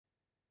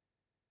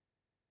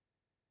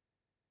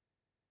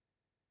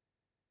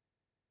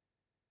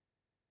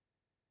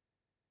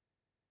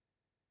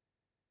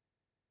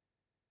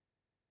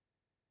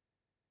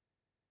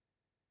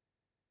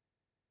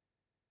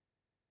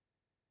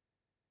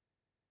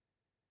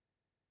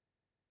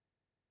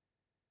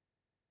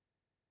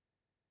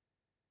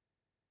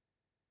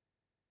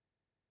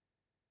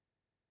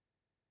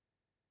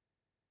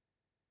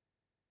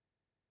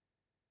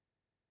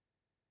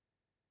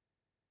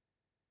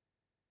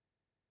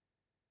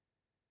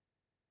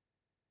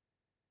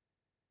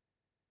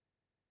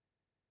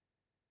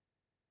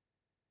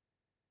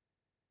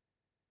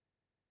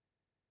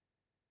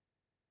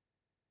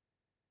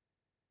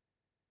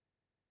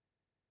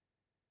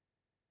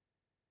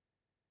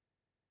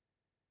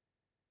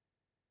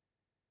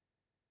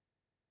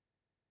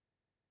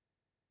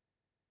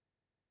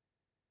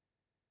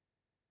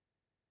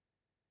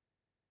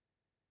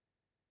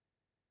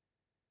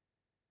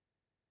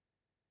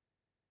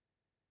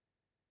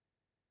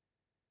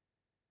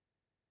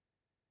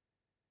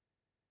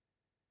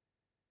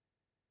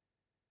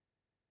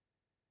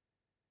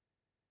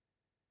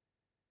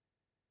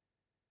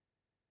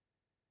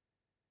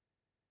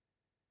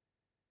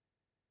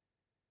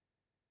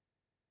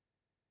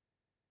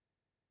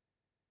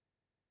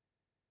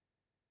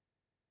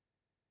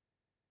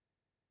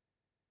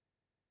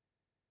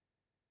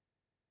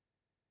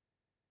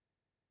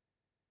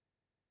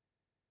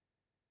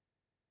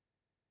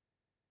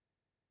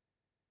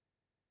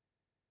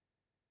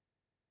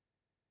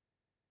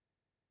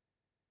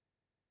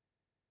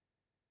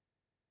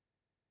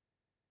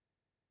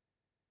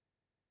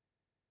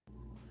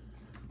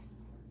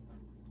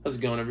How's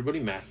it going,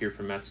 everybody? Matt here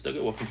from Matt's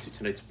Dugout. Welcome to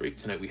tonight's break.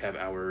 Tonight we have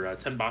our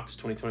 10-box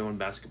 2021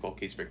 basketball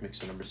case break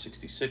mixer number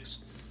 66.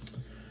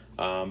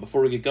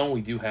 Before we get going,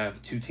 we do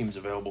have two teams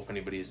available if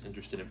anybody is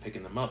interested in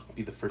picking them up.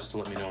 Be the first to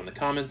let me know in the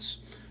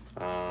comments.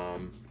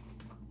 And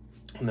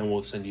then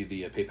we'll send you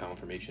the PayPal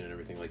information and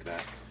everything like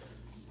that.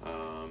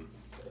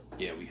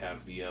 Yeah, we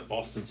have the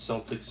Boston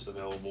Celtics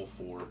available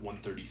for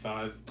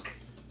 $135.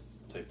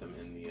 Type them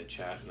in the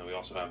chat. And then we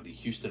also have the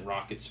Houston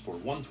Rockets for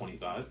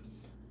 $125.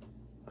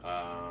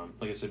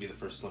 Like I said, be the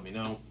first to let me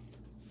know.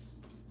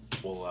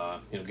 We'll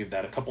give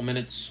that a couple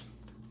minutes,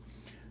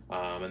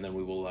 and then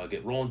we will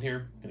get rolling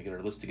here. Gonna get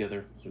our list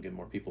together so we get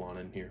more people on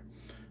in here.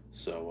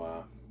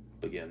 So,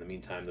 but yeah, in the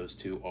meantime, those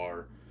two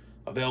are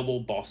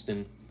available.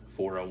 Boston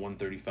for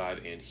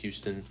 $135 and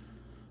Houston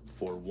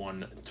for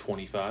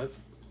 $125.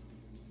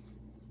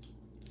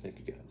 Thank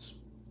you, guys.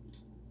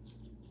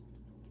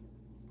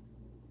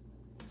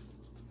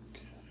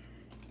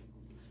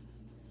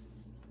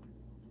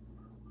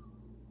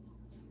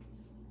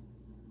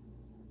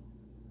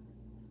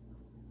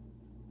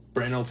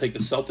 Brandon will take the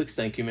Celtics.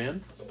 Thank you,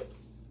 man.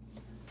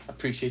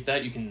 Appreciate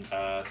that. You can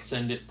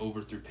send it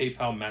over through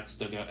PayPal,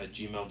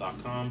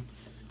 mattsdugout@gmail.com.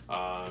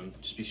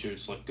 Just be sure to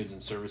select goods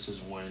and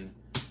services when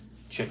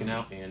checking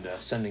out and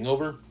sending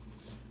over.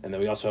 And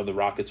then we also have the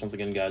Rockets. Once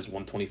again, guys,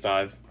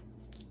 $125.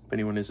 If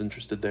anyone is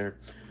interested there,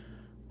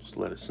 just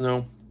let us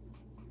know.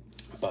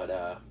 But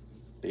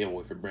yeah, we'll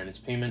wait for Brandon's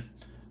payment.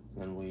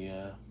 And then we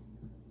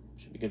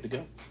should be good to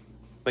go.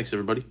 Thanks,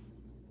 everybody.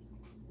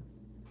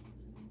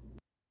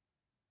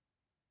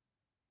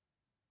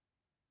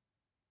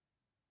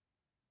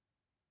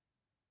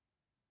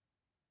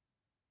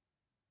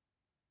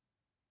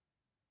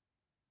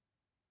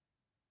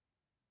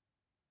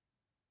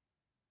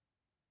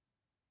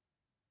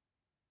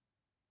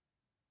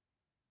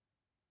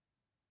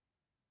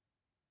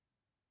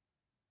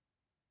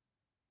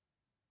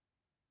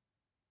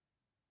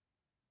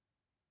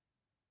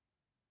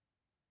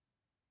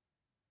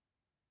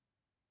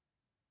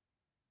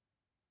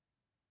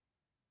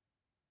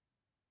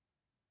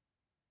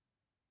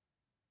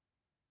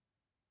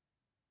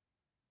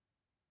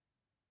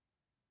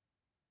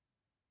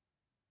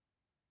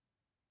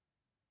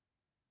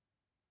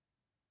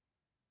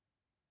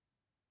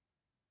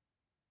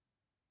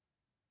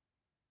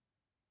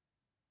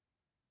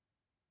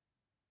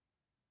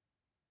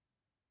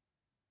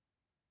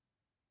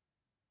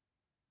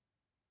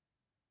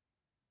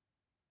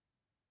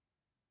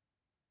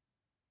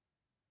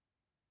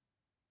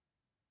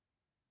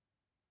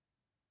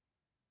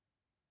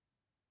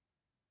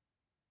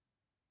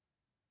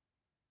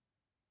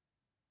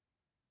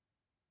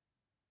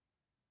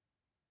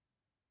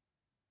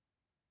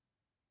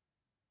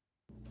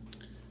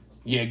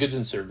 Yeah, goods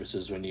and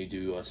services when you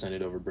do send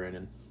it over,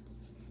 Brandon.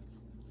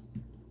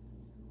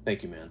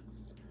 Thank you, man.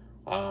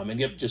 And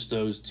yep, just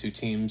those two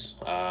teams.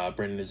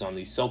 Brandon is on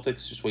the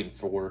Celtics, just waiting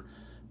for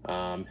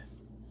him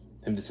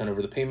to send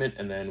over the payment.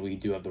 And then we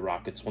do have the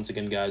Rockets. Once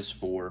again, guys,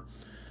 for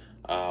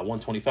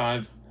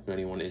 $125, if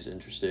anyone is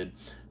interested.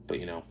 But,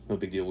 no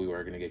big deal. We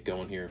are going to get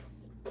going here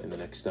in the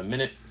next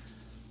minute.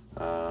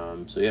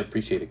 So, yeah,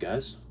 appreciate it,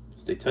 guys.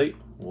 Stay tight.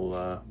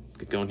 We'll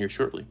get going here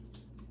shortly.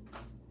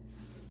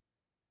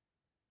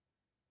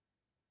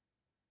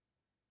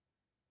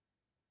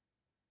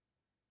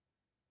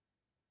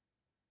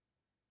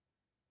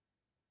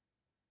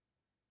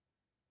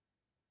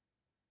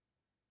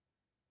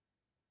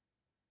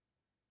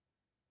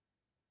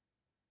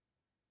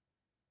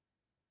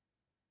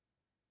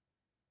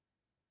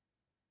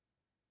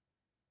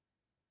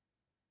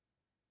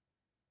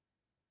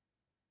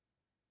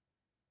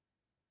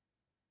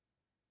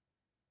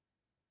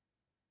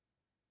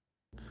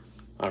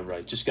 All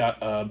right, just got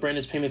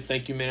Brandon's payment.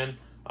 Thank you, man.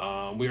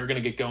 We are going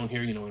to get going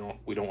here.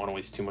 We don't want to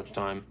waste too much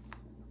time.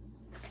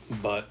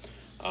 But,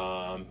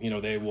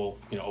 they will,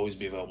 always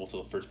be available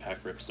till the first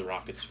pack rips. The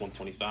Rockets,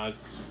 $125.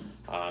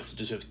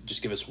 So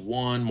just give us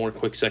one more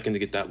quick second to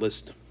get that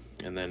list,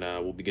 and then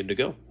we'll be good to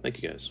go.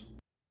 Thank you, guys.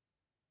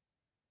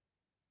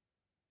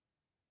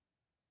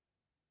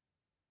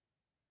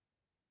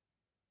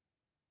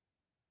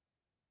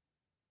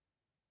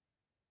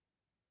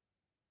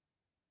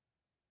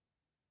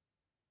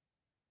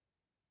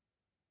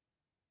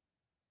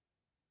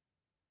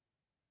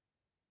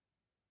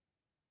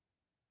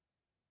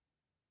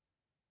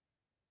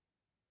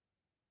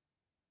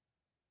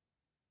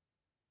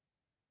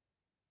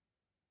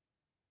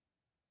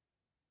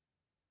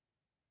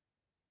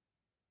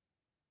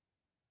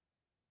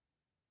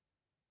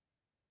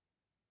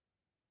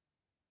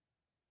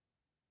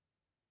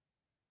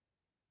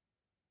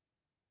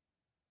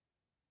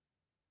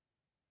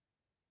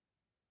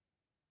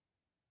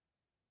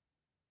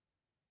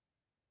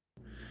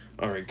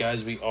 All right,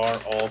 guys, we are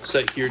all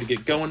set here to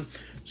get going.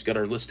 Just got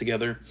our list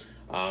together.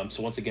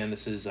 So once again,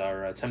 this is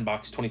our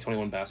 10-box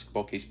 2021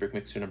 basketball case break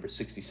mixer number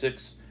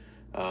 66.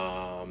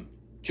 Jordan,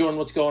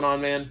 what's going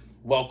on, man?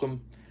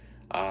 Welcome.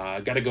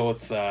 Gotta go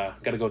with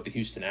the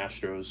Houston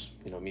Astros.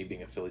 Me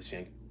being a Phillies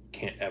fan,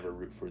 can't ever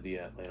root for the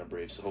Atlanta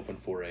Braves. So hoping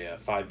for a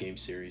 5-game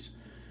series.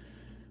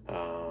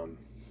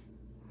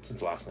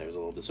 since last night was a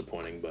little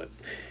disappointing, but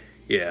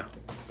yeah,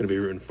 I'm gonna be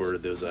rooting for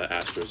those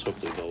Astros.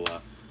 Hopefully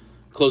they'll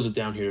close it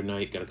down here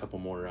tonight. Got a couple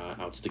more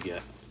outs to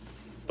get,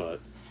 but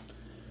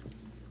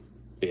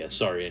yeah,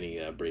 sorry any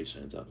Braves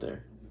fans out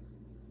there.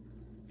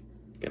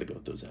 Got to go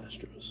with those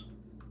Astros.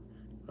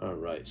 All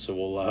right, so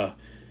we'll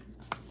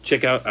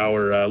check out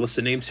our list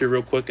of names here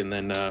real quick, and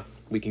then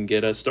we can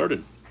get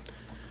started.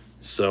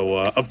 So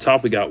up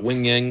top, we got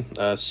Wing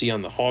Yang C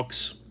on the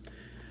Hawks.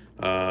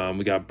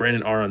 We got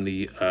Brandon R on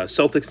the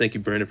Celtics. Thank you,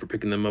 Brandon, for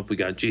picking them up. We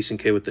got Jason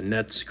K with the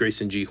Nets,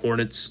 Grayson G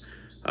Hornets,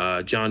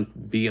 John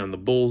B on the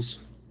Bulls.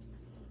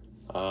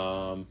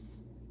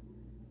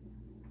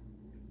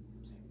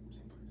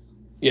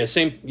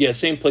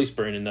 Same place,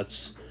 Brandon.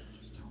 That's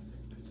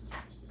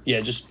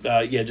just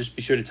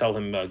be sure to tell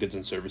him goods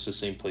and services,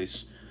 same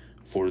place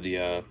for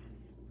the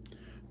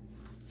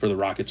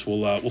Rockets.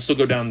 We'll still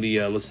go down the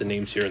list of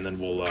names here, and then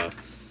we'll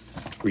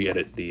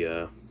re-edit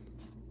the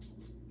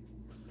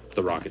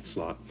Rockets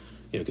slot,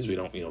 because we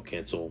don't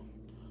cancel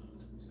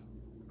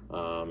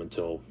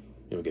until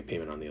we get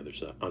payment on the other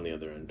side, on the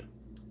other end.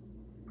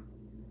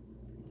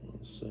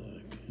 1 sec.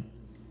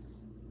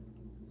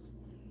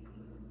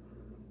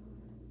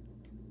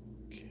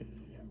 Okay.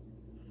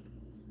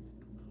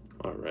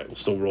 All right, we'll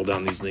still roll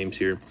down these names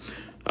here.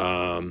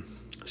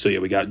 So yeah,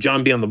 we got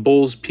John B on the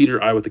Bulls,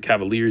 Peter I with the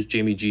Cavaliers,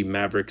 Jamie G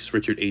Mavericks,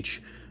 Richard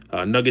H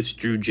Nuggets,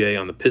 Drew J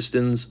on the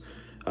Pistons,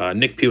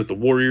 Nick P with the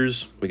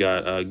Warriors. We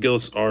got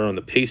Gillis R on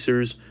the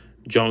Pacers,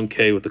 John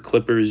K with the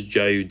Clippers,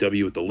 Jayu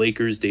W with the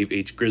Lakers, Dave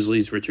H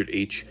Grizzlies, Richard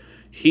H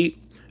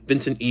Heat,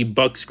 Vincent E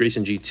Bucks,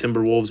 Grayson G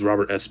Timberwolves,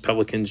 Robert S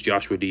Pelicans,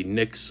 Joshua D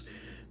Knicks,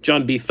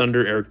 John B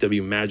Thunder, Eric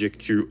W Magic,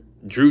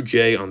 Drew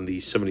J on the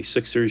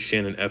 76ers,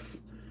 Shannon F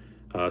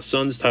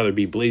Suns, Tyler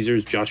B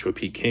Blazers, Joshua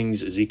P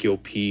Kings, Ezekiel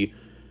P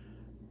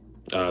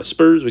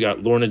Spurs. We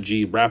got Lorna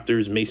G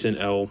Raptors, Mason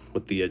L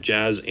with the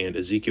Jazz, and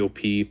Ezekiel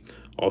P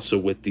also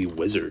with the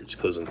Wizards,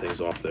 closing things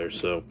off there.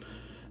 So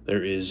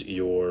there is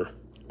your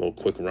little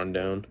quick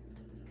rundown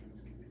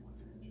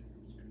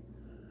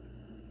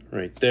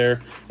right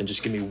there. And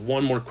just give me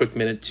one more quick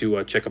minute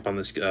to check up on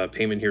this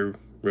payment here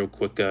real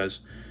quick,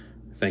 guys.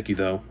 Thank you,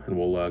 though, and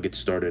we'll get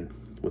started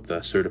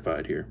with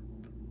certified here.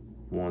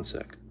 1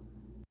 sec.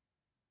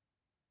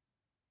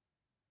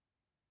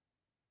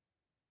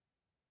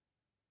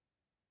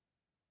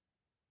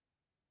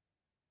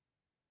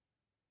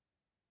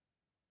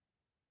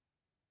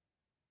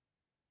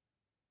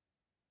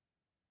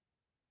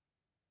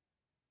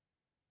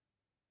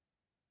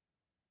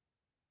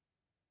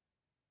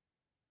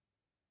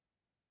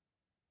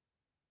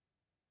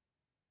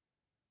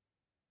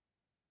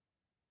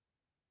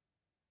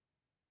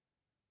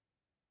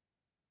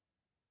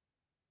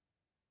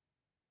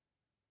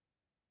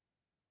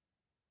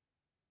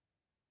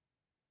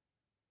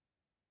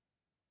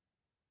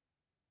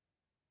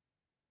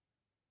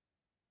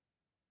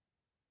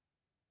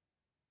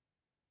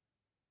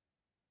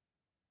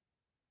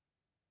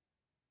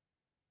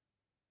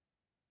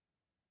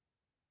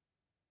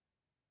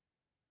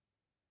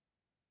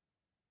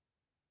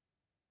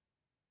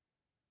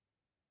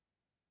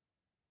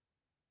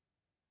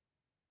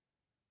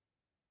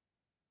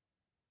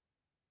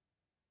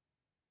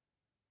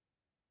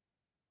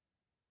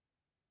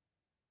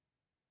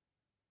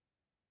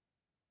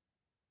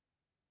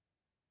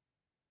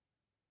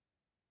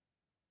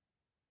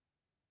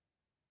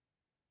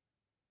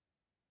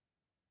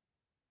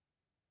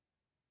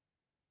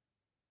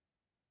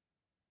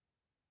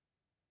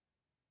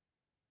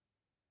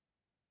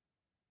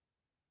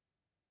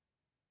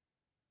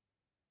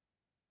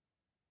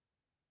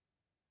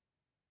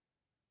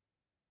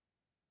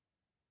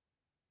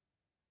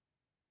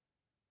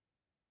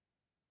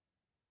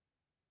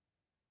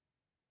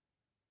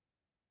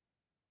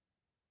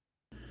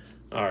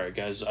 All right,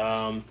 guys.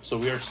 So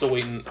we are still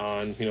waiting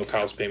on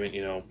Kyle's payment.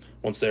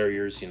 Once they're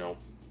yours,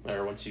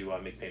 or once you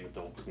make payment,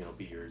 they'll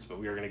be yours. But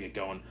we are gonna get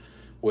going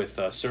with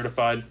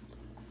certified.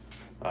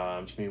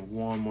 Just give me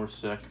one more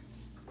sec.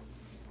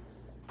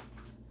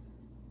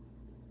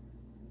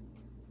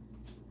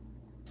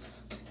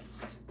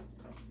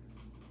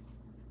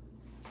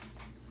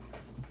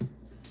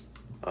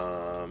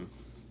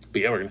 But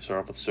yeah, we're gonna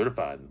start off with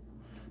certified.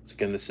 So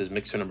again, this is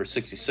mixer number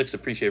 66.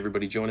 Appreciate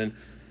everybody joining.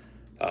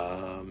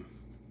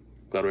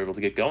 Glad we're able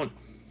to get going.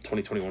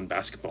 2021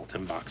 basketball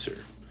 10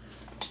 boxer.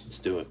 Let's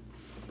do it.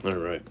 All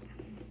right.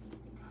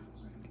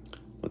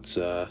 Let's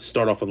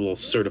start off with a little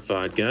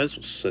certified, guys.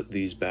 We'll set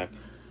these back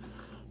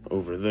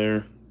over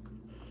there.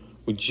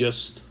 We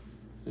just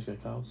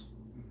got Kyle's.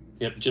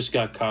 Yep, just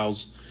got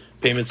Kyle's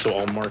payment, so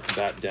I'll mark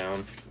that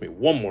down. Wait,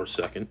 one more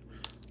second.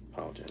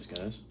 Apologize,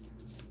 guys.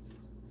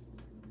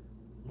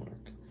 Mark.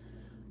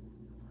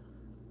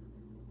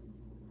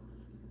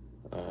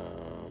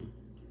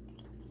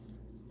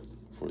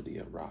 For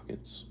the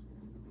Rockets.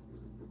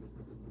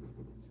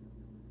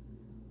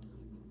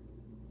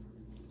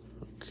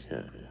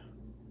 Okay.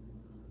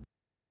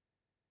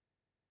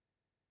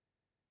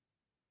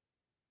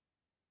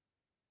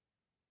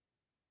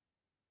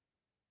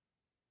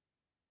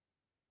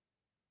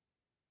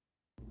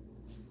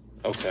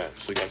 Okay,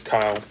 so we got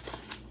Kyle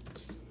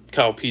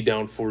Kyle P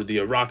down for the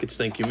Rockets.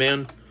 Thank you,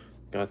 man.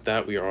 Got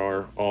that. We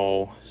are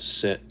all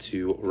set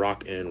to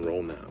rock and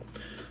roll now.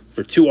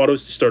 For 2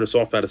 autos to start us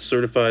off out of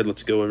certified.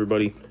 Let's go,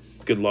 everybody.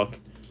 Good luck.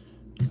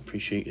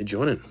 Appreciate you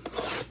joining.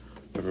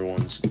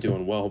 Everyone's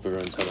doing well. Hope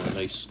everyone's having a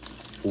nice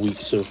week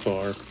so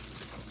far.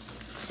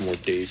 More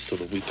days till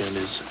the weekend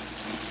is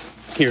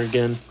here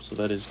again, so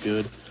that is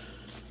good.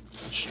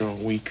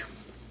 Strong week.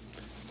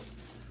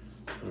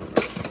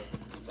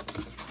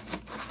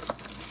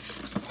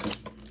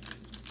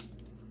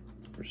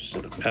 First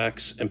set of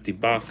packs, empty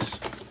box.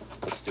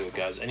 Let's do it,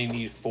 guys. Any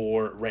need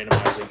for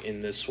randomizing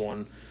in this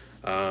one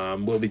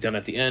will be done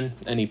at the end.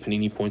 Any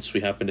Panini points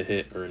we happen to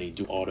hit, or any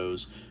dual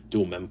autos,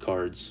 dual mem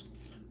cards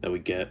that we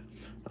get.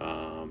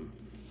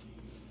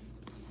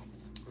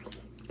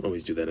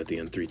 Always do that at the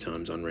end 3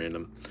 times on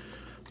random.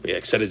 Yeah,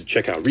 excited to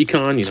check out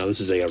Recon. You know, this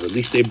is a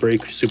release day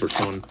break. Super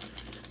fun.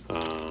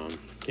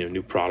 You know,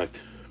 new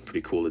product.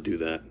 Pretty cool to do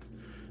that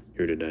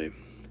here today.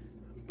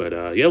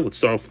 But, yeah, let's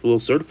start off with a little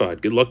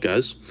certified. Good luck,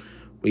 guys.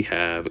 We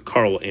have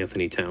Karl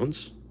Anthony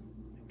Towns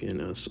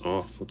getting us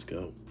off. Let's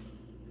go.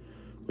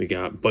 We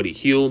got Buddy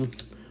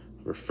Hield,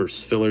 our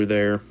first filler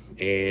there.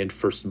 And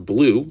first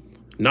blue,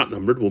 not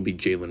numbered, will be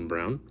Jaylen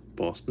Brown,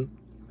 Boston.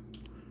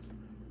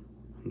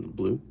 And the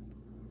blue.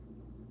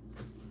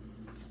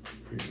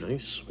 Very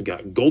nice. We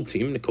got gold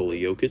team, Nikola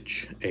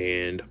Jokic,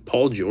 and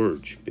Paul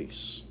George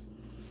base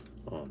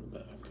on the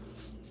back.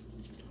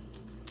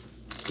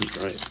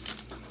 All right.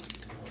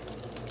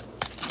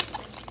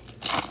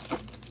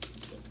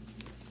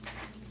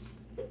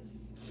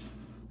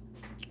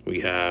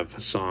 We have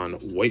Hassan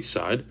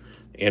Whiteside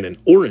and an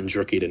orange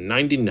rookie to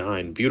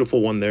 99.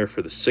 Beautiful one there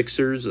for the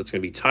Sixers. That's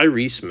going to be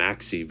Tyrese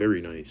Maxey.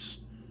 Very nice.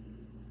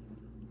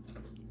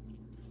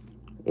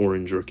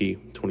 Orange rookie,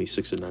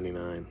 26 of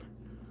 99.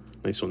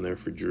 Nice one there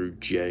for Drew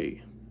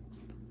J.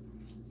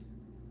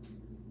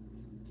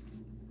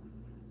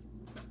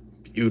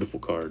 Beautiful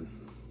card.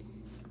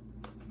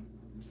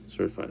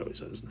 Certified always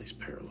has nice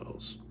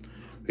parallels.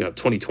 We got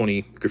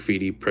 2020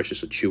 Graffiti,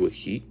 Precious Achiuwa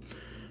Heat.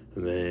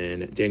 And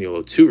then Daniel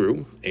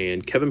Oturu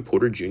and Kevin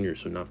Porter Jr.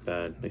 So not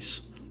bad. Nice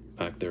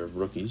pack there of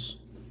rookies.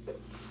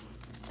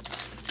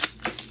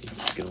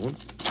 Keep going.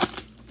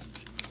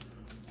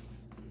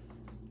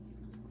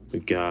 We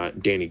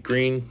got Danny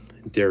Green,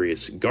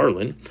 Darius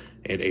Garland,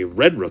 and a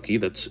red rookie.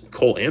 That's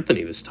Cole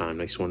Anthony this time.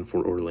 Nice one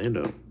for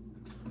Orlando.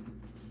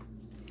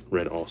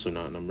 Red also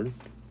not numbered.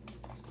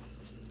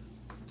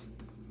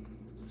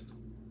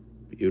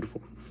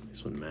 Beautiful.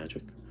 Nice one,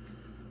 Magic.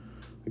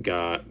 We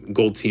got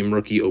gold team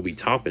rookie Obi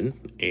Toppin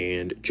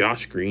and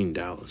Josh Green,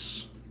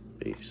 Dallas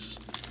base.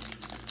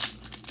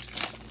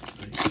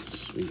 Nice,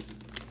 sweet.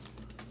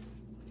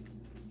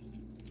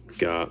 We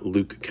got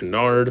Luke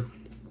Kennard.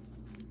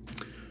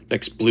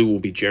 Next blue will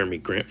be Jeremy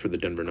Grant for the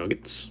Denver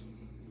Nuggets.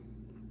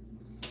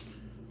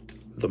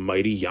 The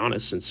mighty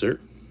Giannis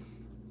insert.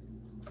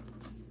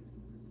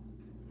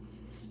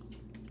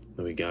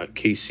 Then we got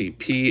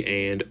KCP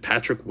and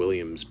Patrick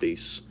Williams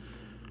base.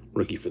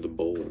 Rookie for the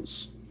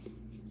Bulls.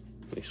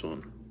 Nice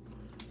one.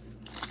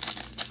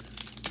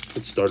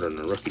 Good start on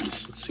the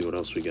rookies. Let's see what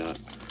else we got.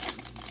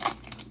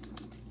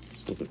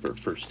 Just looking for a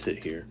first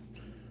hit here.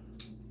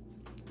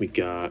 We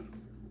got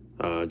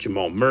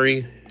Jamal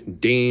Murray,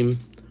 Dame.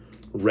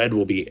 Red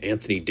will be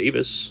Anthony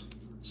Davis.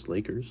 It's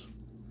Lakers.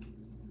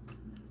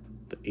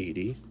 The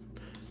 80.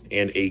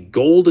 And a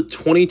gold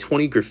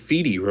 2020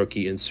 Graffiti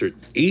rookie insert.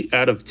 8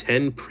 out of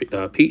 10,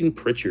 Peyton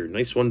Pritchard.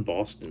 Nice one,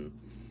 Boston.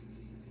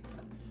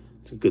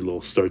 It's a good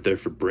little start there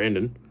for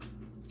Brandon.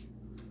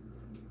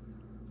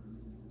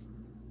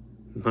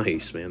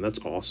 Nice, man. That's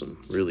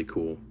awesome. Really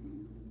cool.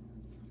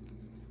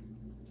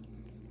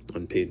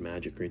 Unpaid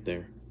Magic right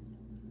there.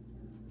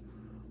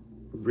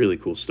 Really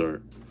cool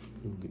start.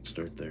 Good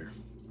start there.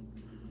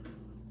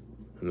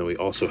 And then we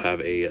also have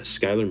a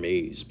Skylar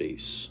Mays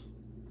base.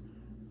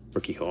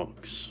 Rookie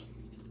Hawks.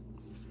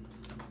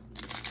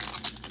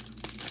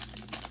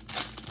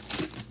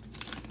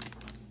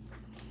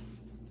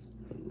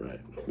 All right.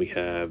 We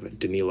have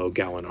Danilo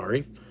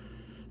Gallinari.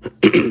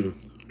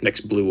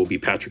 Next blue will be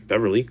Patrick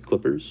Beverly,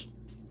 Clippers.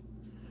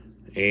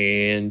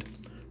 And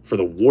for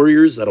the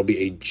Warriors, that'll be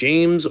a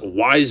James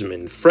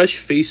Wiseman, Fresh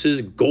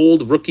Faces,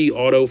 Gold Rookie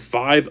Auto,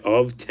 5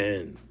 of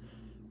 10.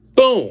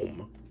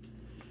 Boom!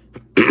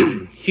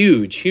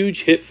 Huge,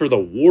 huge hit for the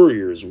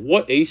Warriors.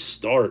 What a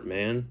start,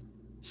 man.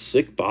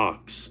 Sick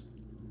box.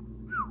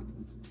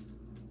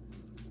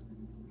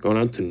 Going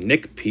on to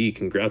Nick P.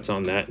 Congrats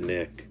on that,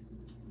 Nick.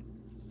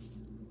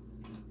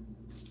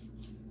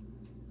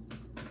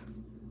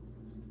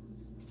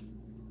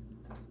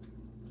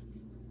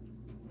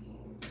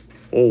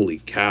 Holy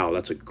cow,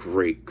 that's a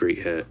great, great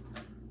hit.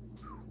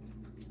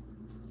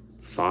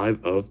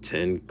 5 of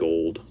 10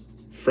 gold.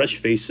 Fresh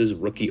Faces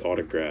rookie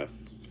autograph.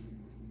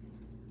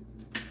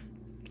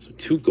 So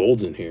 2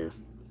 golds in here.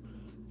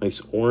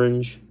 Nice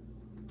orange.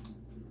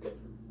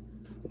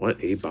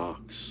 What a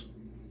box.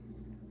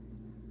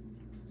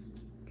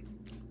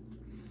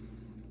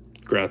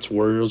 Congrats,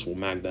 Warriors. We'll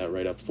mag that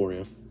right up for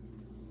you.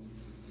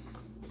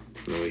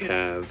 And then we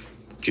have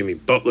Jimmy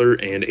Butler,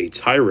 and a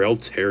Tyrell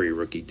Terry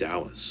rookie,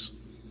 Dallas.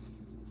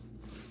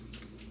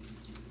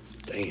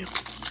 Damn.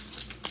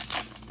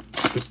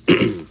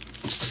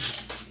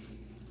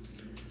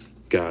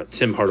 Got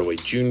Tim Hardaway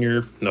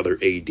Jr., another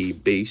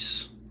AD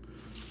base.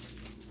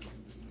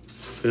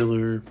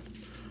 Filler.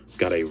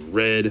 Got a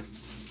red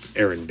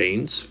Aaron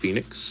Baines,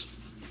 Phoenix.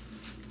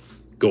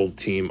 Gold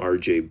team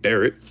RJ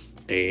Barrett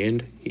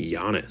and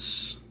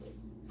Giannis.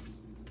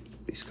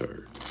 Base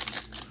card.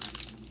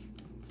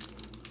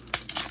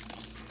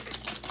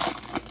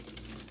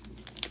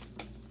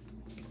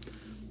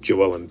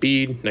 Joel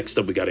Embiid. Next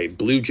up, we got a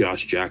blue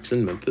Josh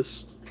Jackson,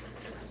 Memphis.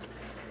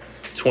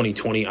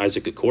 2020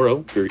 Isaac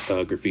Okoro,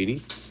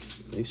 graffiti.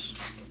 Nice.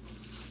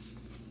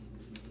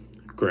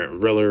 Grant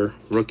Riller,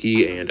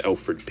 rookie, and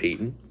Alfred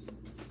Payton.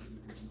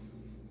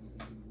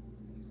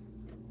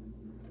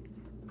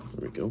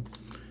 There we go.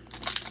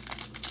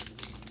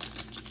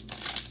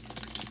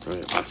 All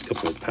right, last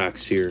couple of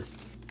packs here.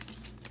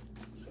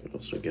 What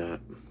else we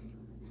got?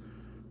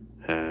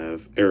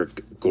 Have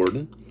Eric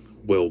Gordon,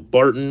 Will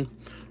Barton.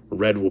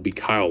 Red will be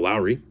Kyle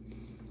Lowry.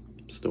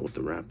 Still with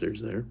the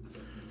Raptors there.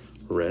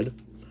 Red.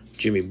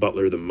 Jimmy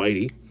Butler, the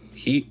Mighty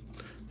Heat.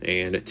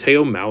 And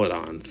Teo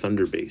Maledon,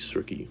 Thunder base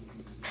rookie.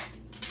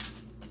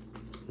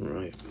 All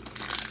right.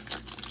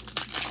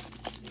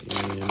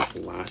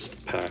 And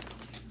last pack.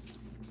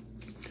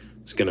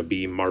 It's going to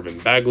be Marvin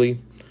Bagley,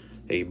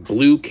 a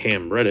blue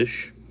Cam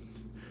Reddish.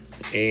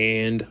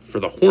 And for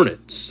the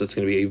Hornets, that's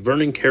going to be a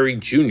Vernon Carey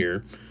Jr.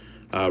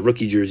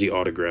 Rookie jersey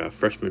autograph,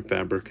 freshman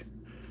fabric.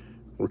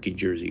 Rookie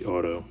jersey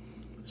auto.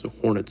 So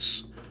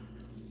Hornets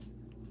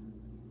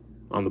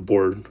on the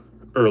board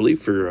early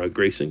for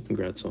Grayson.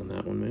 Congrats on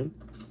that one, man.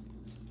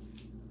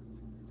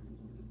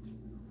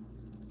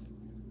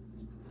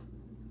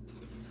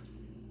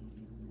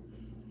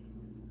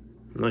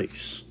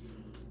 Nice.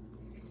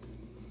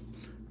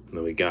 And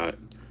then we got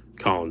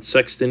Colin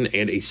Sexton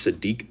and a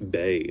Sadiq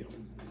Bey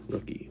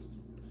rookie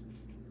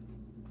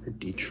for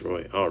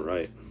Detroit. All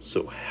right.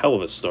 So hell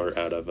of a start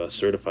out of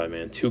Certified,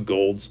 man. 2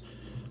 golds.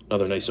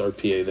 Another nice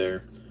RPA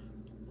there.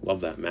 Love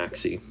that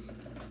maxi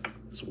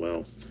as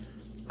well.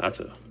 That's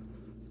a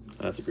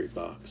great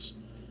box.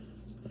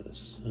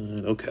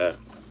 Okay.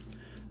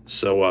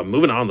 So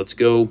moving on, let's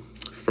go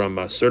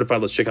from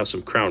Certified. Let's check out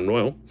some Crown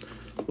Royal.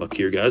 Luck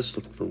here, guys.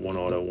 Looking for 1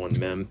 auto, 1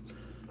 mem.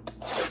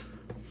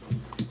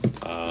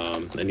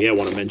 And yeah, I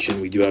want to mention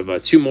we do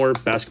have 2 more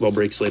basketball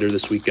breaks later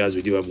this week, guys.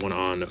 We do have one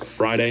on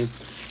Friday.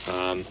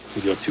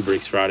 We do have 2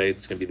 breaks Friday.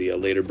 It's going to be the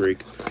later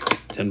break,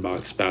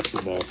 10-box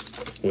basketball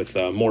with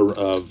more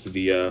of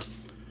the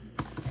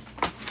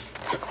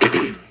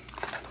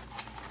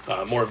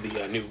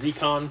new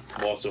Recon.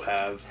 We'll also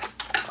have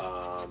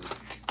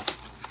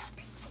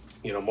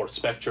more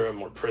Spectra,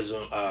 more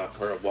Prism,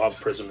 or we'll have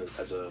Prism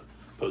as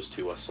opposed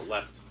to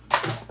Select,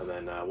 and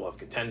then we'll have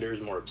Contenders,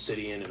 more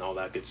Obsidian, and all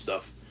that good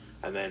stuff.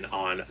 And then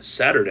on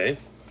Saturday,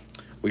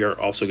 we are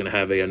also going to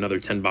have another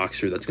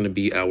 10-boxer. That's going to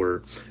be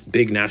our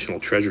big National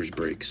Treasures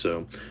break. So we're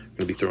going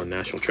to be throwing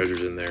National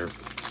Treasures in there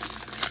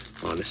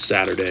on a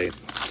Saturday.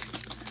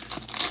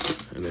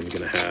 And then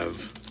going to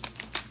have,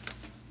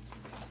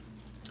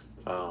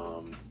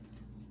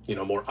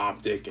 more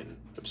Optic and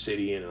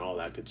Obsidian and all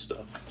that good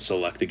stuff.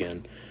 Select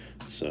again.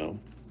 So,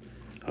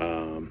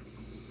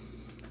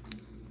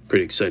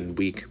 pretty exciting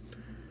week.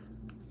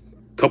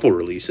 Couple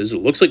releases. It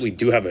looks like we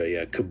do have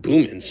a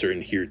Kaboom insert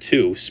in here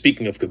too.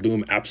 Speaking of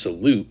Kaboom,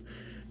 Absolute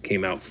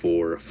came out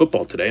for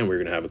football today, and we're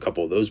going to have a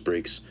couple of those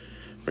breaks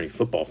for any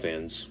football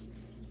fans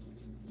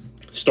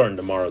starting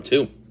tomorrow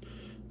too.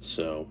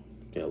 So,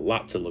 yeah, a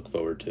lot to look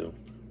forward to.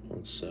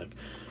 One sec.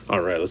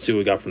 All right, let's see what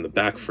we got from the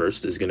back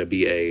first. Is going to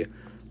be a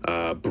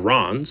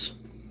bronze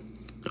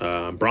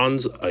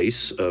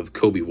ice of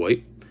Kobe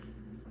White.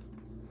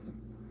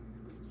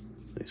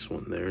 Nice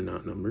one there,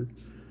 not numbered.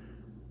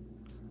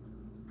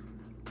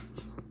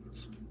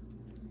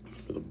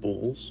 For the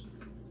Bulls.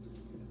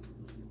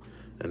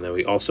 And then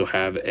we also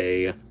have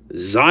a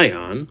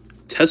Zion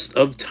Test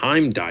of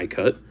Time die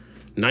cut.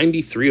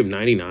 93 of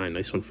 99.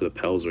 Nice one for the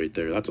Pels right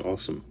there. That's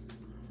awesome.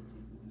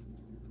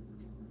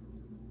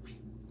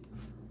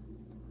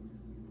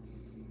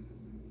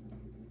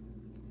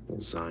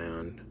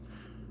 Zion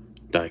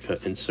die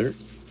cut insert.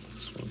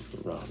 This one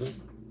for Robin.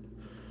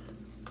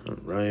 All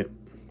right.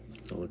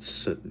 Now let's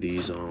set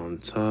these on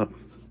top.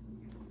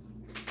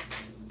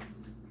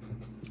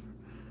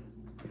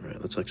 All right,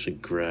 let's actually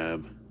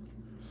grab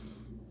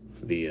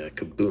the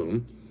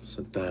Kaboom.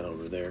 Set that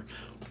over there.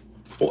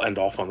 We'll end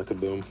off on the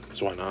Kaboom,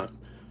 so why not?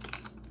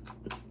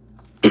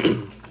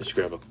 Just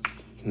grab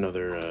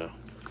another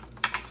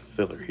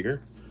filler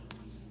here.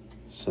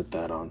 Set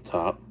that on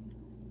top.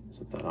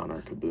 Set that on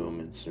our Kaboom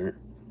insert.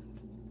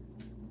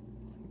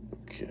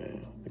 Okay,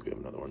 I think we have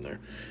another one there.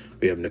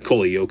 We have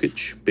Nikola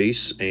Jokic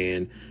base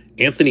and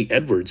Anthony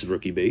Edwards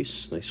rookie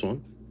base. Nice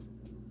one.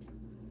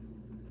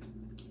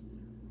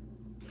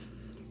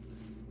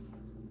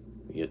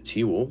 We got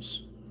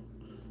T-Wolves.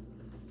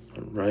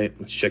 All right,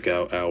 let's check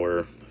out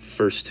our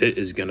first hit.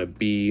 Is going to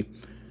be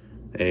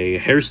a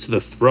Heirs to the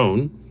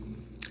Throne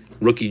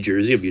rookie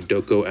jersey of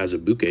Yudoko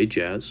Azubuike,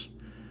 Jazz.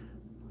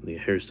 The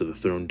Heirs to the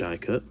Throne die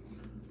cut.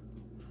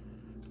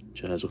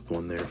 Jazz with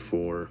one there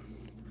for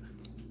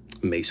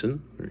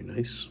Mason. Very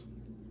nice.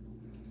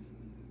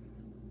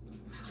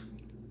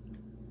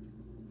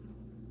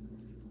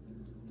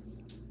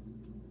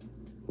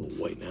 Little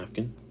white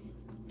napkin.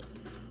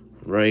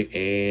 Right,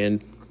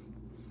 and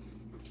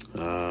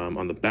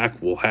on the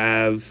back we'll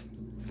have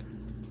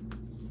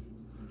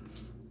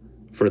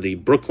for the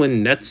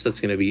Brooklyn Nets,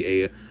 that's going to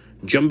be a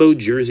jumbo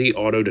jersey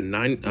auto to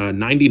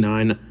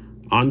 99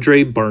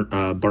 Andre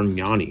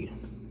Bargnani.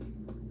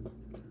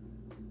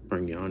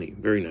 Bargnani,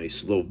 very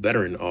nice little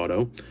veteran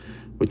auto,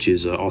 which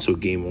is also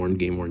game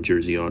worn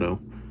jersey auto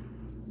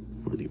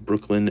for the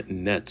Brooklyn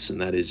Nets,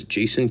 and that is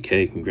Jason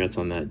K. Congrats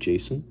on that,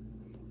 Jason.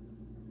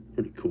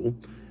 Pretty cool.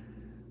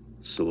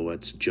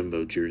 Silhouettes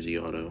jumbo jersey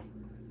auto.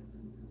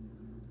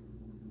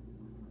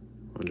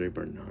 Andre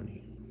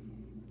Bargnani.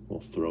 Little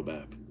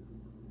throwback.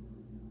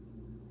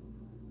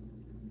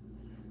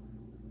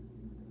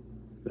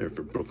 There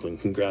for Brooklyn.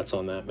 Congrats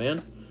on that,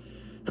 man.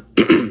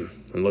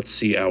 And let's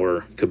see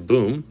our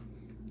Kaboom.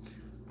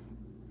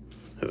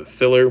 Have a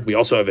filler. We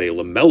also have a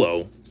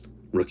LaMelo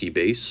rookie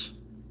base.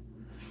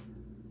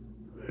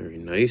 Very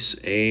nice.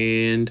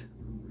 And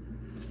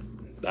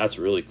that's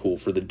really cool.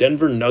 For the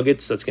Denver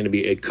Nuggets, that's going to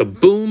be a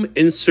Kaboom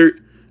insert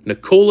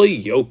Nikola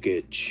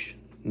Jokic.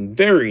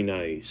 Very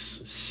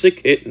nice.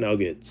 Sick hit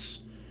Nuggets.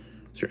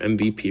 It's your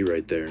MVP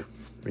right there.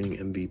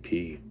 Reigning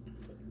MVP.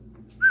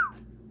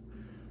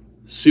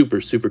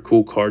 Super, super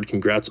cool card.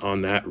 Congrats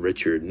on that,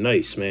 Richard.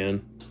 Nice,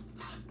 man.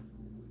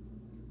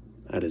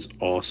 That is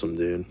awesome,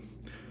 dude.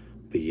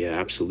 But yeah,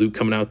 Absolute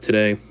coming out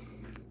today.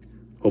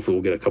 Hopefully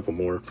we'll get a couple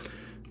more.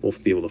 We'll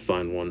be able to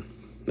find one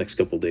next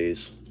couple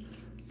days.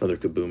 Another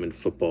Kaboom in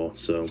football.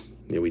 So,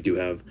 yeah, we do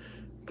have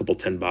a couple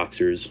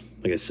 10-boxers.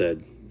 Like I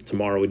said,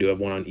 tomorrow we do have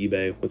one on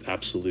eBay with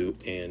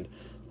Absolute, and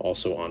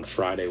also on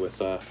Friday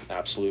with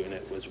Absolute in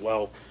it as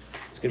well.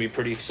 It's going to be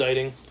pretty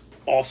exciting.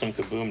 Awesome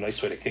Kaboom.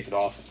 Nice way to kick it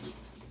off.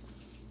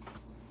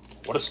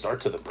 What a start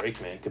to the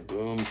break, man.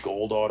 Kaboom,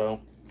 gold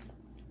auto.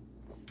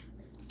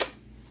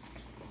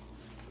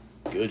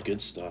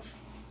 Good stuff.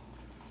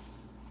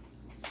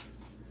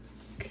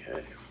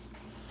 Okay.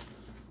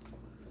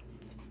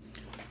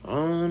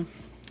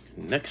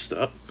 Next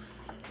up,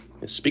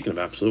 speaking of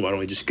Absolute, why don't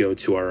we just go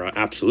to our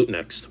Absolute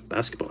next?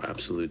 Basketball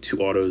Absolute.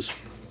 2 autos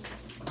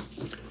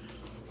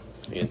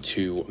and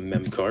 2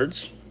 mem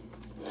cards.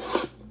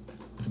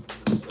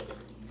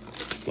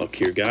 Luck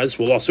here, guys.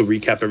 We'll also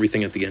recap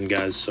everything at the end,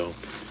 guys, so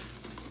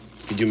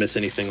if you do miss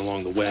anything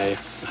along the way,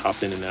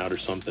 hop in and out or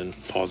something,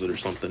 pause it or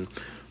something,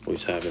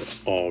 always have it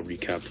all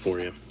recapped for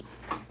you.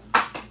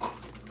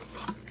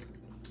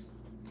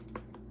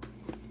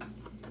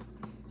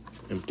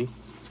 Empty.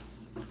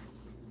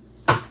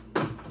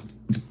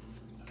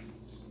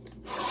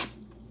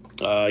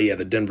 Yeah,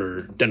 the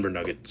Denver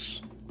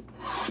Nuggets.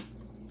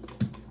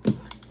 All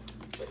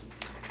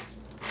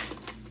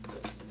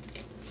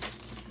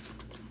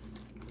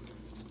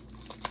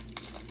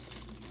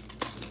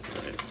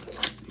right, let's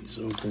get these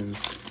open.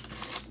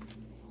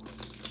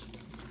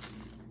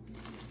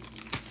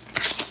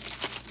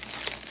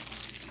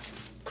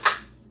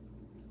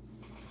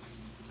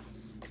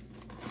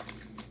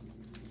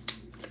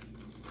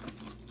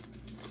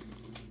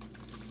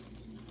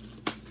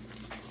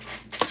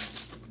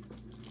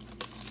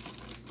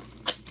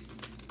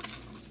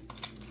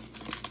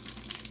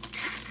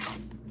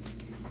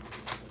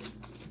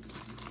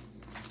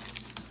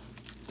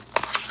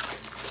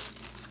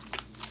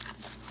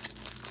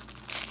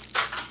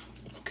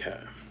 Okay,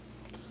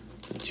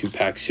 2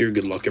 packs here.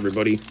 Good luck,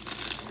 everybody.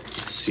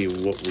 Let's see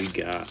what we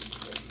got.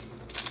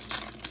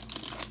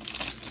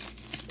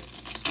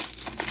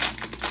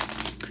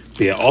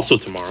 But yeah, also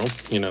tomorrow,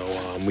 you know,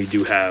 we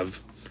do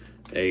have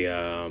a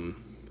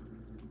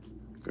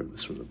grab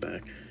this from the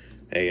back,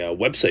 a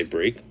website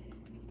break.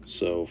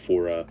 So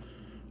for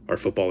our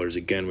footballers,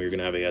 again, we're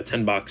gonna have a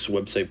 10-box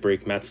website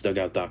break.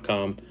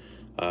 mattsdugout.com.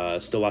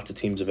 Still lots of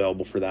teams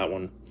available for that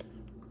one.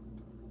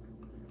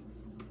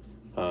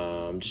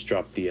 Just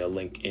drop the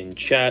link in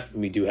chat.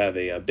 We do have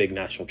a Big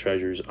National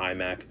Treasures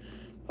iMac,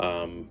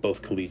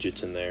 both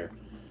collegiates in there.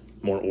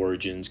 More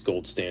Origins,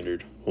 Gold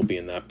Standard will be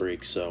in that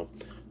break. So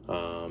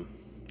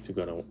if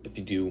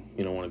you do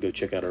want to go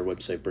check out our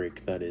website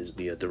break, that is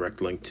the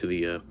direct link to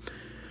the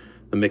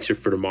mixer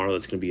for tomorrow.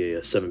 That's going to be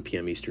a 7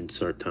 p.m. Eastern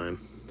start time.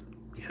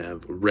 We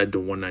have red to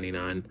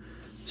 199.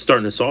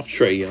 Starting us off,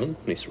 Trae Young,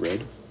 nice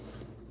red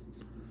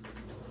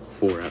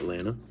for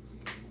Atlanta.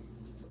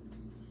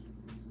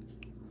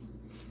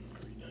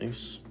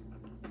 Nice.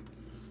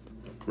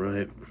 All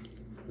right,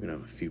 we're gonna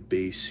have a few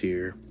base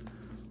here.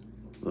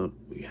 Oh,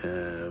 we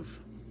have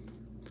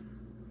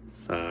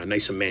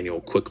nice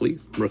Emmanuel Quickly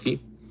rookie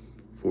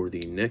for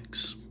the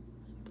Knicks,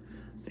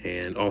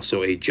 and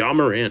also a Ja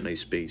Morant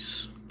nice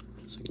base.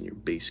 So your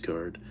base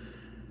card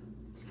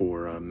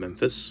for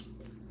Memphis.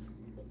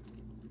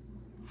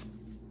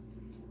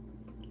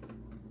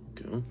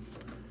 Go.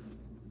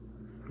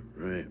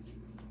 All right,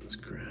 let's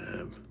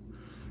grab.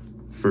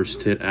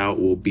 First hit out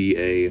will be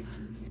a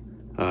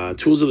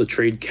Tools of the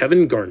Trade,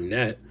 Kevin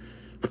Garnett.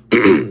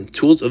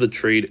 Tools of the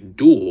Trade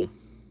dual.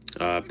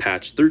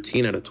 Patch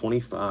 13 out of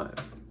 25.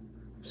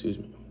 Excuse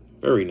me.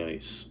 Very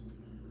nice.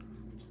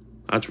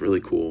 That's really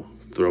cool.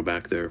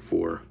 Throwback there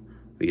for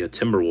the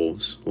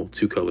Timberwolves. Little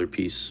two-color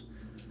piece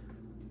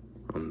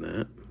on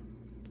that.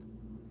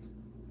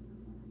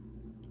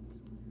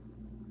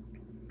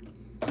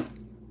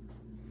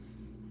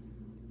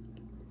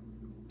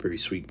 Very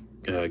sweet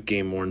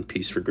game-worn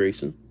piece for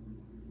Grayson.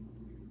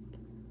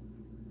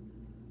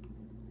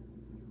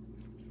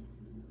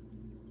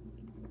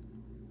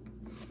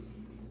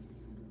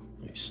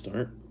 Nice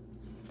start.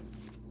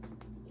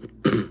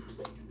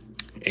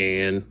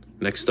 And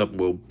next up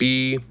will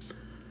be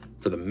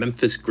for the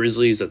Memphis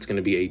Grizzlies. That's going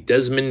to be a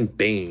Desmond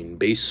Bane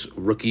base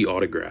rookie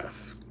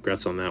autograph.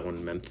 Congrats on that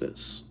one,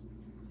 Memphis.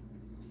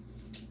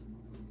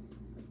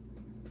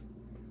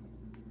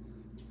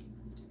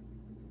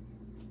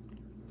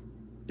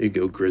 There you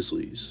go,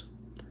 Grizzlies,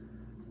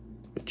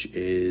 which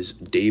is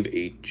Dave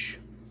H.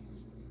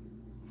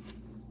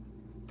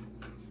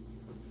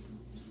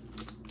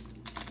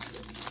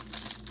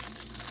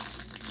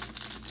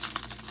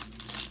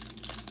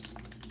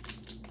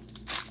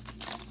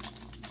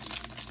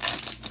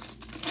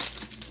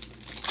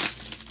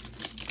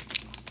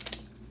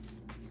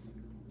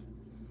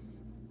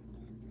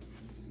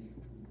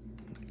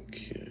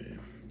 Okay.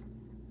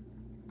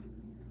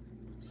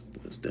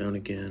 Set those down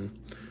again.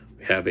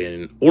 We have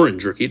an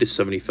orange rookie to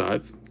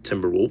 75,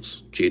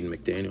 Timberwolves, Jaden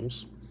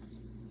McDaniels.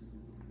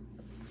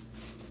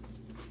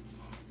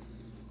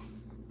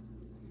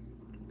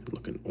 Good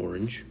looking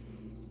orange.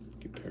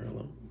 Keep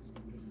parallel.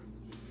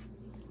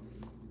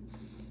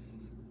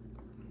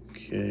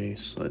 Okay,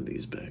 slide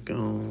these back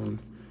on.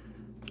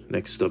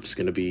 Next up is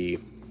going to be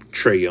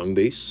Trae Young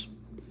base.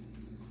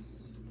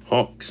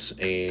 Hawks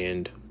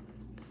and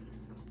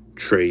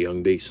Trae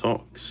Young base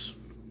Hawks.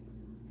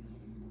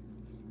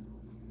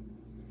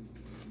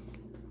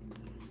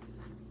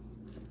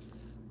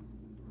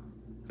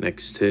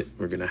 Next hit,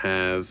 we're going to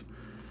have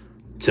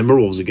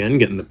Timberwolves again,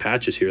 getting the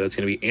patches here. That's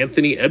going to be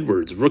Anthony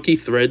Edwards, rookie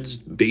threads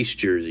base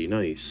jersey.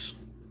 Nice.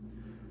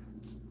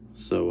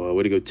 So,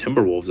 way to go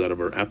Timberwolves out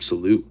of our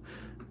absolute.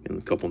 And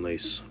a couple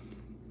nice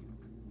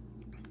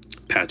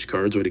patch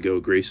cards. Way to go,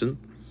 Grayson.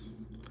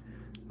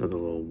 Another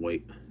little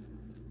white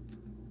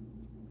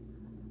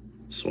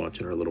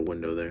swatch in our little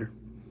window there.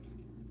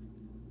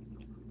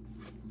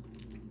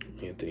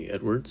 Anthony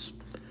Edwards.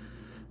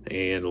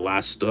 And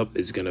last up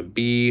is going to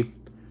be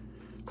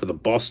for the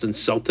Boston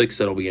Celtics.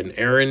 That'll be an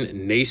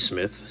Aaron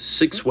Naismith,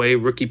 6-way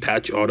rookie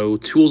patch auto,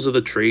 Tools of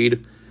the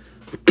Trade,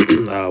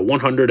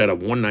 100 out of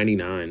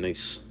 199.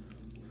 Nice.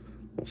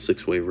 Little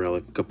 6-way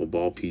relic, a couple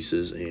ball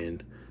pieces,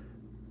 and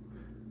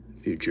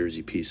a few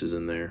jersey pieces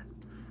in there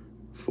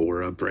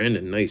for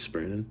Brandon. Nice,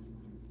 Brandon.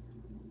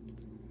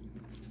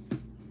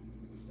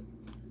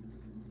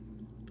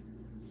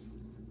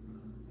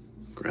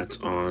 Congrats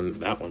on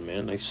that one,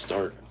 man. Nice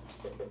start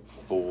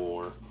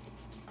for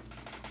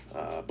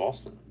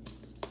Boston.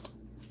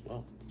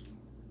 Wow.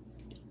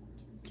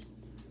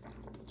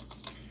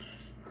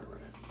 All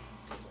right.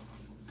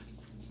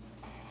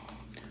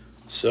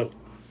 So,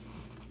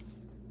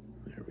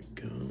 there we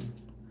go.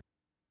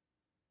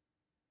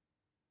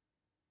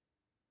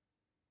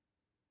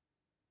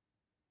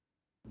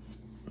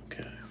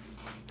 Okay.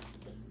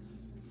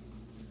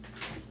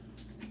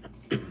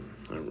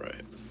 All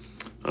right.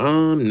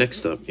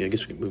 Next up, I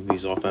guess we can move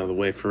these off out of the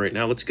way for right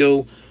now. Let's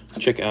go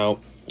check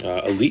out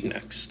Elite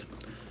next.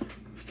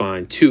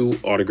 Find 2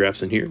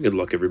 autographs in here. Good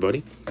luck,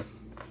 everybody.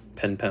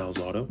 Pen Pals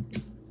auto.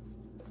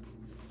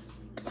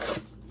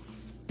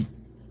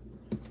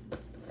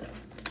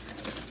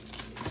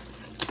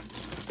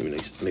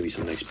 Maybe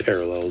some nice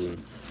parallels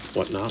and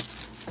whatnot.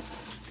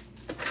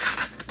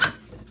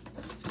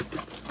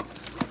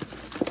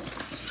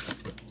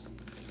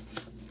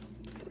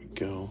 There we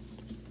go.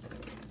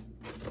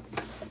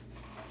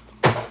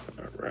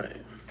 All right.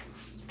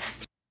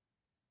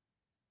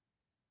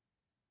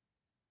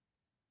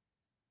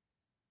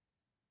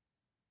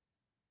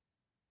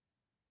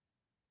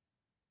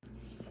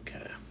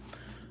 Okay.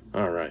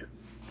 All right.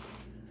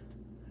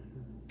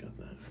 Got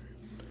that.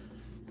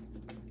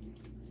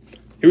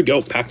 Here we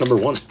go. Pack number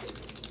 1.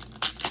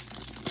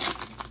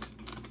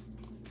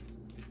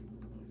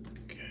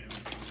 Okay.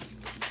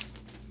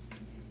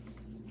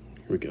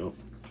 Here we go.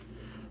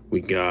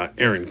 We got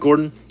Aaron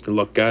Gordon. Good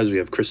luck, guys. We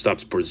have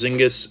Kristaps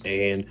Porzingis.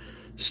 And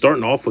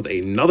starting off with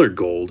another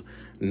gold,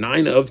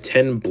 9 of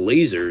 10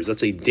 Blazers.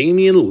 That's a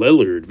Damian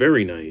Lillard.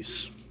 Very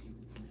nice.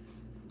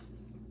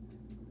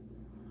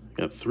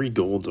 Got 3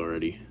 golds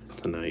already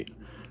tonight.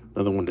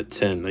 Another 1 to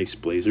 10. Nice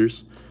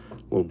Blazers.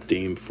 Little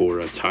Dame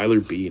for Tyler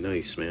B.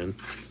 Nice, man.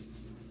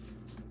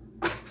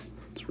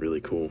 It's really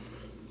cool.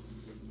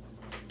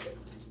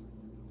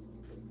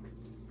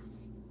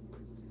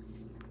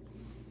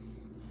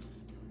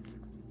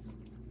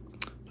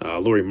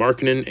 Lauri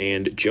Markkanen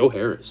and Joe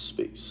Harris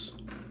space.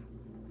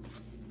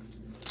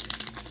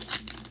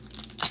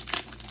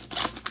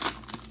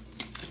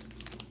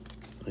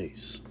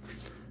 Nice.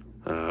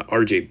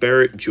 RJ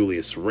Barrett,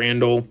 Julius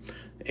Randle,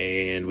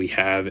 And we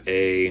have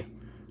a,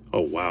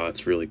 oh wow,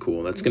 that's really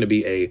cool. That's going to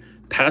be a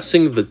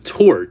Passing the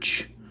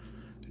Torch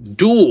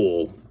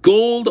dual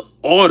gold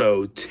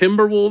auto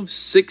Timberwolves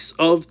 6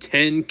 of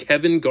 10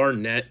 Kevin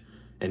Garnett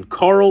and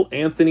Karl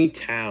Anthony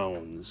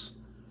Towns.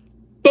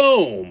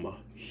 Boom!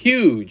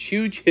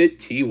 Huge hit,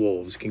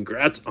 T-Wolves.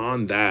 Congrats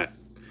on that.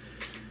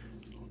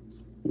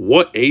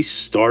 What a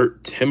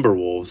start,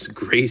 Timberwolves.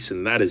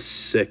 Grayson, that is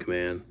sick,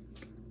 man.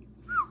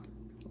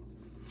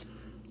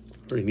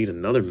 Already need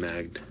another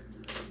magged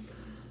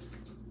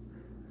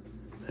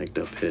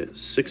up hit.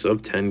 6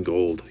 of 10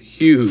 gold.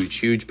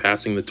 Huge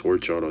Passing the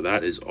Torch auto.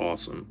 That is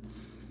awesome.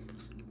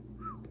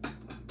 I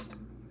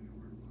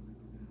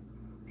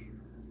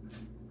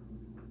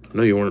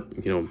know you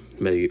weren't,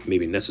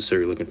 maybe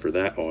necessarily looking for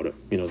that auto,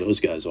 those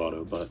guys'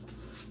 auto, but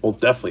we'll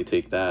definitely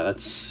take that.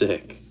 That's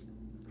sick.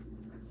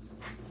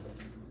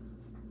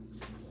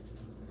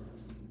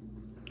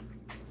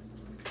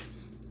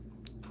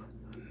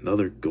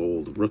 Another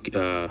gold rookie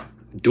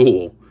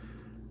dual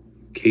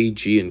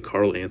KG and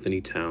Karl Anthony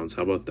Towns.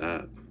 How about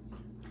that?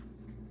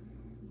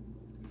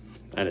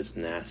 That is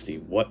nasty.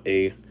 What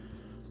a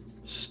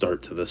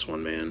start to this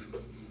one, man.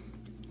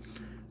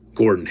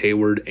 Gordon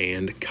Hayward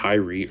and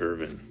Kyrie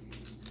Irving.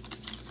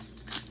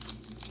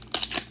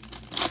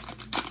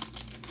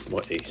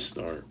 What a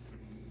start.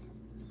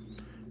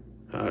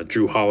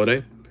 Drew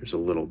Holiday. There's a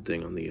little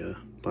ding on the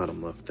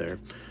bottom left there.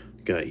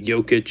 Got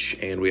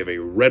Jokic, and we have a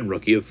red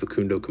rookie of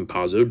Facundo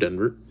Campazzo,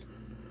 Denver.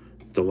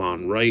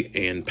 DeLon Wright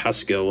and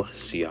Pascal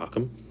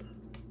Siakam.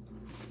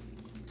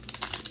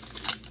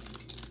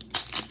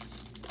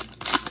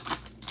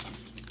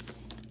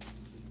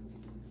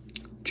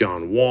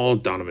 John Wall,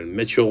 Donovan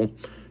Mitchell.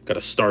 Got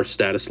a star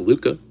status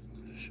Luka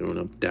showing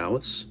up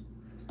Dallas.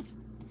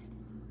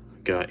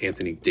 Got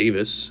Anthony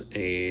Davis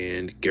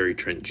and Gary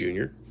Trent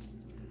Jr.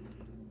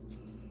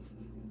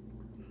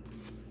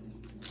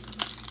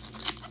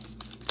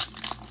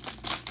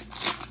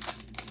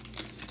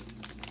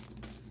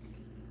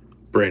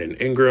 Brandon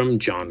Ingram,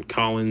 John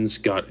Collins.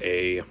 Got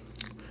a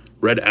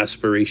Red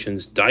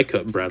Aspirations die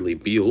cut Bradley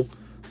Beal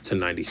to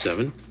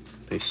 97.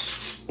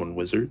 Nice one,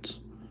 Wizards.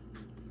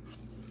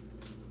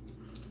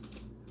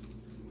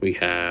 We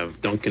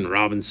have Duncan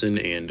Robinson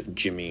and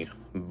Jimmy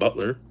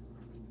Butler.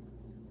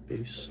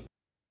 Base.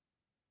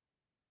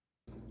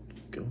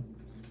 Go.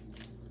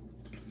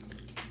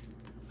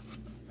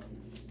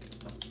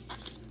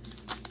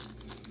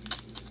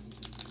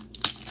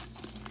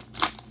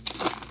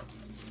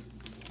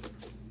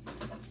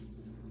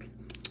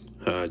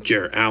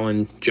 Jarrett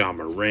Allen, John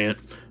Morant.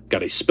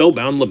 Got a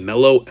Spellbound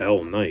LaMelo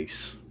L.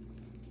 Nice.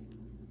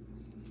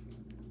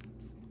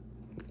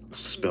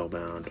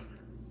 Spellbound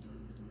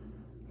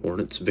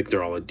Hornets, Victor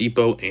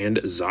Oladipo, and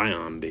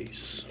Zion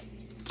base.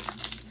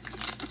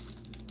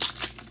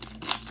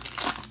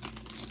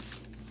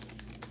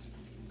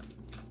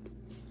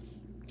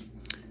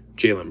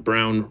 Jaylen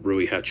Brown,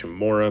 Rui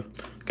Hachimura.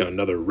 Got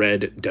another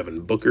red,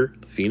 Devin Booker,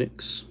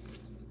 Phoenix.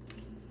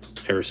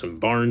 Harrison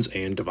Barnes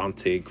and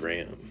Devontae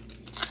Graham.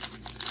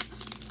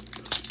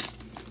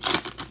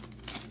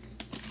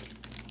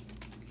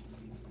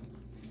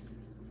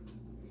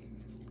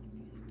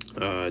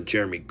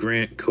 Jeremy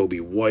Grant, Kobe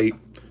White.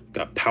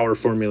 Got Power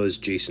Formulas,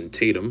 Jason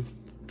Tatum.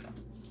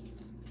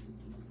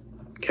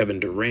 Kevin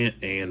Durant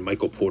and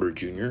Michael Porter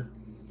Jr.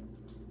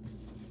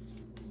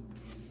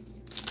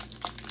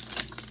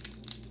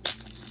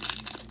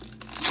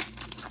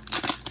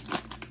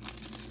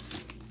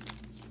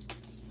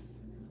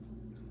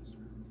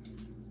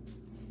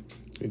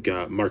 We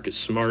got Marcus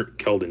Smart,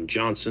 Keldon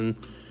Johnson.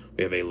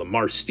 We have a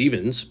Lamar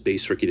Stevens,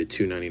 base rookie to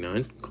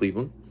 299,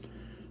 Cleveland.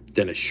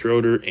 Dennis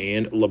Schroeder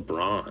and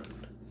LeBron,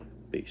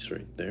 base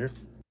right there.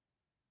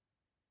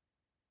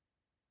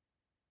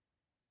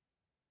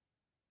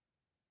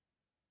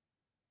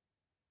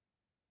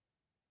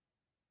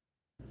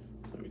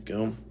 There we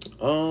go.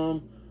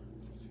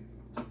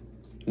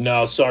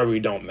 No, sorry, we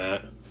don't,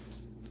 Matt.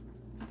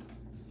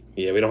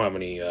 Yeah, we don't have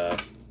any.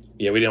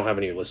 We don't have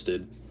any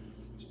listed.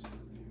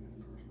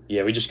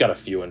 Yeah, we just got a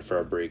few in for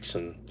our breaks,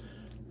 and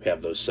we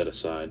have those set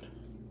aside.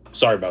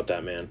 Sorry about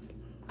that, man.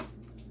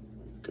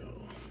 Go.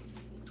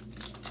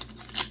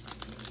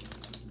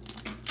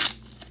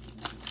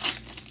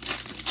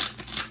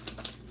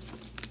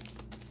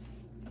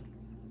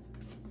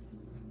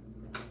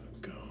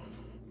 Go.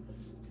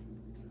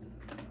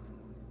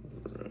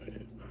 All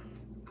right.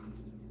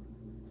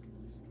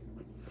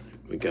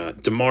 We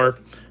got DeMar.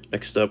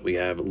 Next up, we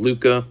have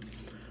Luka.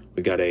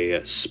 We got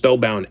a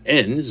Spellbound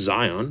N,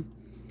 Zion,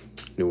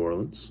 New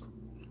Orleans.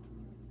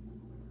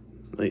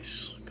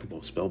 Nice. A couple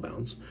of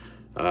Spellbounds.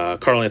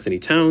 Karl Anthony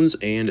Towns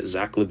and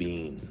Zach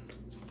LaVine.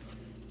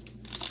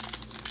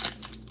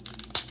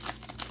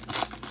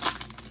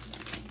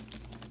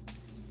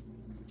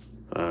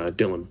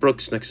 Dylan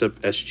Brooks. Next up,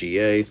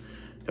 SGA.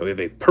 Now we have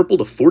a purple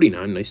to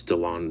 49. Nice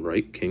DeLon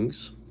Wright,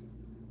 Kings.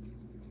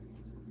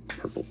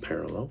 Purple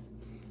parallel.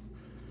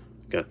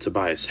 Got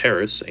Tobias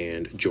Harris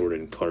and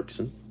Jordan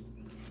Clarkson.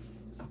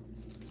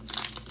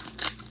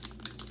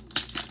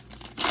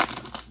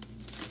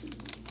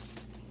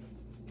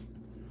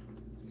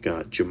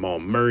 Got Jamal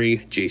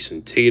Murray,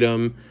 Jason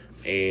Tatum,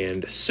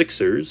 and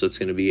Sixers. That's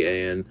going to be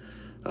an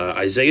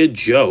Isaiah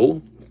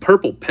Joe,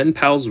 purple Pen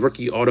Pals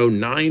rookie auto,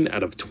 9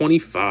 out of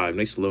 25.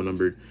 Nice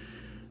low-numbered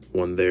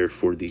one there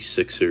for the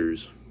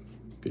Sixers.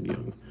 Good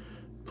young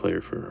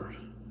player for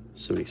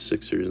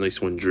 76ers.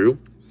 Nice one, Drew.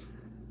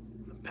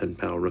 Pen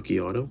Pal rookie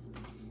auto.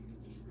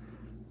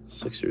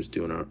 Sixers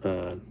doing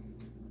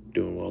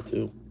well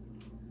too.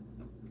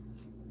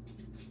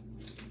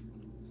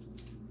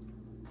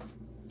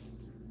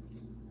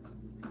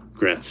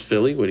 Congrats,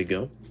 Philly. Way to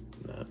go.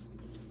 There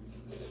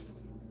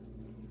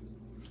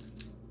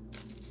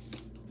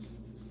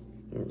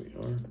we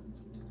are.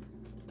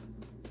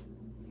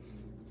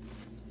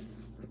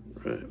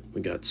 All right,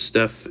 we got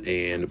Steph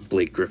and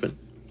Blake Griffin.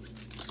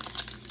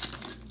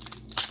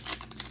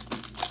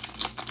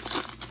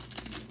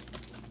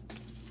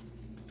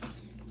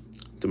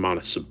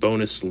 Domantas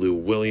Sabonis, Lou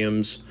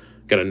Williams.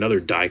 Got another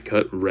die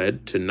cut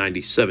red to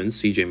 97,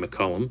 CJ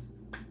McCollum.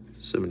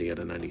 70 out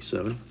of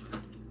 97.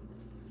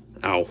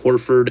 Al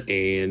Horford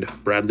and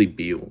Bradley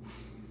Beal.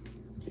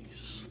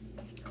 Nice.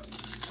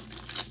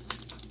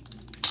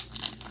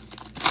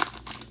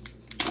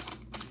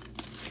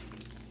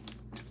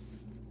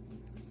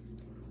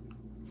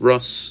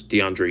 Russ,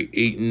 DeAndre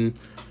Ayton.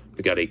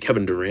 We got a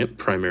Kevin Durant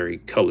primary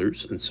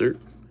colors insert.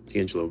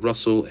 D'Angelo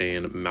Russell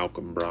and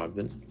Malcolm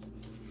Brogdon.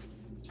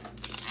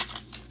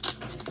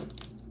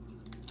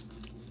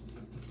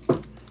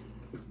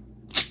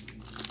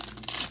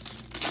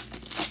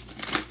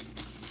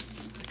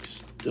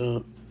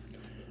 Up.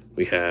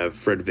 We have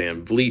Fred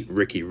VanVleet,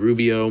 Ricky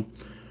Rubio.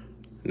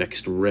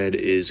 Next red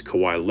is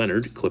Kawhi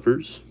Leonard,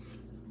 Clippers.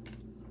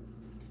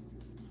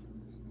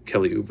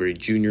 Kelly Oubre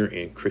Jr.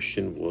 and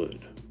Christian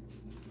Wood.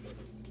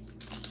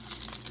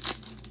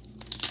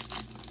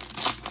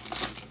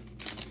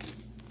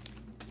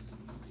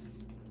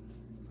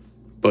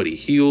 Buddy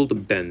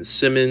Hield, Ben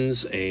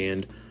Simmons,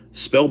 and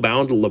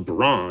Spellbound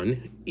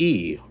LeBron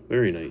E.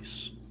 Very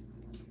nice.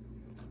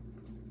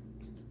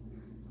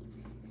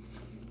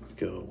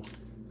 Go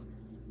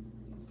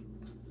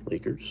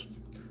Lakers.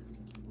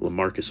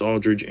 LaMarcus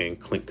Aldridge and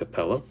Clint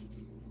Capella.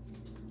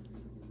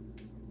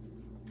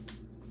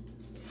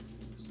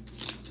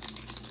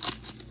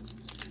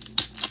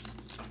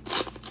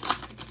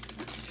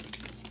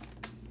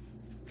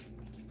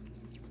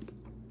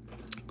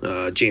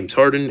 James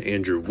Harden,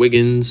 Andrew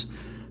Wiggins,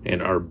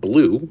 and our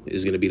blue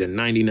is going to be the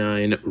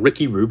 99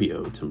 Ricky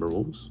Rubio,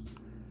 Timberwolves.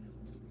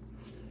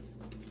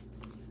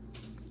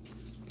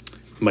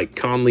 Mike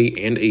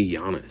Conley and a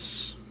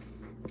Giannis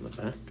on the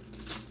back.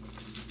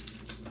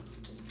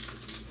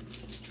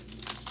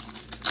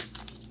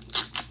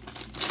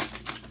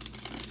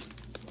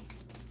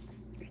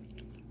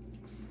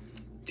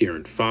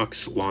 De'Aaron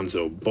Fox,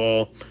 Lonzo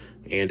Ball,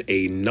 and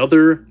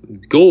another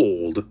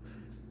gold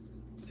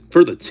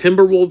for the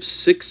Timberwolves,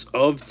 6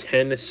 of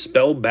 10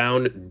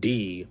 Spellbound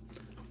D.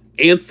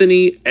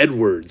 Anthony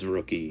Edwards,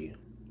 rookie.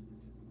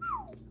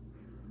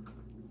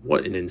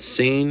 What an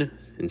insane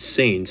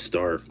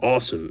start.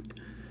 Awesome.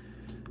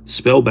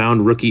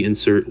 Spellbound rookie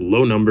insert,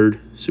 low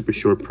numbered, super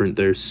short print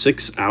there,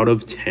 6 out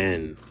of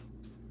 10.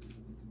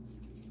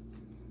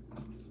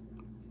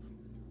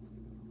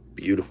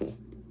 Beautiful.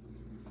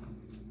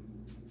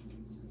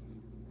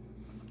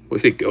 Way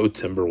to go,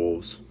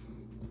 Timberwolves.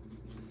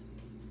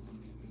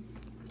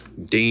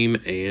 Dame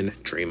and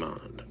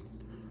Draymond.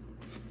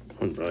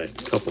 All right,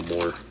 a couple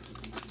more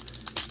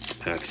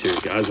packs here,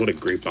 guys. What a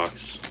great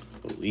box.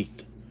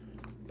 Elite.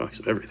 Box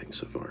of everything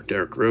so far.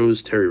 Derrick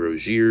Rose, Terry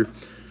Rozier.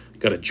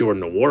 Got a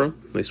Jordan Nwora.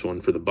 Nice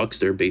one for the Bucks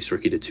there. Base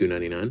rookie to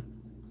 $2.99.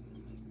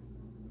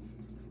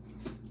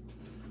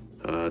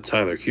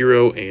 Tyler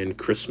Hero and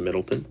Chris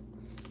Middleton.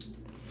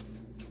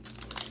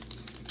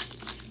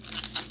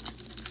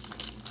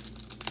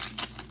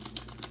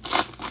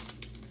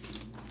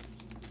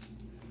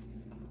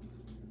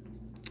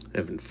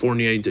 Evan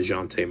Fournier,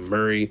 DeJounte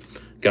Murray.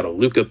 Got a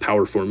Luka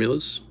Power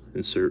Formulas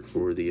insert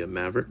for the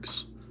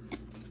Mavericks.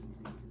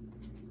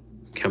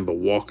 Kemba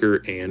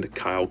Walker and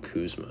Kyle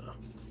Kuzma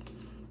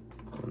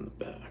on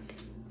the back.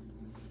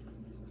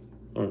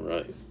 All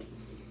right.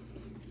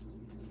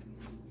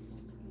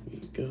 There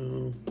you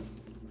go.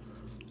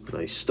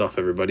 Nice stuff,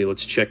 everybody.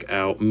 Let's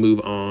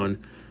move on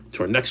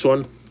to our next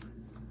one.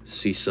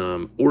 See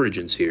some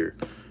Origins here.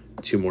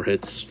 2 more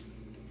hits.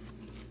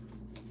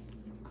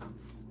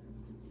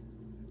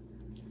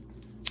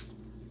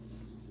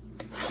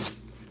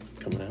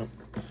 Coming out.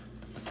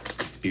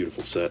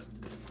 Beautiful set.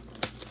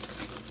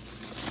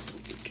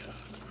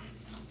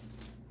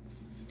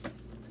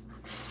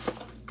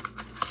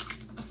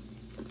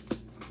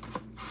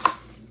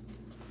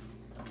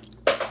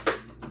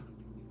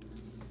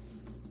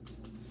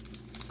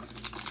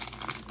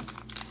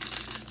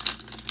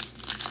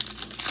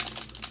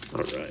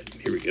 All right,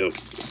 here we go.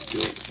 Let's do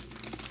it.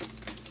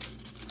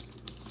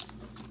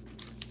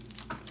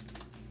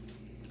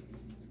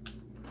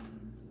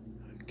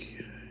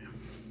 Okay.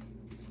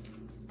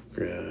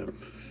 Grab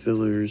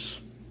fillers.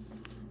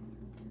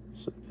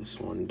 Set this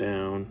one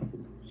down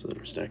so that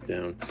they're stacked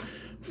down.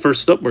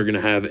 First up, we're going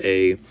to have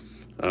a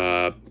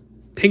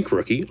Pink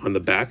rookie on the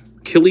back.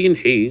 Killian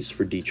Hayes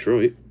for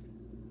Detroit.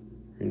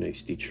 Very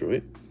nice,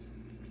 Detroit.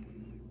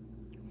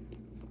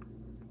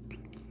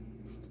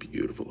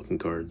 Beautiful looking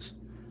cards.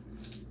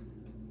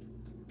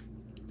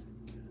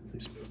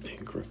 Nice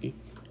pink rookie.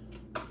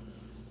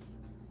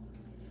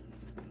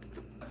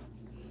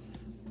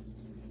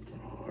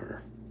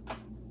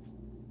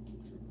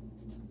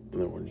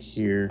 Another one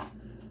here.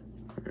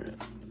 All right.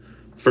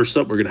 First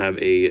up, we're going to have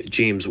a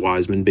James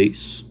Wiseman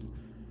base.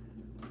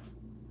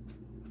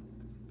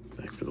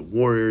 Back for the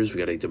Warriors, we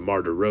got a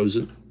DeMar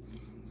DeRozan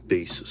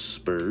base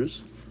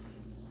Spurs.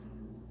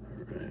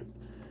 All right.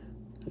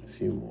 A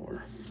few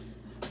more.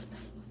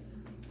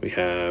 We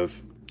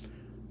have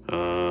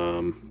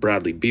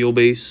Bradley Beal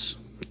base.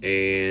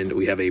 And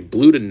we have a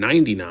blue to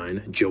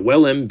 99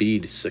 Joel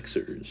Embiid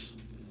Sixers.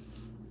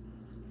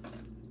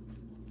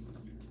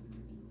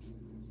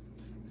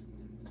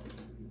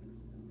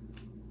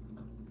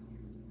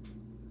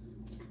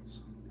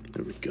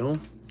 There we go.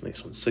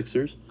 Nice one,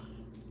 Sixers.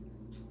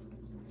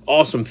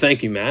 Awesome.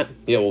 Thank you, Matt.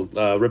 Yeah, we'll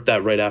rip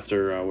that right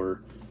after our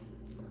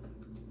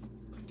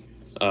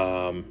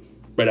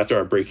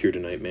break here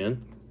tonight,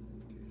 man.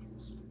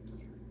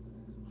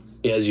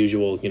 Yeah, as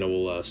usual, you know,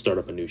 we'll start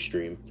up a new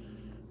stream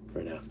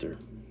right after.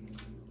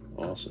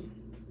 Awesome.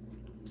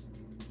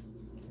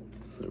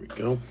 There we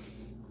go.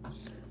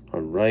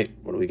 All right,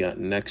 what do we got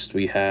next?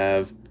 We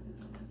have,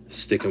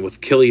 sticking with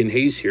Killian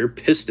Hayes here,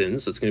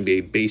 Pistons. That's going to be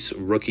a base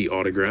rookie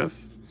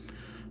autograph.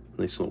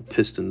 Nice little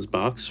Pistons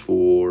box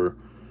for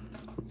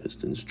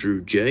Pistons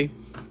Drew J.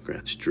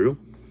 Congrats, Drew.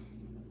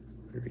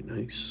 Very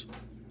nice.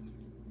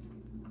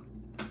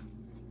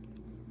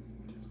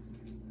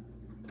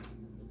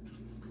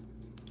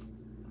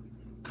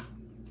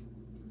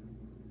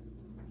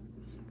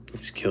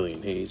 Nice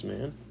Killian Hayes,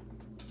 man.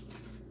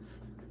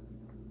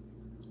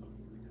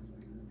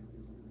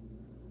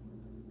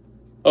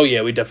 Oh,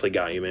 yeah, we definitely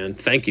got you, man.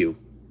 Thank you.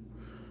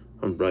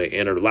 All right,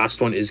 and our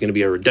last one is going to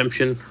be our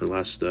redemption, our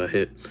last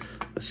hit.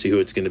 Let's see who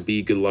it's going to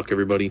be. Good luck,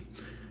 everybody.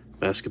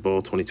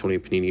 Basketball 2020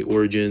 Panini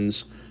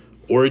Origins.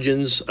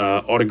 Origins,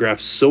 autograph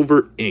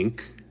silver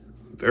ink.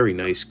 Very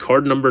nice.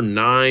 Card number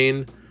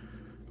 9,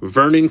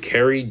 Vernon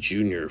Carey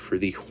Jr. for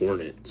the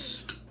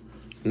Hornets.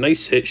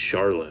 Nice hit,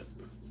 Charlotte.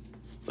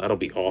 That'll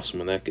be awesome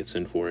when that gets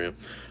in for you.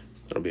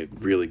 That'll be a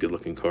really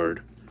good-looking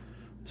card.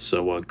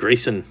 So,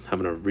 Grayson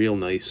having a real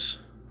nice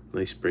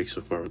break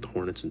so far with the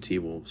Hornets and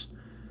T-Wolves.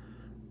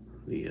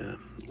 The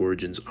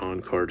Origins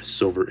on-card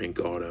silver ink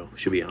auto.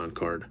 Should be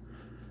on-card.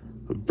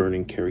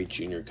 Vernon Carey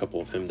Jr. A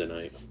couple of him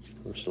tonight.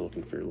 We're still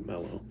looking for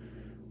LaMelo,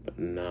 but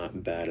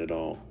not bad at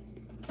all.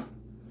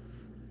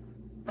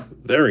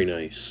 Very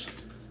nice.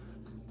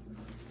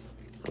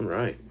 All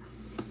right.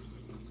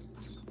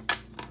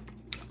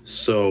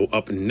 So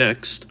up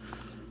next,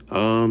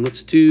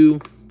 let's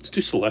do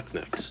select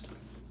next.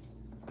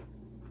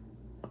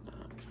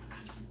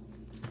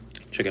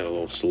 Check out a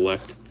little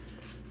select.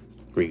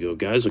 Here you go,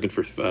 guys. Looking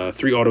for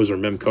 3 autos or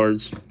mem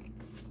cards.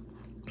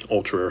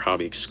 Ultra rare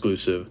hobby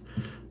exclusive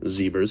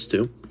zebras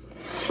too.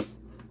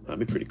 That'd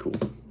be pretty cool.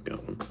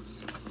 Got one.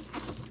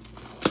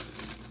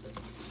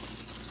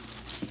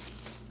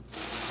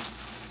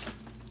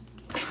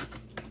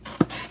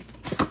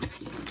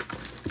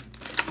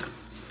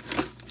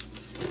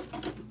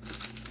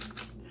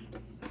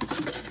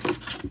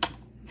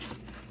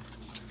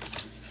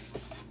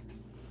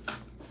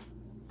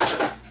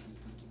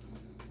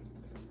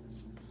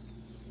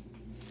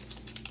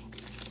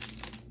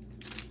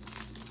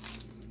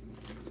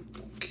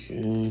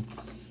 Okay.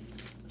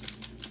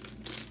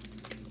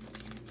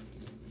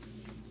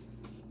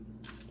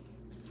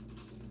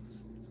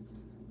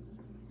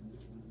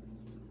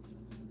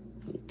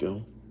 There we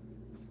go.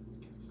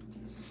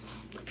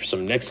 For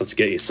some next, let's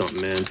get you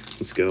something, man.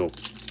 Let's go.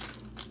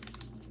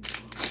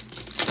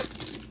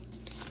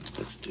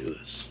 Let's do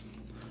this.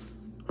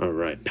 All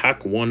right,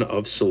 pack 1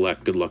 of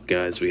select. Good luck,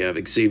 guys. We have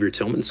Xavier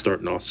Tillman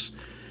starting us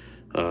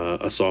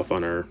off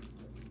on our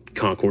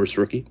concourse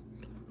rookie.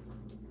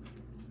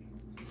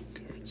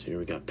 So here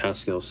we got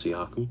Pascal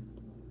Siakam.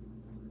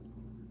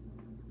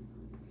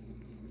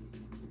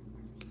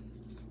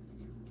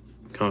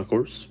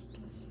 Concourse.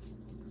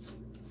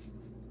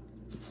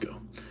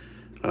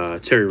 Go.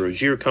 Terry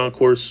Rozier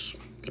Concourse.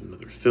 Got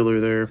another filler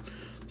there.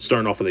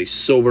 Starting off with a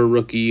silver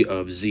rookie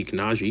of Zeke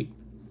Naji.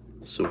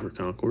 Silver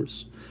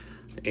Concourse.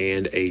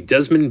 And a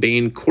Desmond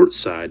Bane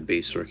courtside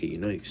base rookie.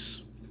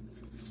 Nice.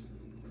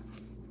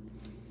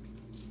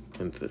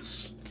 And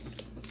this.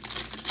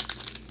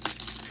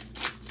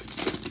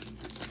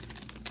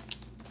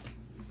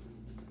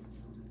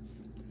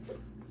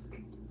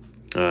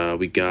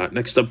 We got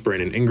next up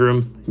Brandon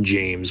Ingram,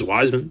 James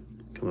Wiseman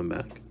coming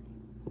back.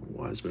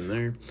 Wiseman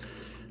there.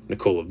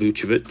 Nikola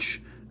Vucevic,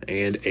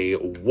 and a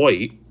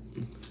white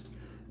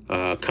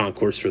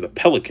concourse for the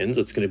Pelicans.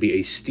 That's going to be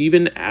a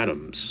Steven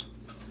Adams.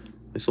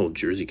 Nice little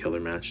jersey color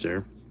match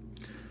there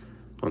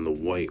on the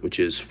white, which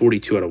is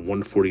 42 out of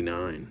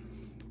 149.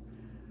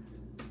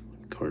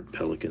 Card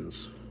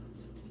Pelicans.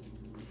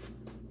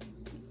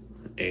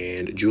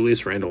 And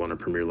Julius Randle on a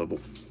premier level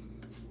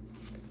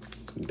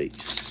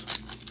base.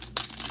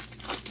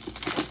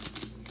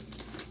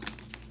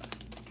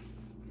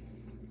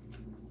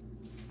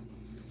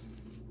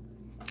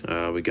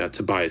 We got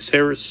Tobias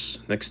Harris.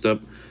 Next up,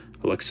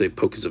 Alexei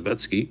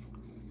Pokazevetsky,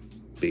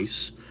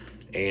 base.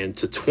 And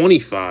to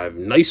 25,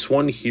 nice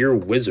one here,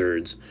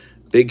 Wizards.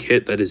 Big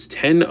hit. That is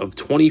 10 of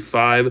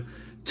 25.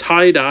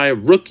 Tie-dye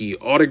rookie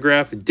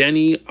autograph,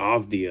 Denny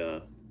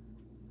Avdia.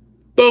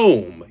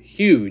 Boom.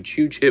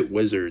 Huge hit,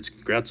 Wizards.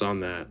 Congrats on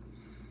that.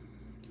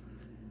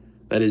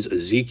 That is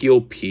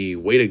Ezekiel P.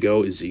 Way to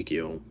go,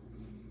 Ezekiel.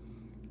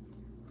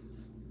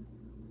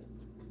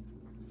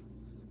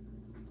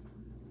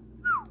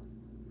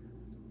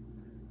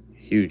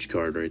 Huge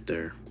card right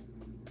there.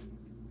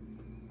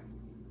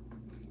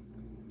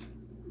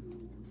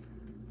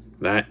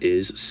 That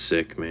is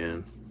sick,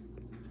 man.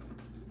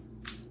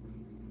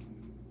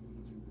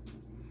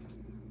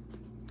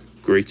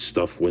 Great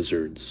stuff,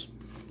 Wizards.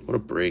 What a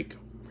break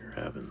we're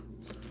having.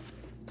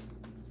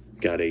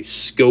 Got a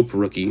Scope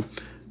rookie,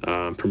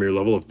 premier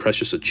level of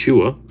Precious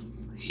Achua,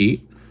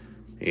 Heat,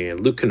 and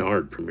Luke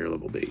Kennard, premier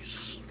level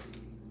base.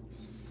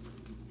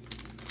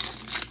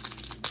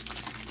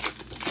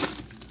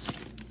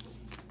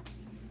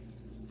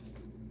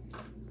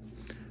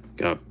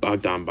 Got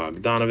Bogdan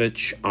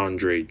Bogdanovic,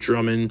 Andre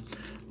Drummond,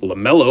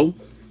 LaMelo,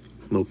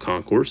 little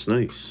concourse,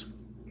 nice.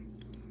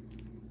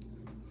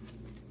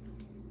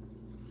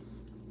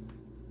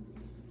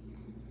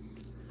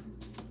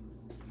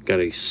 Got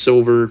a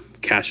silver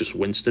Cassius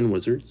Winston,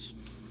 Wizards.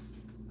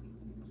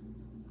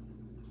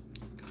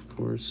 Of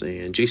course,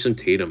 and Jason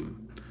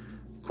Tatum,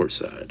 court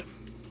side.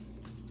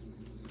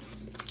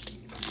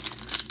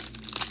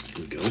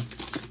 There we go.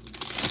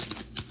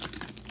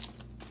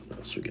 What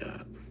else we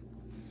got?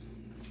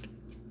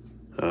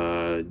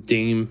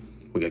 Dame,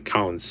 we got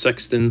Colin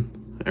Sexton,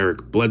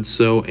 Eric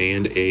Bledsoe,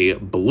 and a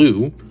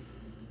blue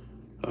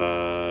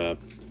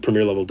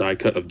premier level die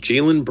cut of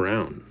Jaylen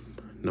Brown,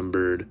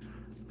 numbered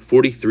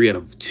 43 out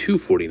of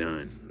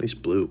 249. Nice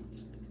blue.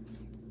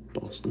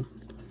 Boston.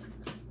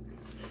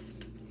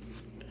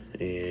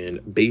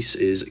 And base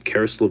is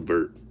Karis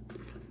LeVert.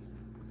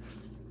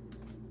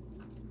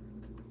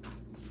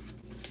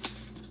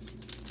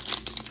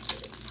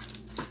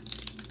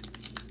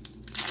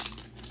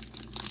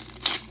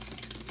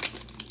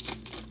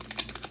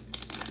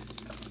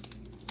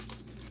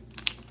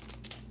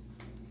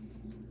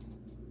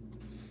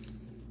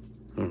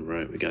 All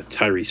right, we got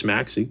Tyrese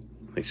Maxey,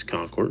 nice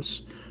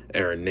concourse.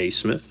 Aaron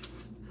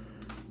Naismith,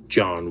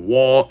 John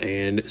Wall,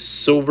 and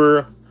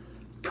silver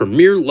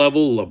premier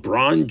level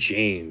LeBron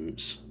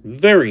James.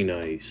 Very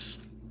nice.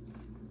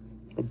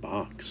 A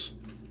box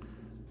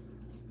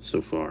so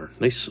far.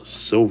 Nice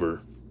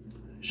silver.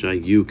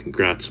 Shayu,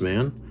 congrats,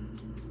 man.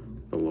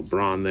 The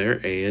LeBron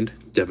there, and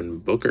Devin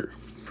Booker,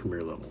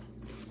 premier level.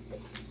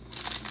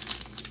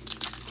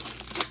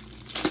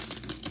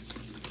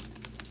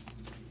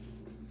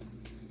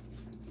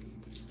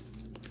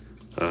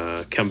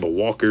 Kemba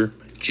Walker,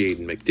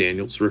 Jaden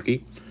McDaniels,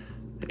 rookie.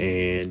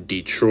 And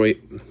Detroit,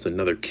 it's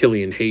another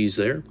Killian Hayes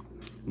there.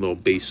 Little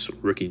base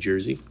rookie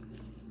jersey.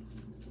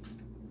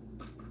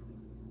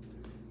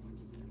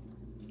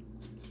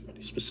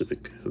 Any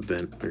specific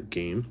event or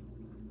game.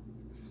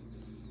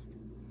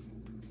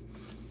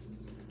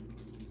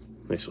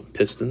 Nice one.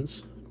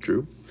 Pistons,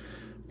 Drew.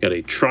 Got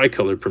a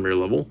tricolor premier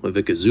level with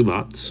Ivica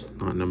Zubats,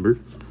 not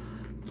numbered.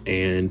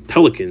 And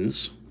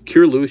Pelicans,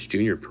 Kira Lewis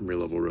Jr., premier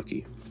level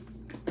rookie.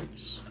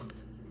 Nice.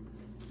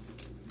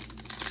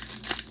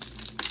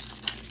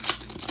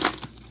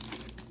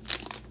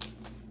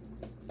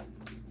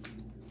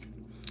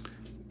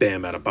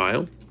 Bam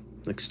Adebayo.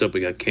 Next up, we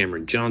got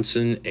Cameron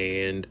Johnson.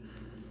 And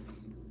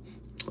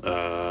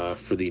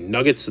for the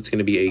Nuggets, it's going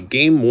to be a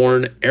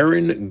game-worn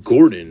Aaron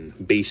Gordon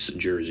base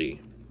jersey.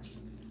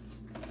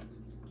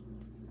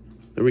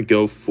 There we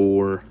go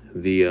for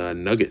the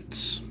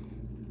Nuggets.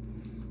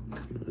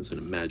 It isn't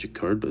a Magic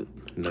card, but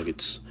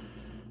Nuggets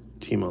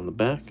team on the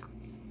back.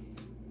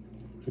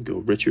 There we go,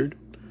 Richard.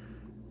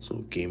 So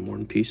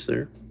game-worn piece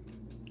there.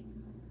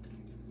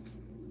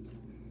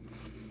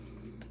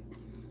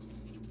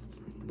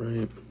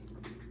 Right.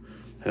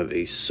 Have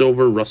a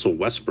silver Russell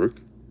Westbrook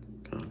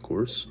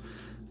concourse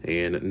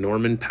and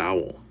Norman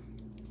Powell,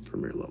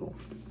 premier level.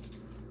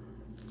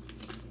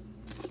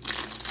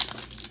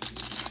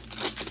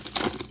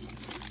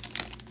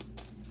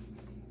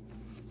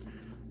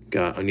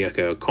 Got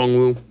Onyeka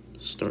Okongwu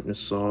starting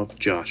us off,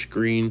 Josh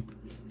Green,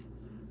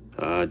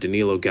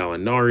 Danilo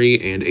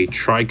Gallinari, and a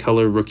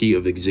tricolor rookie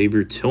of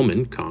Xavier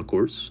Tillman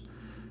concourse.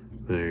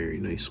 Very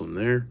nice one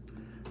there.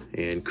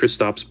 And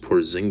Kristaps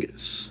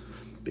Porzingis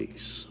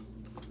base.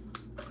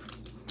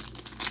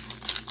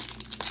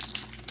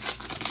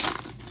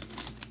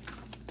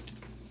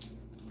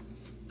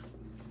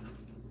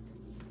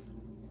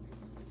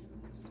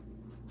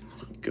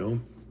 There we go.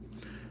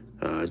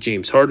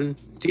 James Harden,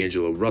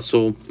 D'Angelo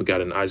Russell. We got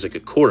an Isaac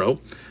Okoro,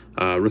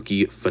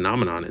 rookie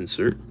phenomenon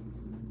insert.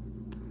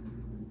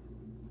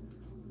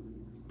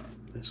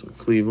 This one,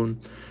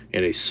 Cleveland.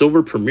 And a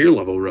silver premier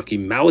level rookie,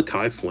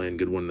 Malachi Flynn.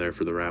 Good one there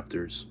for the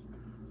Raptors.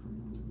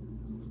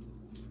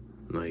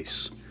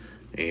 Nice.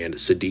 And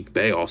Sadiq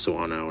Bey also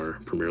on our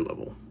premier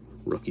level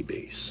rookie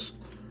base.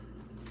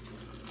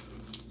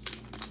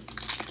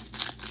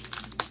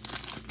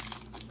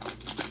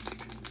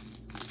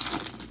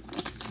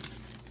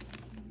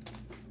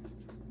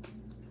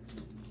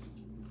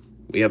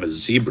 We have a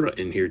zebra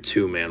in here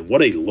too, man.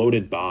 What a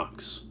loaded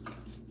box.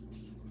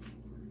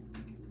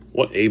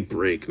 What a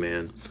break,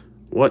 man.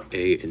 What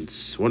an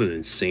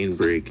insane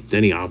break.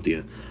 Denny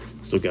Avdia.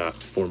 Still got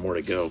 4 more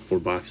to go. 4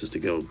 boxes to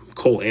go.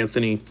 Cole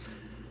Anthony.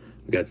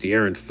 We got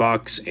De'Aaron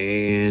Fox.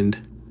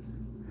 And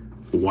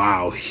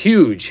wow,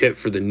 huge hit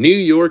for the New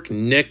York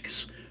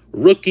Knicks.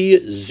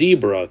 Rookie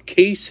zebra.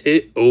 Case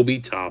hit Obi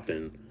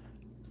Toppin.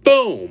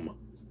 Boom.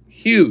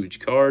 Huge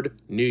card.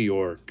 New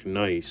York.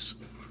 Nice.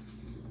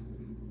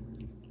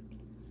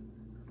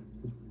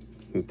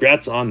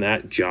 Congrats on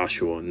that,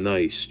 Joshua.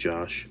 Nice,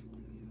 Josh.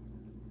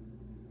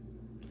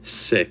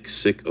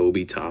 Sick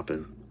Obi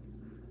Toppin.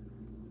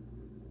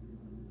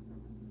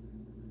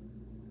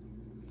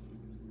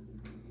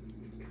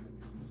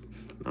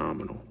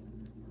 Phenomenal.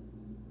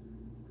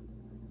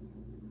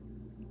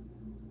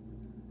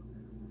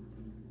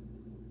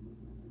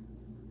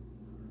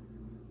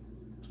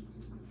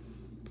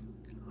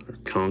 Our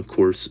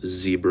Concourse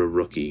Zebra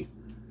rookie.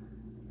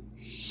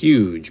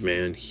 Huge,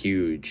 man.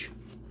 Huge.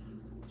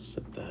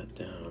 Set that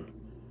down.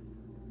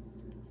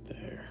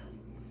 There.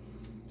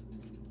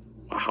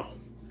 Wow.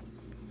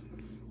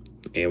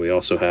 And we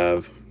also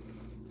have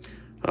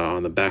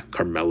on the back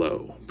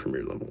Carmelo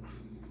Premier level.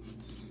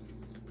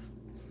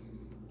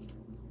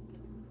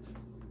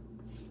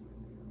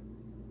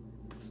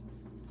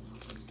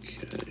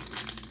 Okay.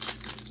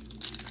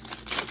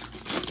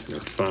 And our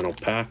final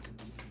pack.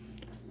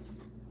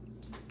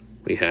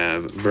 We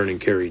have Vernon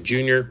Carey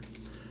Jr.,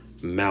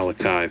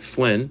 Malachi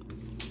Flynn,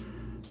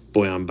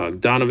 Bojan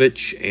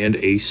Bogdanovic, and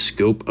a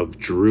scope of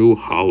Drew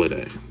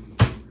Holiday.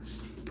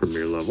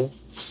 Premier level.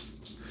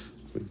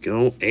 There we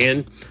go.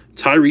 And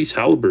Tyrese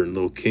Halliburton,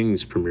 little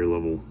Kings Premier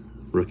level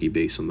rookie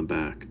base on the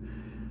back.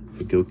 There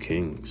we go,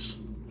 Kings.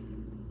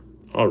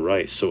 All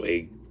right, so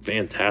a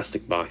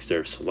fantastic box there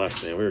of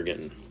Select, man. We were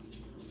getting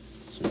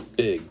some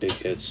big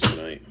hits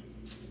tonight.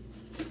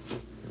 There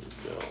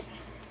we go.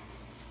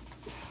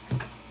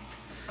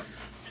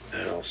 Get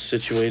that all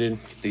situated.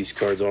 Get these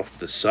cards off to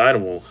the side,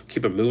 and we'll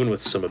keep it moving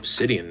with some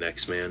Obsidian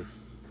next, man.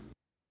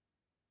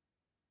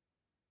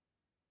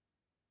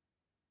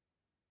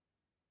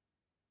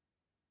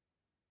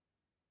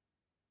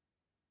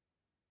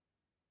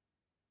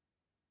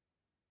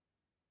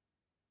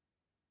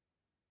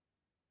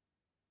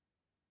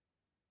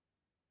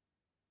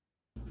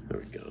 There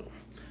we go.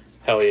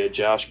 Hell yeah,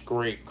 Josh.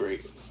 Great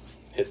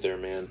hit there,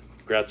 man.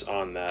 Congrats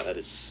on that. That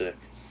is sick.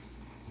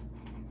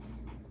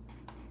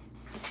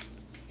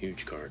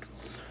 Huge card.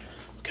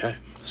 Okay.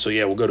 So,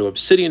 yeah, we'll go to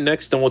Obsidian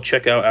next. Then we'll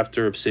check out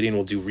after Obsidian.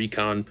 We'll do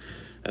Recon.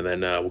 And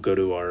then we'll go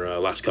to our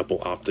last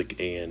couple, Optic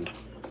and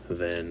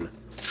then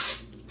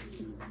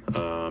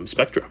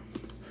Spectra.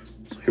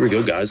 So here we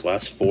go, guys.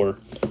 Last 4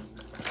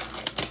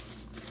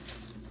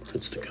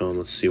 cards to come.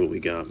 Let's see what we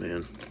got,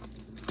 man.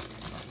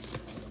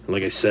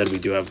 Like I said, we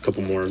do have a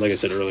couple more. Like I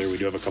said earlier, we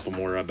do have a couple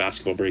more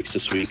basketball breaks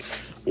this week.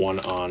 One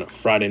on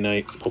Friday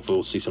night. Hopefully,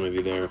 we'll see some of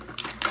you there.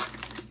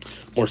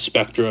 More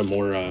Spectra,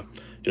 more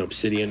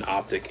Obsidian,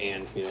 Optic,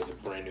 and the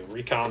brand new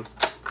Recon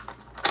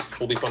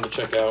will be fun to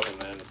check out. And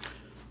then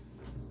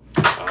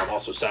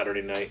also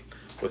Saturday night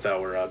with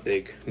our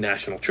big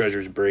National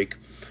Treasures break.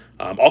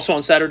 Also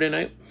on Saturday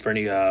night, for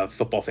any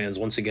football fans,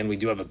 once again, we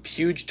do have a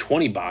huge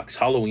 20-box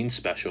Halloween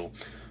special.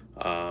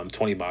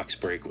 20-box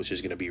break, which is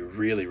going to be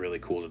really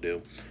cool to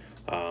do.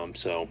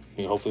 So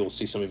hopefully we'll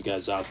see some of you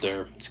guys out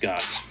there. It's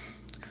got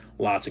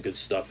lots of good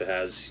stuff. It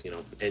has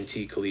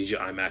NT Collegiate,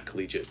 IMAC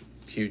Collegiate,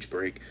 huge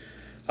break.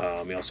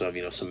 We also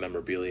have some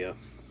memorabilia,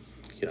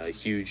 a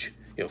huge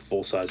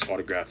full-size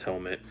autographed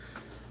helmet,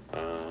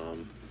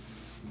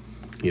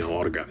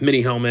 autographed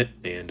mini helmet,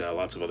 and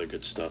lots of other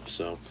good stuff.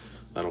 So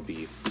that'll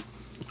be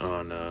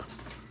on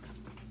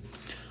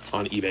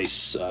eBay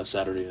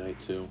Saturday night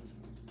too.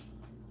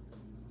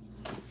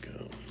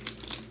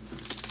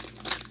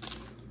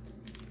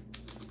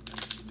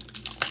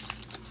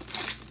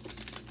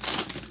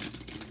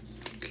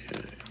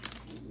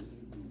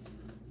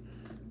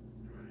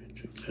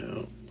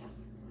 Out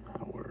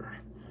our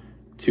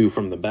 2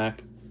 from the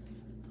back.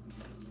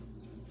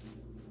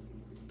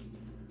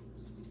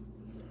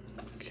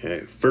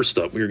 Okay, first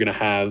up, we're going to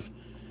have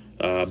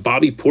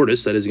Bobby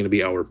Portis. That is going to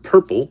be our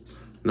purple,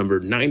 number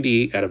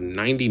 98 out of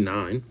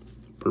 99.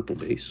 Purple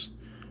base,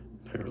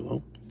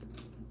 parallel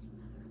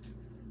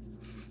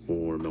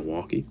for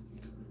Milwaukee.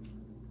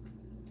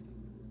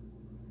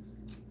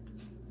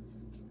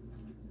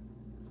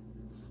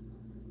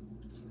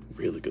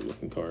 Really good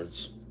looking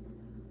cards.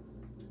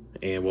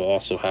 And we'll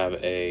also have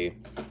a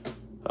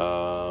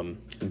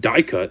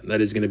die cut.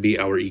 That is going to be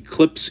our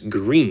Eclipse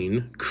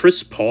Green,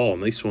 Chris Paul.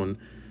 Nice one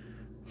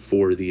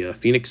for the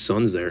Phoenix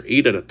Suns there.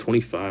 8 out of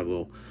 25.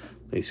 Little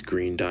nice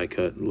green die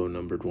cut, low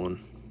numbered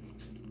one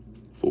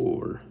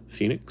for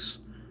Phoenix.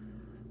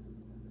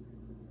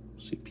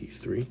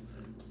 CP3.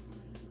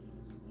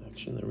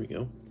 Action, there we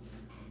go.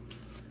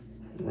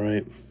 All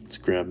right, let's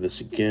grab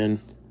this again.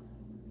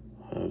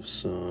 Have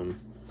some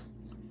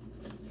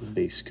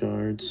base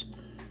cards.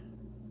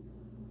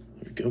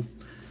 There we go.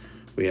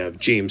 We have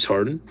James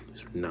Harden.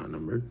 These are not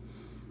numbered.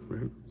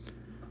 Right.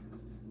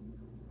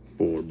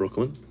 for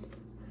Brooklyn.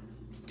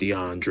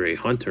 DeAndre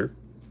Hunter,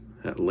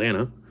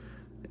 Atlanta.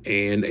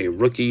 And a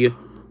rookie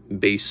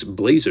base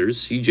Blazers,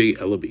 CJ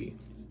Ellaby.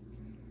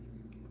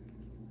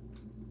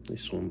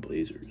 Nice one,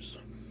 Blazers.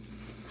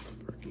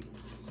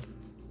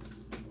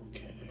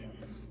 Okay.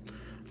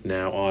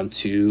 Now on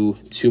to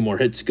 2 more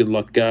hits. Good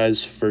luck,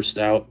 guys. First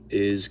out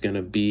is going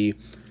to be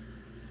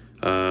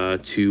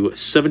to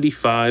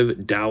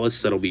 75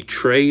 Dallas. That'll be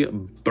Trey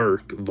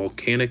Burke,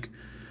 Volcanic.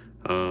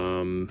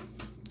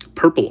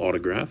 Purple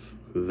autograph.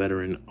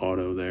 Veteran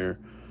auto there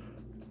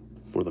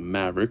for the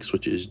Mavericks,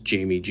 which is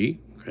Jamie G.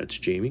 Congrats,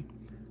 Jamie.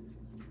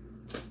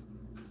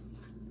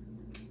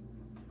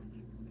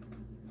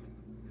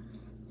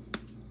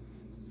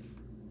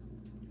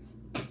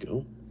 There we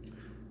go.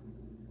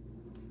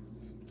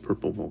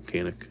 Purple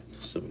Volcanic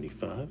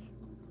 75.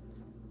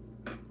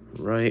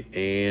 Right,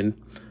 and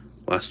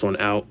last one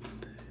out,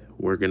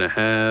 we're going to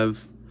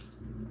have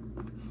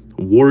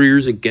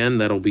Warriors again.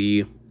 That'll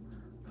be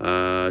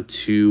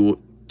to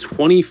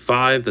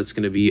 25. That's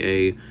going to be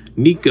a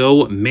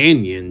Nico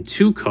Mannion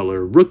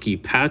 2-color rookie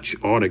patch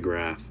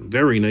autograph.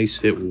 Very nice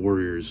hit,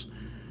 Warriors.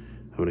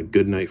 Having a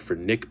good night for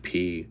Nick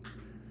P.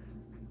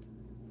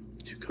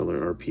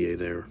 2-color RPA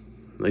there.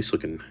 Nice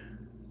looking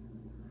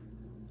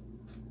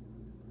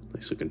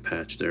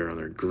patch there on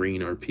their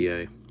green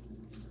RPA.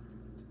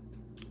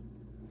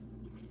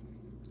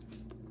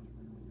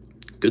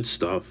 Good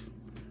stuff.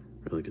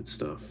 Really good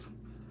stuff.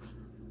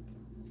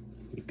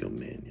 Nico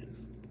Mannion.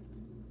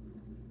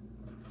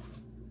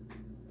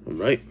 All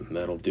right,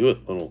 that'll do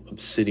it. Little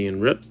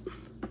Obsidian rip.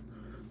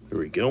 There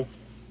we go.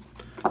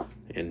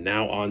 And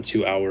now on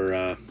to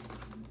our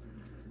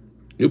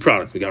new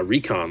product. We got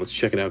Recon. Let's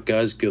check it out,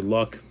 guys. Good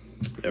luck,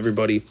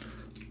 everybody.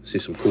 See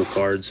some cool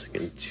cards.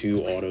 Getting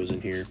 2 autos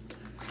in here.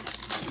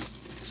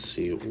 Let's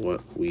see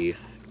what we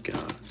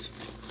got.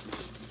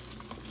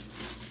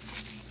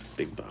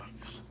 Big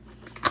box.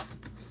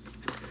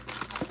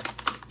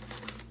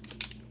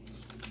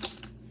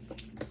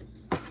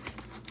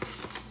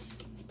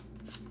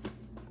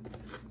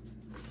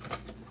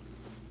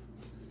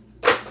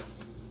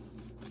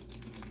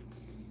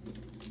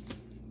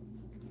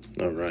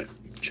 All right,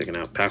 checking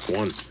out pack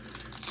 1.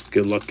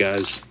 Good luck,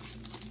 guys.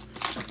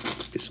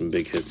 Get some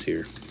big hits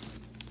here.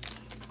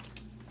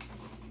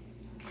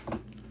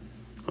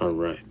 All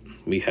right,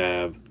 we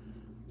have,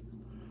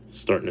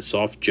 starting us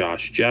off,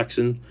 Josh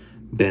Jackson,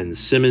 Ben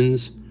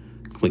Simmons,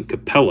 Clint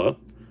Capella,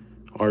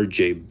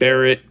 RJ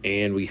Barrett,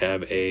 and we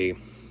have a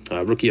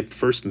rookie up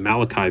first,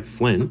 Malachi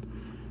Flynn.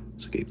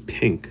 It's like a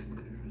pink,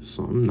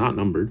 some not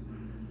numbered.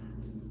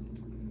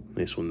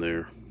 Nice one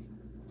there.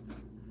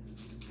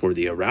 For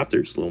the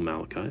Raptors, little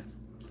Malachi.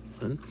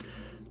 And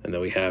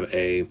then we have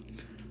a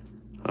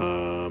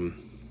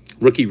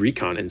rookie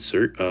Recon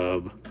insert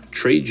of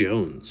Trey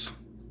Jones.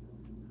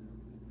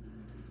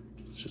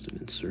 It's just an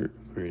insert.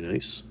 Very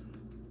nice.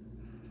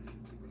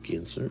 Rookie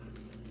insert.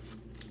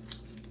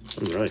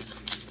 All right.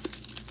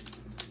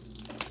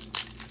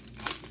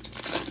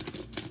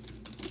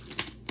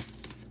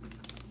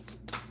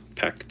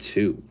 Pack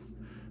 2.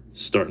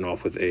 Starting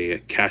off with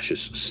a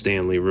Cassius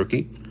Stanley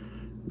rookie.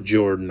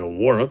 Jordan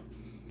Nwora.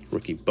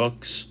 Rookie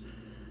Bucks,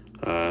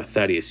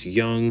 Thaddeus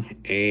Young,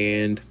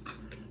 and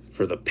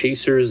for the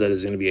Pacers, that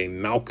is going to be a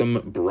Malcolm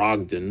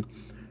Brogdon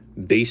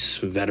base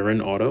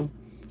veteran auto.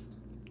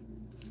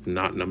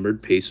 Not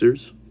numbered,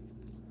 Pacers.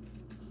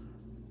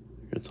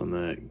 It's on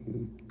that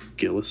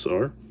Gillis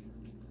R.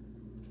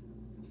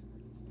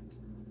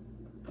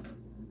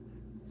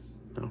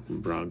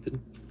 Malcolm Brogdon.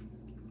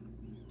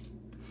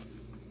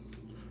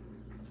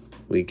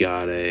 We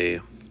got a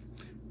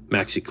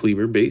Maxi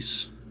Kleber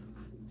base.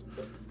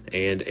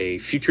 And a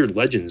Future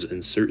Legends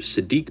insert,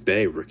 Sadiq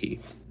Bey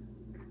rookie.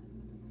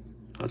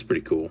 That's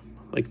pretty cool.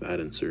 I like that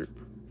insert.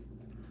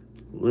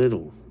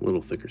 Little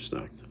thicker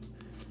stacked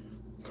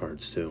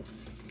cards too.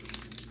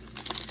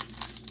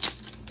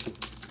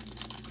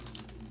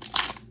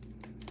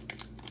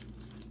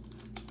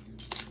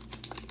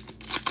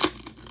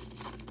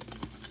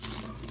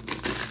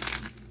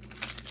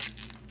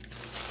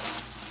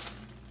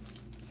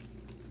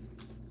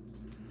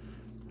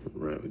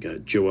 All right, we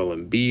got Joel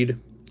Embiid.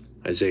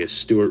 Isaiah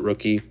Stewart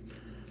rookie,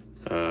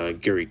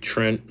 Gary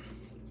Trent.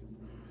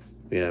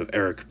 We have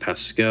Eric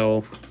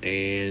Pascal,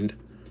 and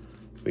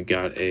we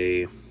got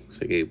a, looks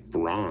like a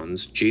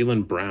bronze,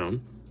 Jaylen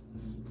Brown.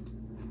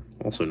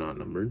 Also not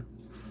numbered,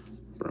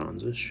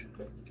 bronzish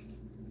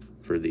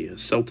for the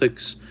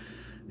Celtics,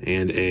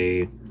 and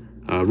a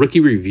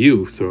rookie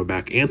review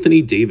throwback,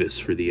 Anthony Davis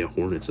for the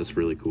Hornets. That's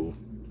really cool.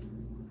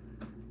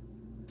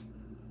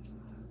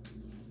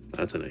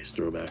 That's a nice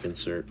throwback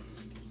insert.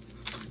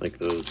 Like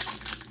those.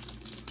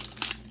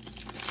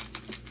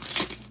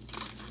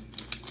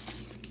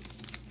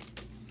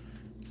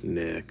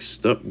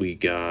 Next up, we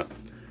got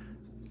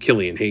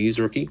Killian Hayes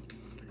rookie,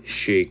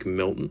 Shake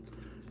Milton,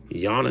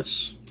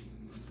 Giannis,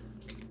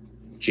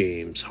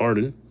 James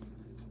Harden,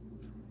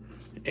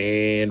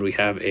 and we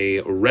have a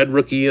red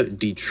rookie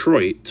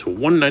Detroit to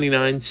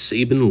 199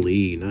 Saben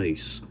Lee.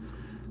 Nice.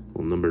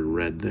 Little numbered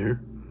red there.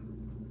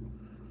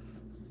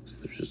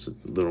 There's just a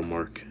little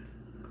mark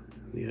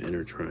in the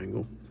inner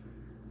triangle.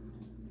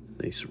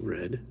 Nice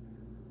red.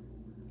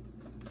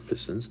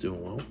 Pistons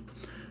doing well.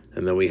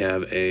 And then we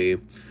have a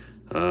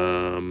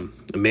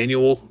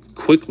Emmanuel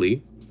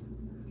Quickly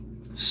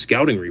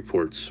Scouting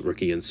Reports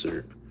rookie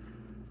insert.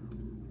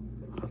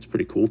 That's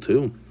pretty cool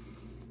too.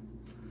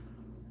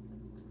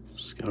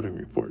 Scouting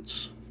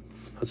Reports.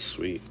 That's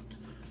sweet.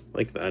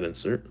 Like that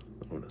insert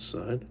on the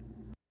side.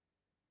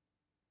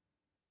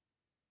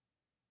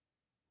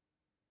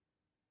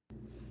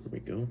 There we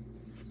go.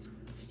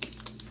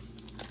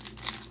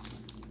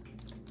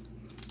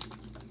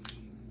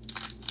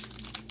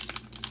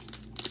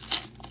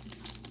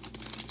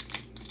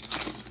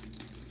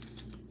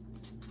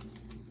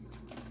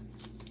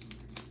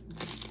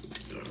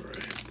 All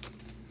right.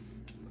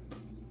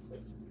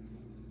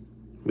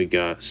 We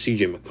got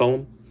CJ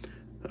McCollum,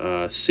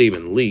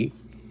 Saban Lee,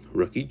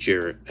 rookie,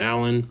 Jarrett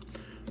Allen.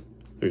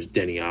 There's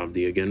Denny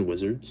Avdi again,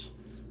 Wizards.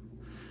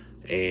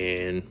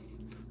 And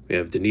we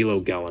have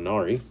Danilo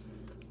Gallinari.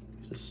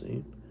 It's the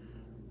same.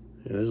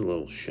 Yeah, there's a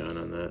little shine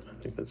on that.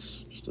 I think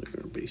that's just like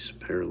our base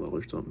parallel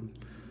or something.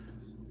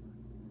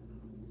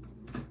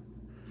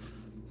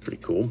 Pretty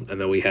cool. And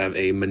then we have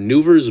a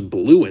Maneuvers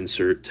blue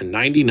insert to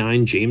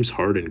 99 James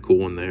Harden. Cool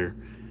one there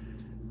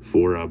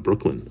for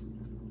Brooklyn.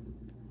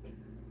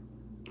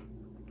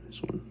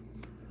 This one.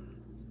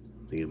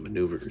 The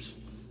Maneuvers.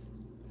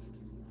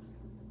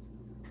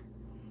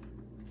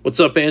 What's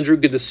up, Andrew?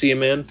 Good to see you,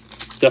 man.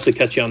 Definitely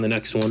catch you on the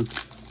next one.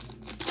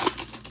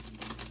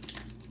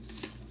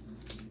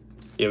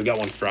 Yeah, we got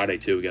one Friday,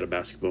 too. We got a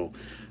basketball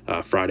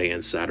Friday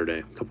and Saturday.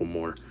 A couple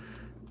more.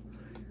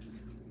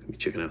 Be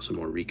checking out some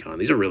more Recon.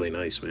 These are really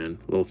nice, man.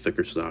 A little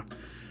thicker stock.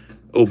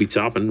 Obi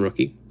Toppin,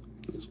 rookie.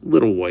 There's a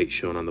little white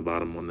showing on the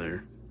bottom one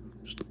there.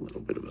 Just a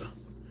little bit of a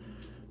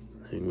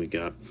thing. We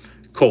got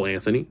Cole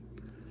Anthony,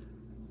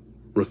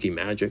 rookie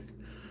Magic.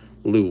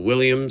 Lou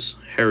Williams,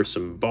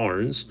 Harrison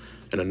Barnes,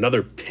 and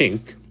another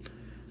pink,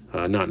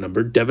 not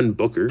numbered, Devin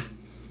Booker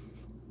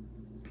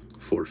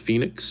for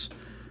Phoenix.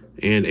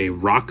 And a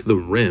Rock the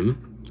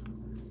Rim,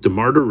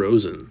 DeMar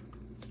DeRozan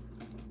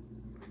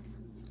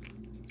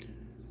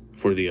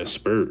for the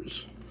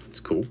Spurs. That's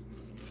cool.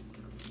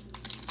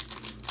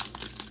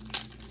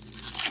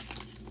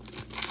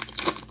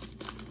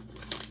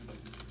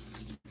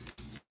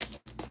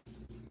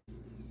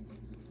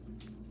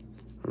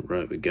 All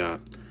right, we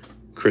got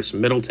Chris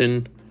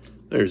Middleton.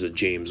 There's a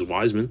James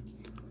Wiseman,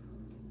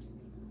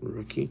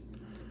 rookie.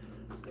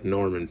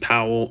 Norman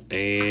Powell.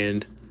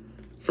 And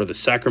for the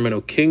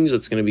Sacramento Kings,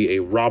 it's going to be a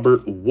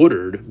Robert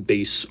Woodard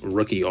base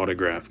rookie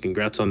autograph.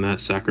 Congrats on that,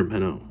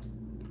 Sacramento.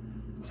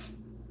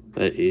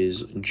 That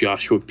is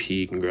Joshua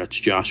P. Congrats,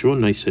 Joshua.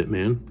 Nice hit,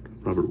 man.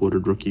 Robert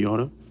Woodard rookie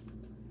auto.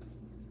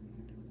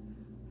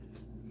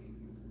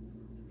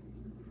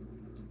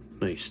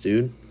 Nice,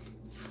 dude.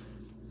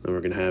 Then we're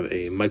going to have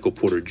a Michael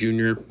Porter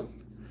Jr.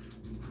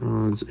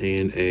 bronze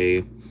and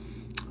a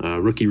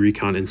rookie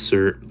Recon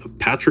insert of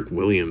Patrick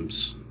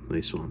Williams.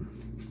 Nice one.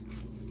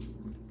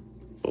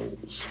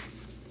 Bulls.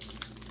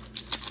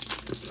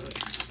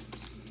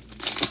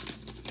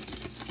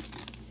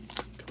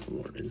 Couple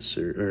more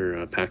insert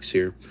or packs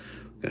here.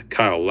 We got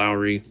Kyle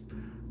Lowry,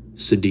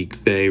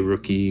 Sadiq Bey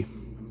rookie,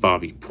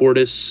 Bobby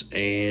Portis,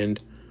 and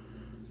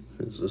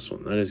what is this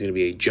one? That is going to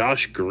be a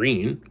Josh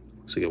Green.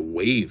 Looks like a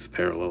wave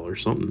parallel or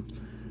something.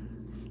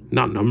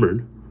 Not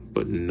numbered,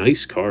 but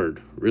nice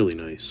card. Really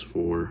nice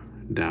for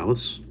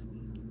Dallas.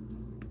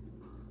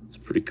 It's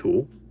pretty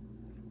cool.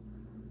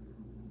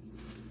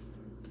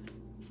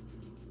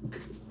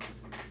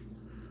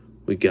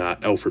 We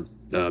got Alfred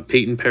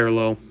Payton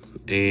parallel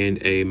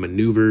and a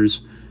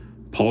Maneuvers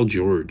Paul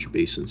George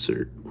base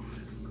insert.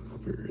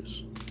 Where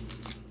is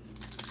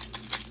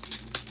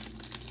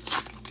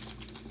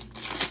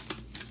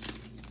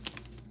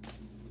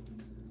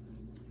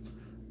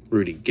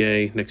Rudy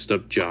Gay? Next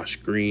up, Josh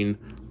Green,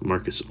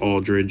 Marcus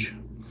Aldridge,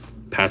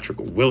 Patrick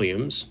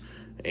Williams,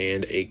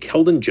 and a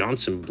Keldon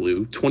Johnson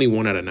blue,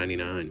 21 out of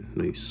 99.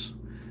 Nice.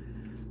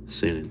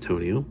 San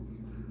Antonio.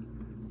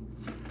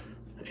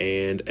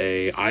 And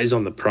a Eyes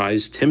on the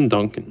Prize, Tim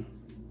Duncan.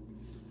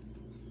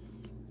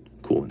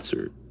 Cool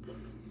insert.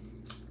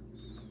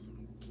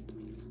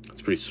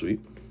 That's pretty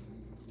sweet.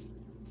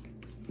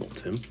 Little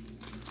Tim.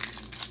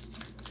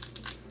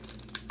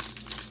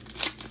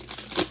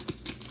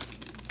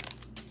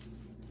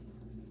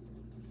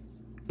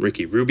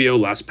 Ricky Rubio,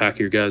 last pack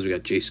here, guys. We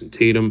got Jason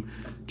Tatum,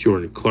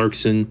 Jordan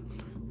Clarkson,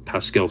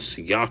 Pascal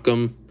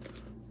Siakam.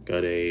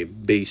 Got a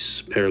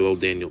base parallel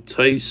Daniel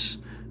Tice.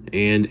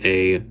 And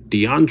a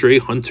DeAndre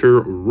Hunter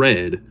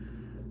red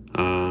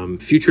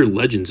Future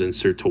Legends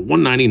insert to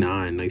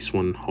 199. Nice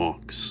one,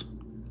 Hawks.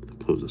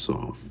 Close us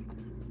off.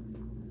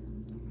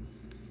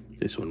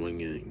 Nice one, Wing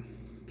Yang.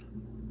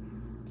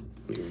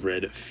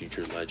 Red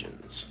Future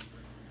Legends.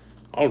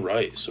 All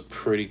right, so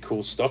pretty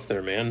cool stuff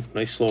there, man.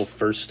 Nice little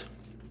first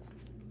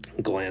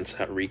glance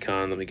at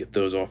Recon. Let me get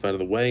those off out of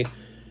the way.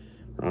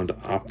 We're on to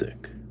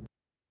Optic.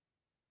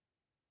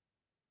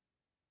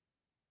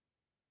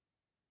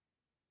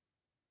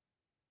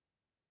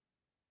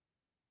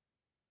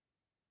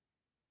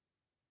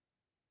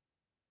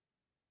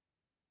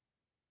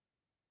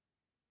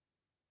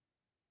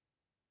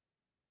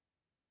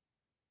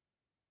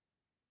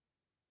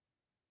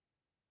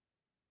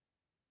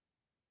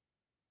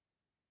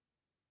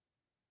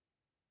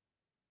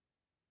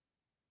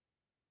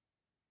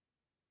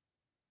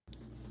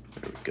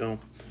 go.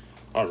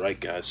 All right,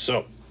 guys.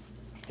 So,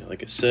 yeah,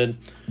 like I said,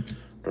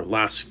 our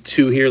last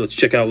two here. Let's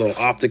check out a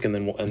little Optic, and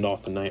then we'll end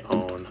off the night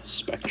on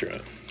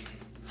Spectra.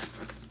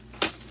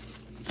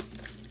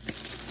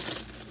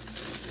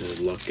 Good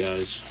luck,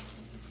 guys.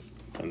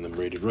 And then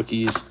rated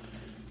rookies.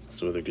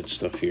 Some other good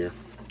stuff here.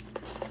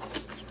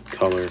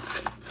 Color.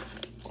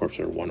 Of course,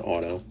 our one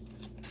auto.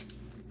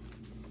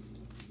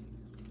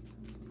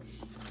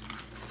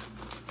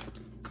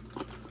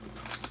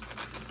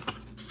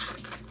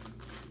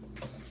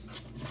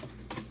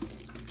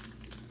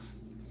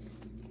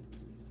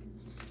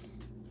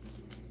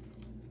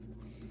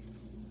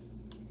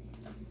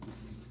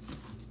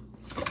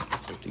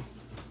 Empty.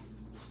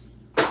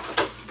 All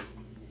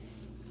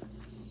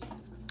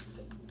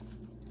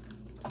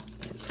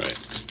right,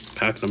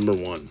 pack number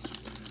one.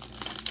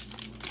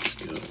 Let's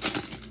go.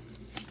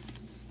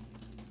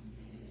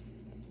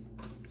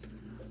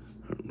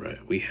 All right,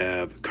 we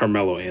have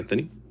Carmelo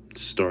Anthony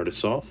to start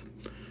us off.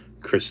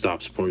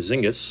 Kristaps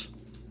Porzingis.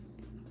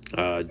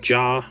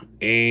 Ja,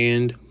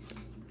 and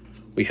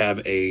we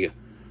have a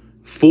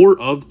 4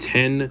 of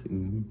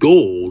 10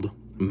 gold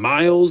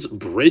Miles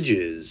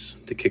Bridges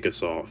to kick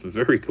us off.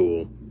 Very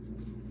cool.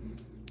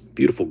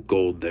 Beautiful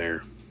gold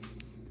there.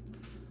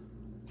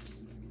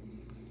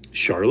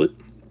 Charlotte.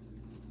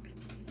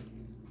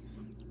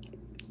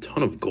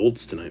 Ton of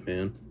golds tonight,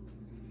 man.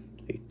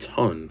 A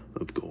ton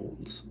of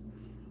golds.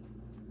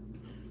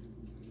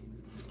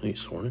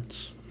 Nice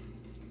Hornets.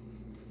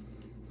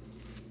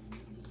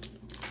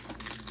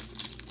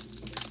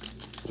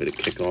 Way to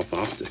kick off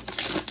Optic.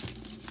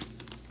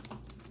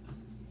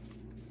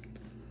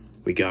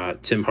 We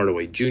got Tim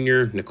Hardaway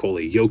Jr.,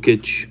 Nikola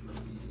Jokic.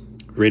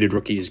 Rated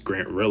rookie is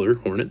Grant Riller,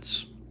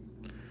 Hornets.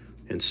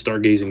 And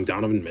stargazing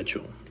Donovan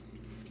Mitchell.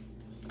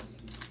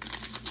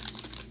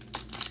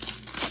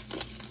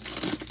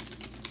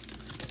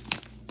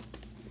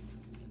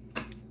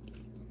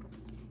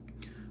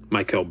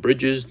 Mikal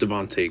Bridges,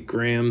 Devontae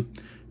Graham,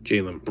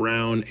 Jaylen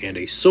Brown, and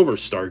a silver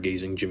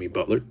stargazing Jimmy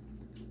Butler.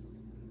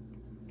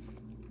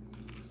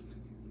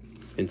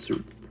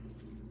 Insert.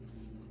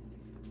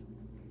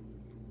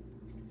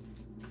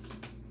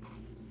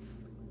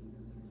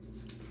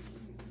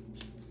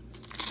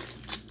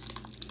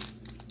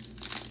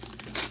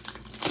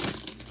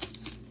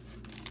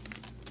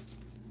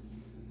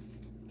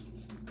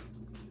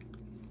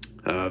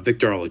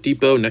 Victor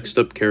Oladipo. Next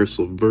up, Karis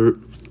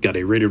LeVert. Got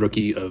a rated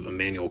rookie of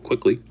Emmanuel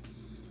Quickly.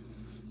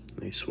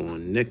 Nice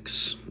one,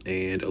 Knicks.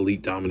 And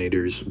Elite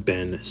Dominators,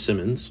 Ben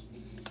Simmons.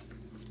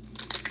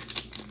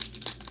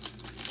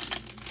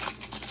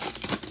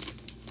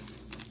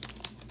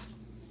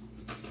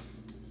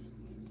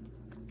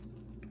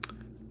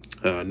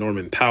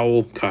 Norman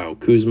Powell, Kyle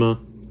Kuzma.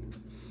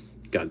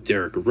 Got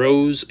Derrick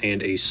Rose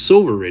and a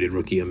silver rated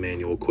rookie,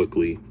 Emmanuel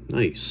Quickly.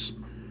 Nice.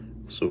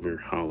 Silver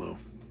hollow.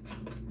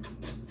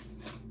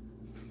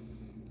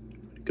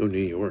 Go New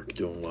York,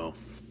 doing well.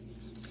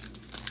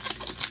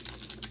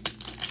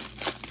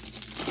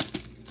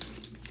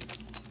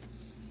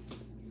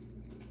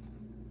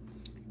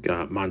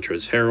 Got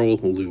Montrezl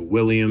Harrell, Lou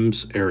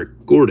Williams,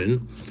 Eric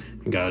Gordon.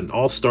 And got an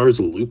All-Stars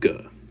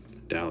Luka,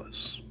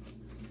 Dallas.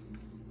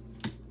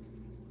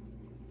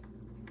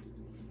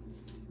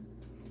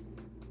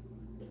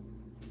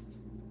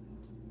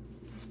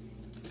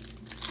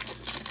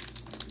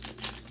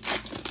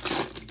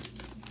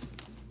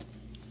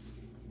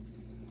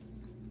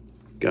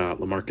 Got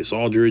LaMarcus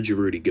Aldridge,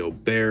 Rudy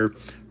Gobert.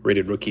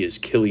 Rated rookie is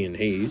Killian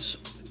Hayes,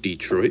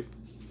 Detroit.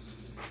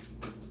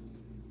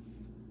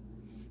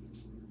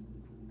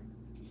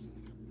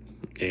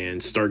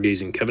 And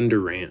stargazing Kevin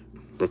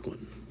Durant,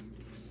 Brooklyn.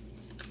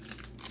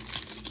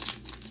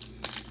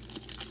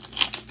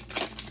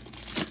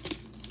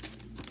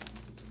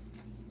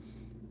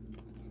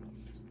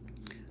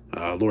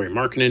 Lauri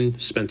Markkanen,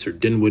 Spencer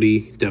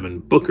Dinwiddie, Devin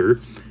Booker,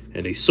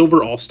 and a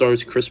silver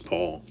All-Stars Chris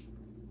Paul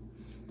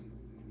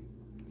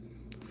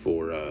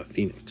for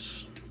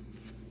Phoenix.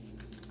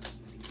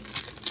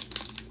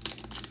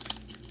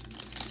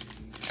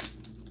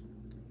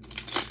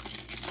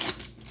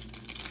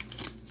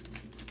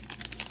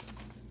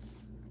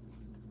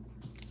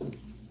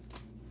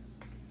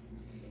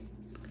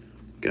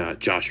 Got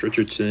Josh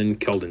Richardson,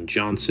 Keldon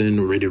Johnson,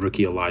 rated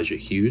rookie Elijah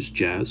Hughes,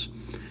 Jazz,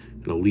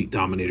 and Elite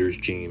Dominators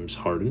James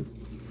Harden.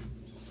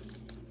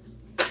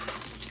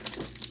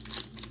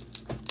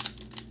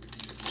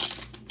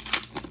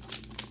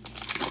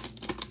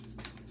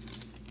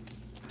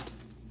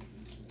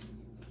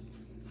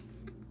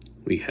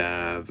 We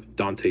have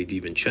Dante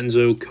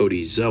DiVincenzo,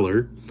 Cody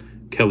Zeller,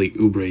 Kelly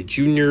Oubre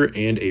Jr.,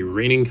 and a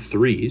reigning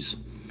threes,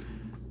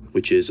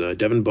 which is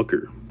Devin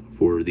Booker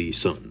for the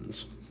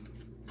Suns.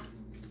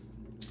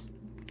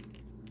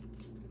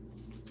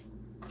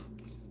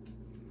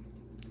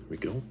 There we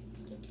go.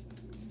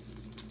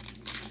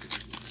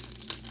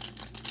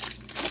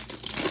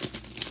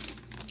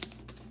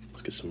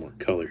 Let's get some more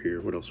color here.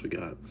 What else we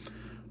got?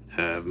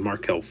 Have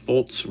Markelle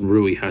Fultz,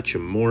 Rui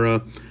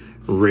Hachimura.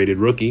 Rated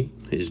rookie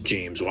is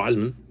James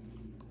Wiseman,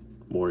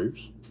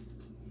 Warriors.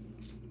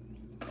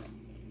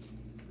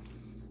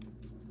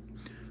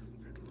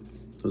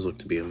 Those look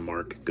to be a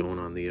mark going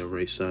on the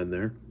right side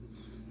there.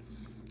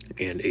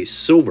 And a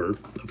silver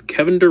of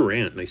Kevin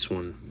Durant. Nice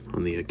one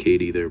on the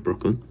KD there,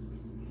 Brooklyn.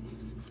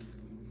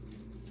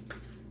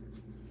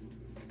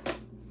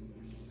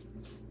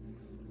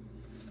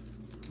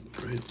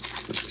 All right,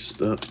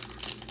 next up.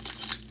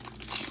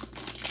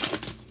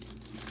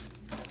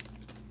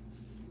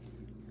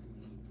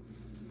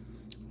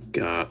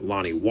 Got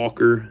Lonnie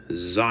Walker,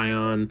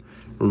 Zion,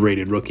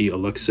 rated rookie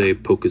Alexei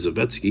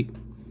Pokazevetsky.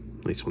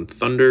 Nice one,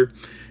 Thunder.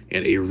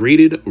 And a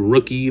rated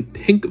rookie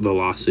pink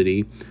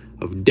velocity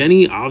of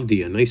Denny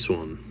Avdia. Nice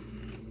one.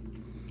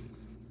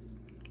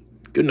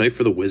 Good night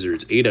for the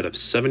Wizards. 8 out of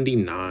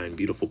 79.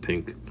 Beautiful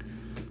pink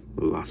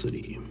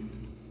velocity.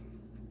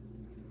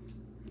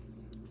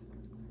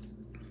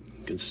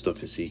 Good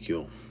stuff,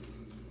 Ezekiel.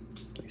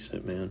 Nice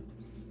hit, man.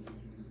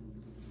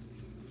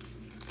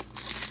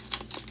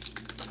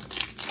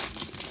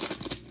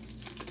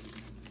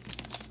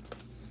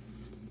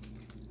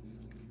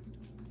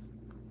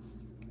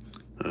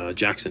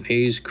 Jackson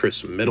Hayes,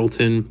 Chris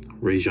Middleton,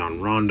 Rajon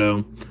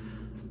Rondo,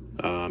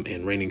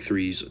 and reigning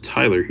threes,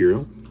 Tyler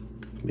Hero,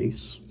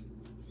 base.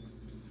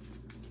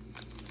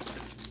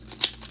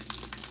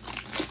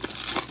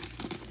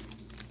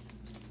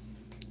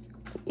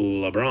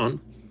 LeBron,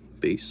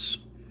 base.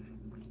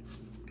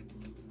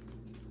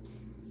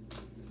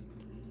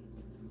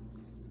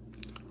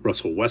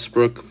 Russell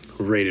Westbrook,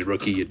 rated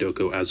rookie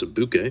Yadoko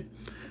Azubuike,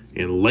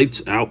 and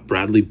lights out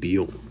Bradley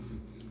Beal.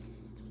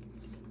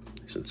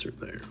 Nice insert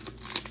there.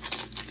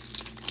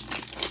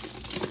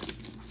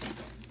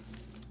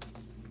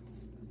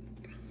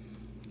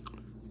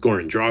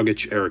 Goran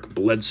Dragic, Eric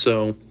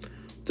Bledsoe,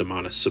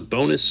 Domantas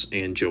Sabonis,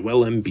 and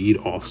Joel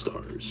Embiid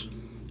All-Stars.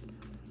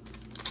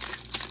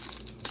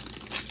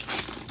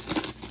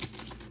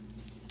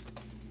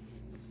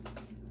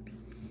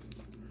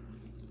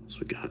 So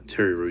we got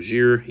Terry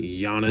Rozier,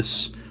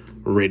 Giannis,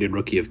 rated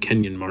rookie of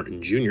Kenyon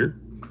Martin Jr.,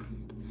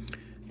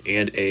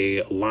 and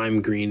a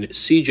lime green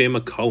CJ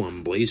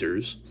McCollum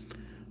Blazers,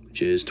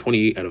 which is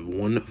 28 out of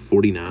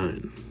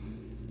 149.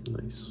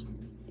 Nice.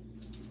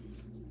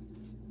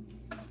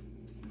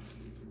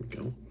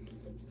 Go.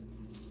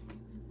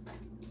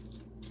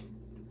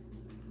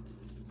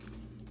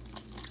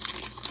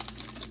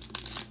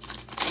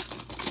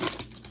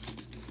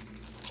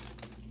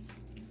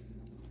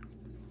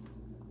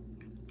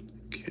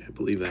 Okay, I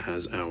believe that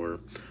has our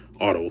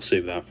auto. We'll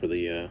save that for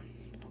the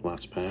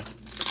last pack.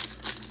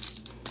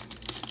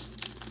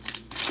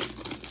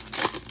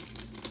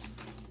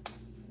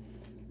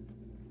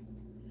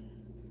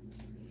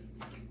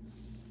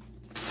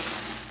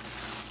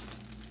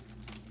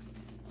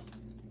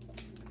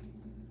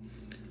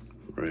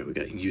 All right, we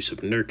got Yusuf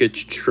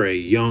Nurkic,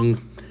 Trae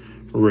Young,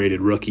 rated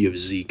rookie of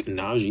Zeke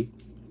Naji,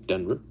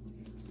 Denver,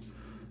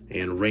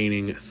 and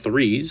reigning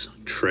threes,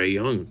 Trae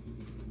Young.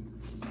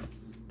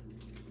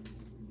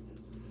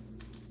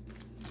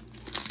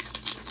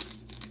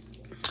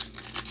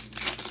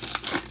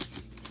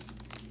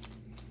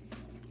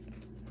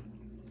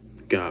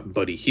 Got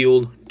Buddy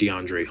Hield,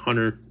 DeAndre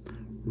Hunter,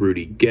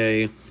 Rudy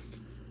Gay,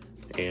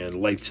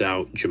 and lights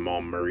out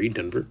Jamal Murray,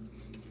 Denver.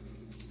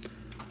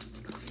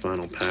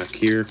 Final pack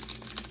here.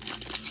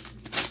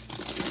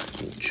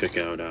 We'll check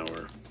out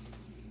our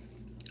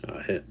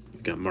hit.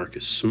 We got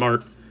Marcus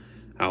Smart,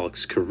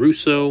 Alex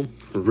Caruso,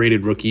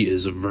 rated rookie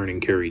is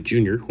Vernon Carey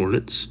Jr.,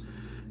 Hornets,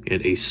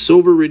 and a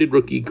silver rated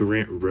rookie,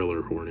 Grant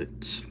Riller,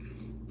 Hornets.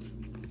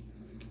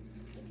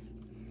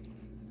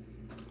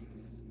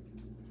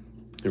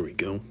 There we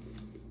go.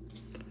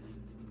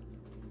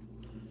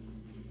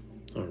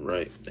 All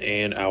right,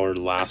 and our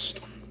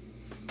last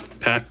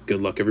pack.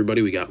 Good luck,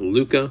 everybody. We got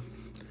Luka,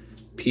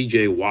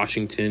 PJ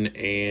Washington,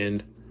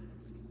 and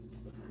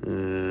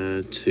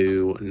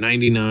to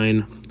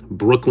 99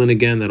 Brooklyn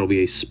again. That'll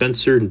be a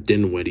Spencer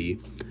Dinwiddie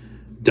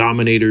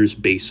Dominators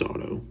base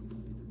auto.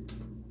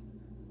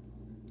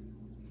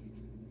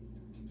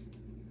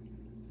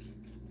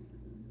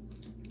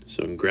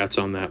 So congrats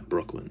on that,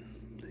 Brooklyn.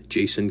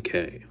 Jason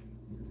K.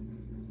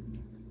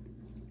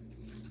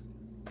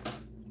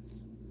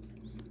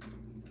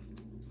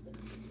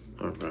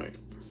 All right.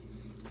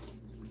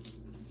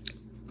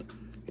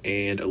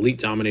 And Elite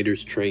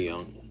Dominators, Trae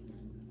Young.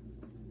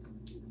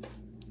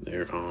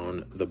 They're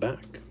on the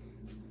back.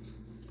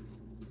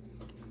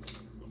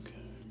 Okay.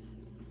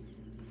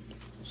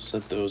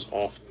 Set those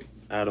off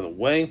out of the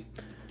way.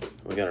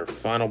 We got our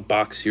final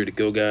box here to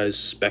go, guys.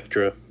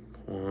 Spectra.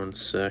 One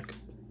sec.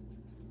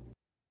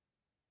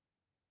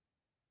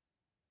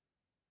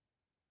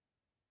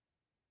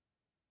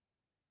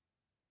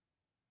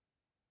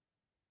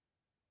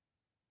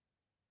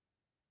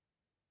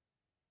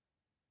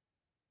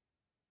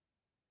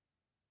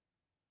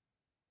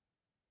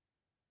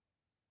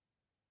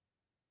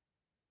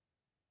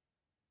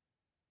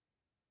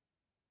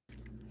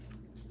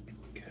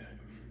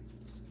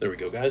 There we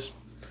go, guys.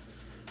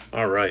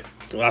 All right,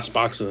 last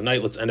box of the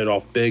night. Let's end it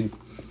off big.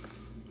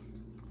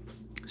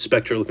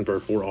 Spectra looking for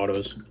 4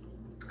 autos.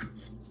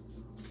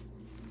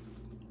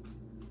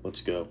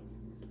 Let's go.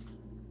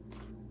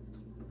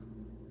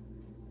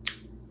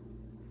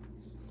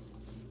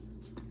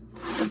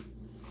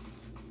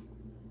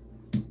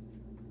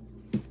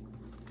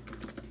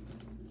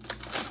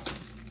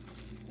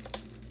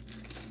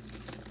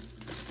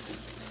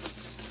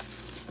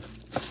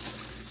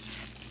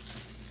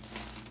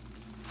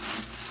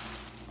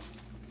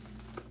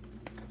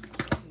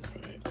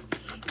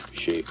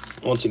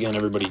 once again,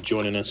 everybody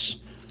joining us.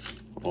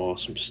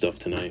 Awesome stuff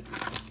tonight.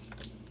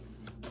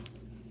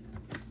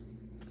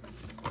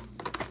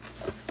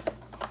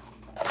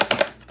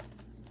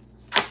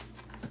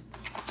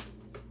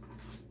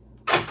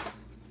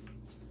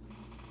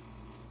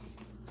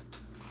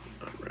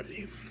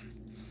 Alrighty. Here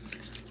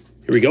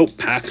we go.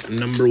 Pack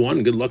number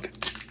 1. Good luck.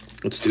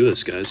 Let's do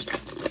this, guys.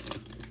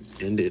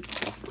 End it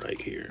off right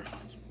here.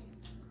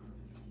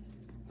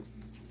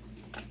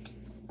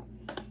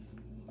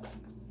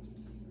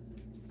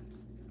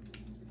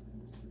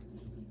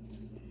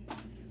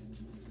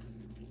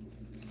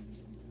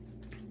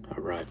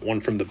 All right, one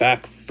from the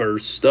back.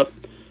 First up,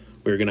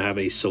 we're going to have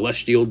a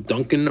Celestial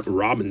Duncan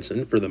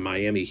Robinson for the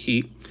Miami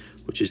Heat,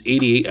 which is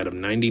 88 out of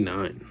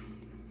 99.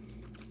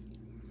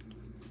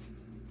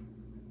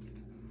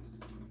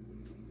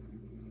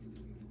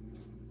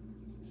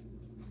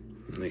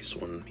 Nice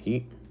one,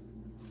 Heat.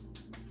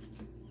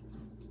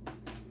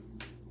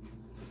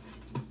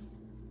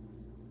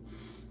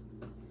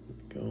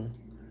 Go.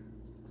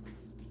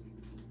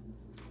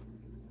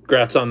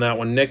 Congrats on that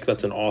one, Nick.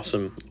 That's an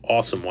awesome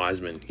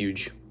Wiseman.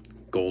 Huge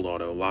gold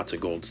auto. Lots of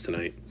golds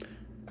tonight.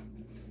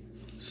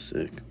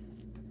 Sick.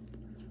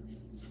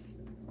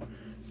 All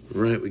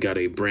right, we got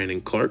a Brandon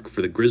Clark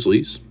for the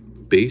Grizzlies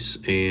base,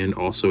 and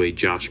also a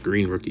Josh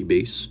Green rookie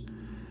base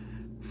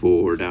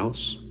for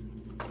Dallas.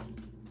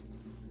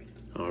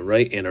 All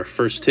right, and our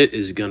first hit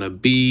is going to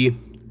be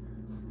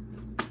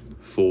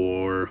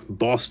for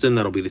Boston.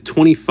 That'll be the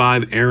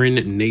 25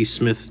 Aaron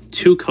Naismith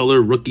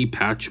 2-color rookie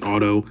patch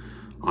auto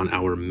on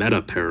our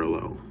meta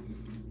parallel.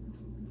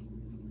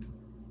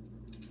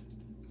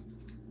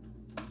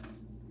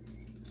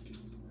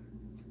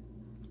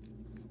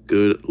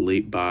 Good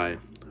late buy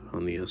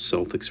on the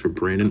Celtics for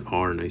Brandon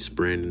R. Nice,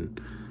 Brandon.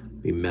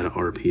 The meta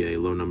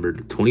RPA, low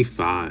numbered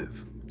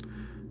 25.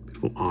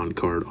 Beautiful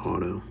on-card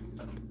auto.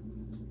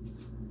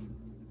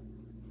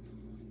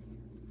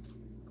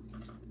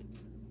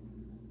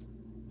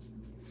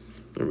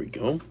 There we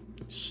go.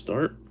 Let's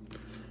start.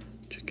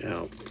 Check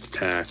out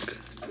pack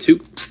 2.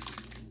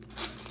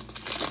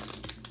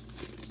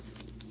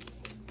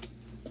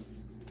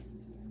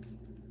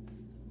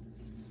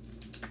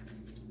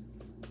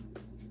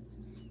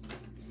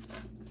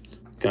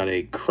 Got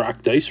a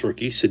cracked ice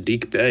rookie,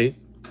 Sadiq Bey.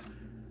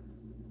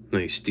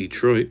 Nice,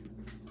 Detroit.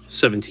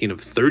 17 of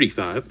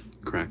 35,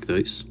 cracked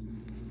ice.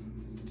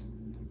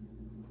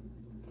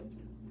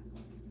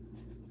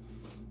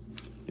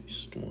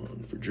 Nice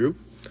one for Drew.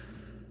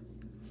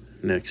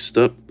 Next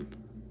up,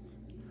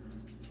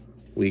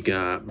 we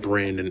got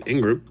Brandon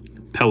Ingram,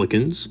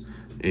 Pelicans,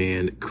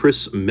 and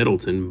Chris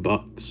Middleton,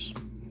 Bucks.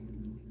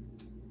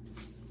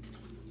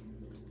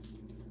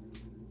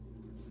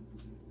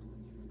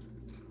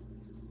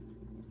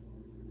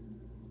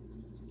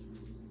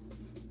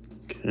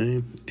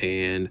 Okay,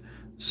 and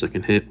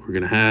second hit we're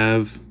going to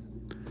have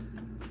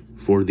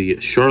for the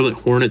Charlotte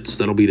Hornets,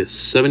 that'll be the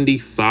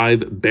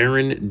 75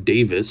 Baron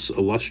Davis,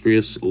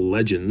 Illustrious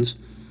Legends,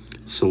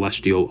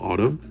 Celestial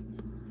Auto.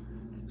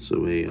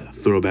 So a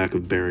throwback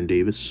of Baron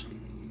Davis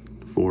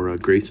for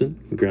Grayson.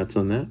 Congrats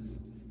on that.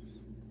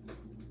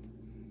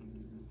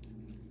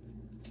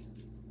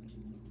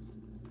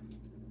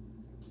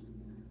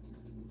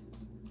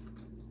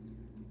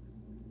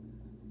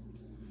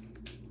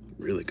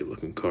 Really good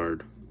looking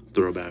card.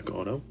 Throwback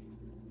auto.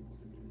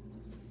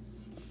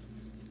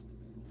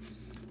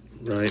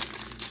 Right.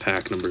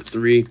 Pack number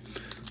 3.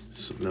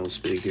 Something else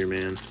big here,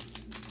 man.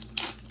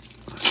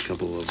 Last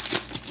couple of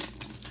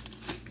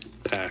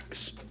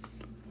packs.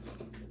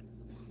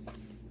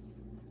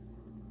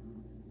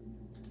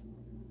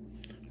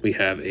 We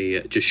have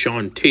a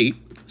Jashawn Tate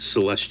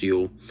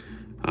Celestial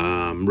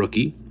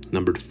rookie,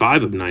 numbered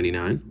 5 of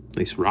 99.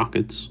 Nice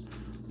Rockets.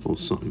 A little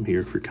something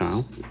here for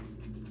Kyle.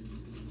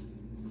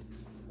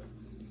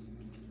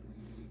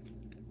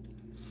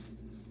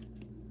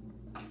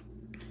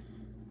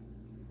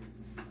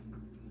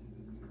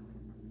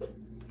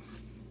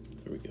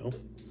 There we go.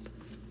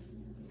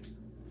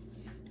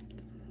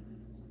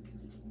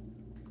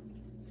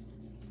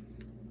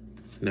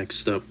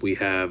 Next up, we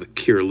have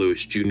Kira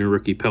Lewis Jr.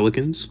 rookie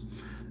Pelicans,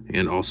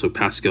 and also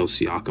Pascal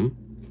Siakam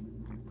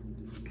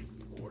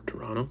for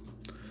Toronto.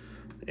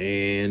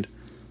 And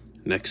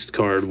next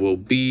card will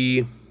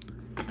be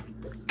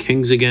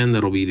Kings again.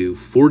 That'll be to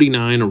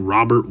 49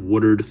 Robert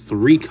Woodard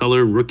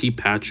 3-color rookie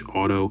patch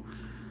auto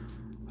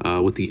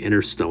with the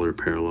Interstellar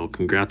parallel.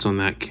 Congrats on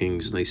that,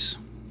 Kings. Nice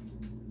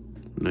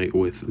night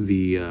with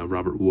the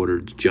Robert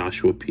Woodard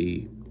Joshua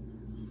P.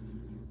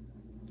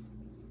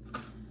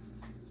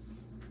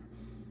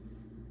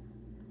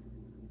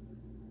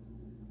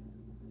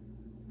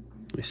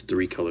 Nice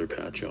 3-color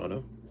patch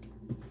auto.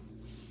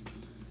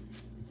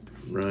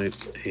 Right,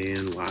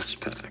 and last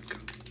pack.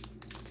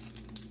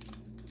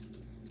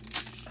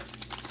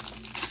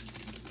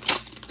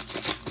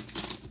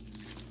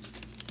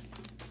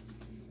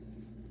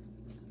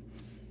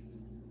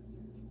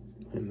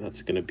 And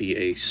that's going to be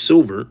a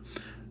silver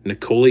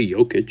Nikola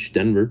Jokic,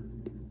 Denver.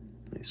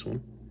 Nice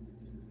one.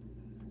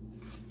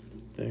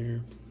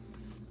 There.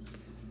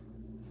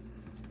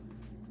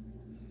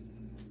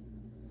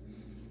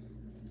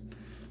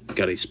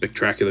 Got a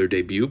spectacular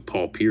debut,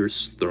 Paul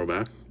Pierce,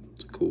 throwback.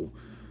 It's a cool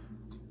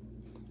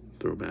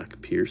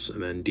throwback, Pierce.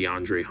 And then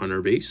DeAndre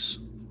Hunter base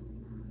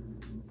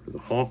for the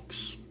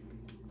Hawks.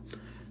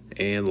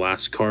 And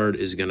last card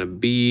is going to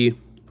be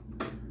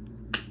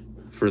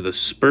for the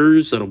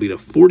Spurs. That'll be the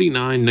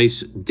 49.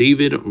 Nice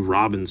David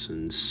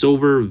Robinson,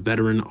 silver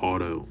veteran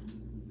auto.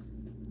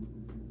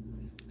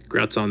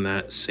 Congrats on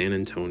that, San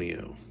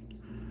Antonio.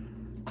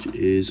 Which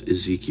is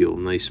Ezekiel.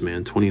 Nice,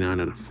 man. 29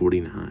 out of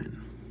 49.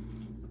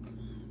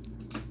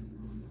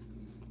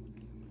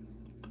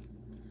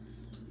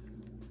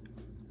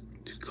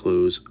 To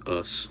close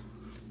us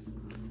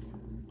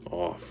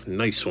off.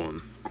 Nice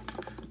one.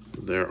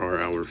 There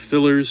are our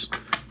fillers.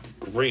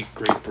 Great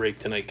break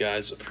tonight,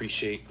 guys.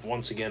 Appreciate,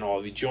 once again, all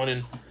of you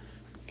joining.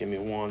 Give me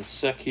 1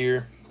 sec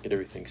here. Get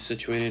everything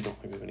situated. Don't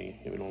think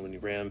we don't have any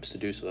ramps to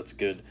do, so that's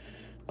good.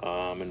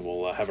 And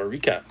we'll have our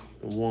recap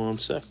in 1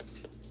 sec.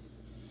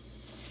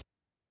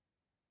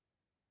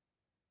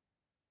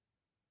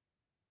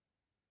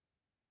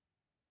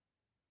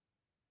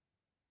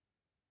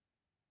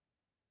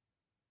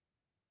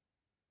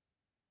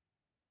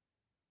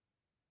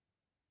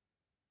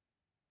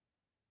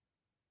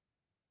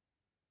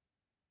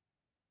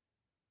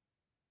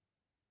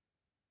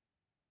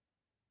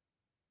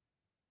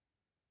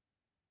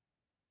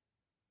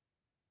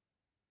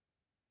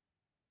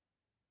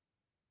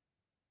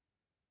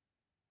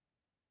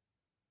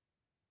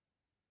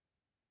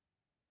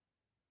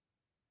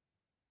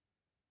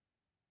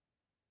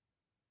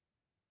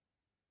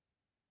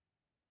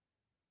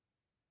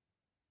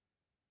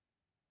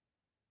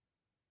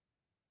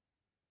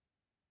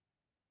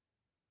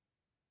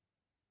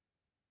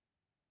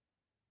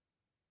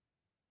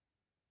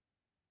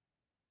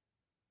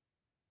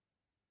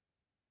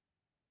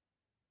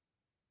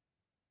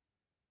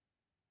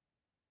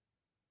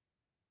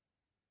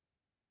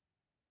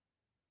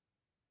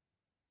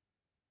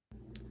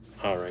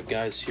 All right,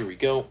 guys, here we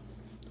go.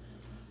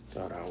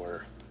 Got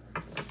our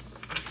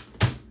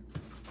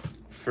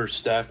first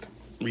stack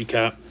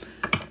recap.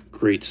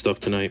 Great stuff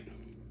tonight.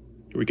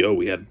 Here we go.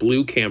 We had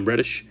blue Cam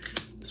Reddish.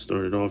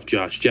 Started off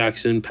Josh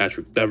Jackson,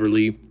 Patrick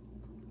Beverly,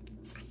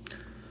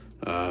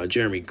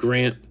 Jeremy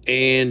Grant,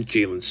 and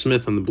Jalen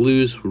Smith on the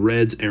Blues.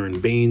 Reds,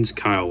 Aaron Baines,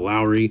 Kyle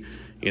Lowry,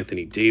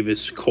 Anthony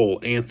Davis, Cole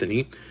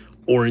Anthony.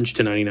 Orange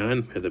to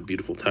 99. Had the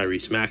beautiful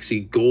Tyrese Maxey.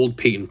 Gold,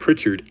 Peyton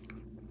Pritchard.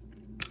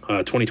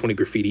 2020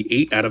 graffiti,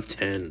 8 out of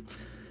 10.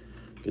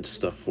 Good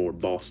stuff for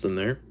Boston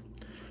there.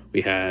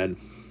 We had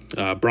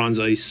bronze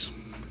ice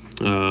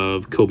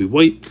of Kobe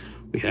White.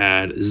 We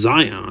had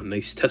Zion,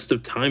 nice test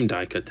of time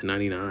die cut to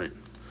 99.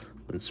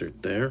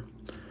 Insert there.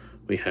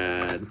 We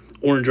had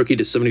orange rookie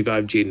to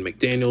 75, Jaden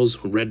McDaniels.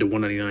 Red to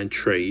 199,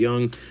 Trae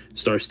Young.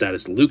 Star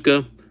status,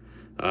 Luka.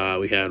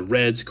 We had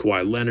reds,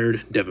 Kawhi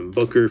Leonard, Devin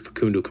Booker,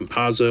 Facundo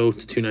Campazzo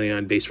to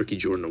 299, base rookie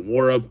Jordan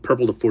Nwora.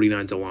 Purple to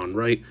 49, DeLon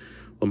Wright.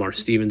 Lamar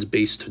Stevens,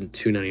 base to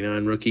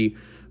 299 rookie.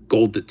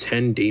 Gold to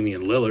 10,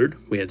 Damian Lillard.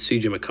 We had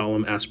CJ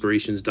McCollum,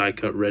 aspirations, die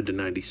cut red to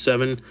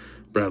 97.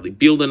 Bradley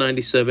Beal to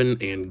 97.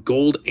 And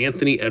gold,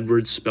 Anthony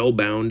Edwards,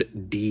 spellbound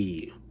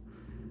D.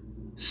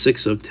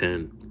 6 of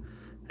 10.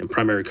 And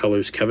primary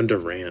colors, Kevin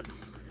Durant.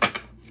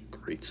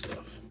 Great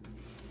stuff.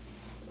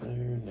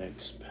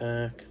 Next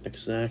pack,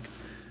 next stack.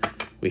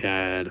 We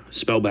had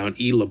spellbound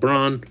E,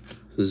 LeBron,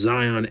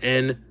 Zion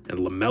N, and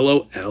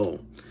LaMelo L.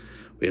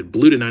 We had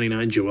blue to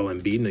 99, Joel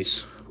Embiid.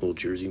 Nice little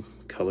jersey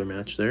color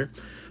match there.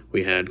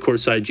 We had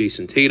courtside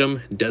Jason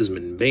Tatum,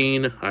 Desmond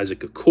Bain, Isaac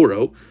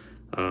Okoro,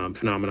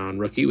 phenomenon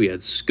rookie. We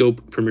had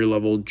scope premier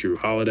level Drew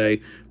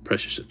Holiday,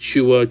 Precious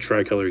Achiuwa,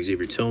 tricolor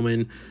Xavier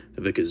Tillman,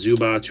 Vika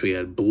Zubac. We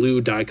had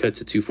blue die cut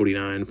to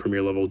 249,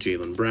 premier level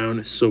Jaylen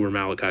Brown, silver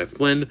Malachi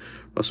Flynn,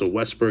 Russell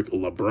Westbrook,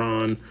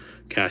 LeBron,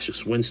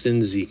 Cassius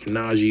Winston, Zeke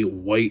Naji,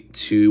 white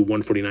to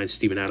 149,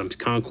 Steven Adams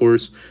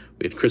Concourse.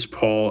 We had Chris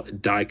Paul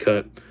die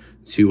cut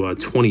to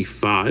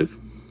 25.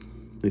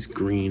 Nice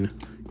green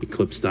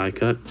Eclipse die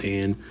cut.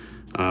 And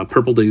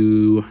purple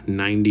to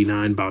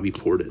 99, Bobby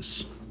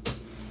Portis.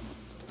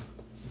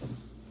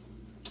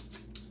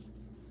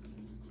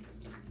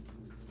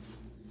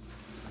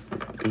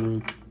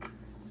 Go.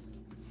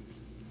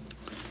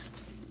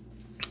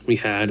 We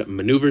had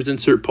maneuvers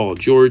insert, Paul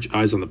George,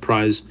 eyes on the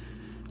prize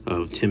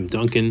of Tim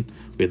Duncan.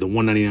 We had the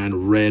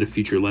 199 red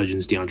future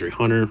legends, DeAndre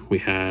Hunter. We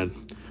had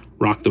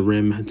rock the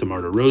rim,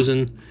 DeMar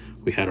DeRozan.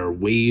 We had our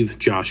wave,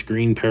 Josh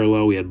Green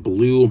parallel. We had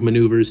blue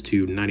maneuvers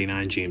to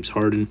 99, James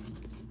Harden.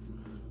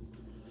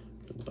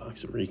 Good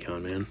box of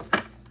Recon, man.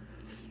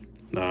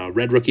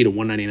 Red rookie to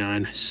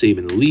 199,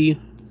 Saban Lee.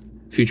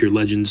 Future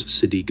legends,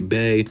 Sadiq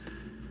Bey.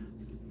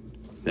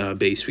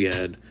 Base, we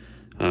had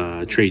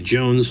Trey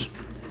Jones.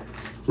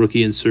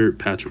 Rookie insert,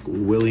 Patrick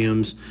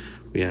Williams.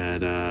 We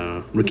had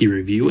rookie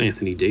review,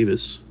 Anthony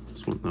Davis.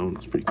 That one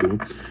was pretty cool.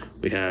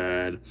 We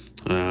had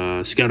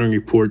scouting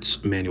reports,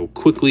 Emmanuel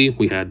Quickly.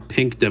 We had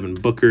pink, Devin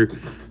Booker.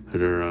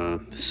 Had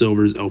our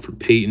silvers, Alfred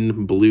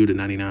Payton. Blue to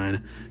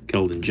 99,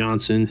 Keldon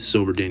Johnson.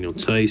 Silver, Daniel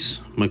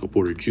Tice. Michael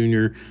Porter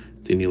Jr.,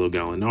 Danilo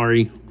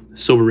Gallinari.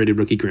 Silver rated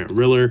rookie, Grant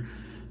Riller.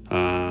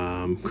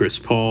 Chris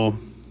Paul.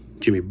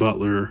 Jimmy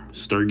Butler,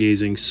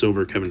 Stargazing,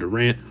 silver Kevin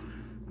Durant,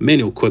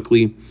 Emmanuel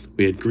Quickly.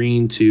 We had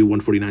green to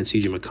 149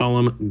 CJ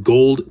McCollum,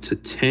 gold to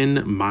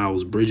 10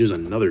 Miles Bridges.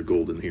 Another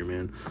gold in here,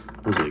 man.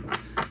 It was like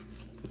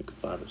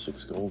 5 or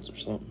 6 golds or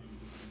something.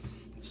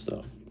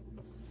 Stuff.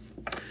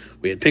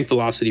 We had pink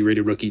velocity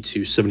rated rookie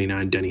to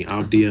 79 Denny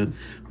Avdia.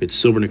 We had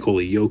silver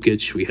Nikola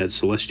Jokic. We had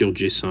celestial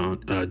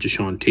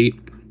Jashawn Tate,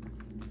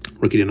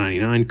 rookie to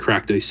 99.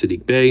 Cracked ice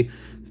Sadiq Bey,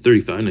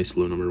 35. Nice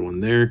low number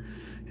 1 there.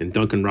 And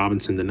Duncan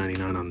Robinson to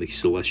 99 on the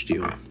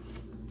celestial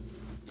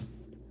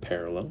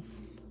parallel.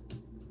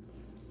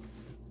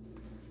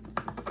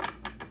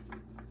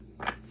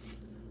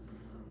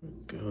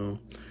 Go.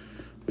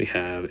 We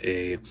have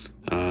a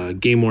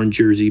game-worn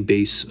jersey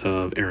base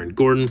of Aaron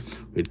Gordon.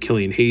 We had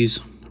Killian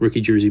Hayes,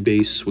 rookie jersey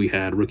base. We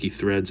had rookie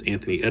threads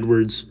Anthony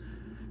Edwards.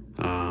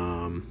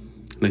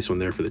 Nice one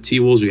there for the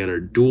T-Wolves. We had our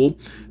dual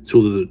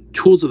tools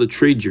of the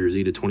trade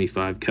jersey to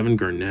 25. Kevin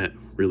Garnett,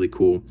 really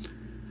cool.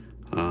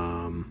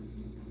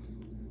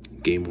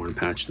 Game-worn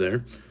patch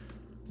there.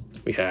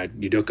 We had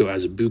Udoka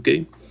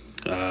Azubuike,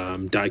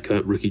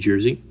 die-cut rookie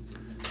jersey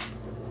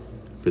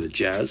for the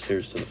Jazz.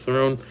 Heirs to the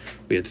throne.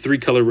 We had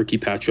 3-color rookie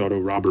patch auto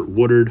Robert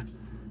Woodard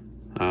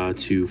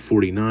to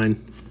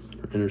 49,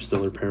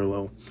 interstellar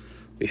parallel.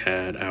 We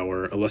had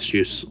our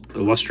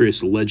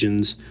illustrious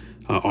legends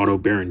auto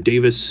Baron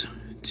Davis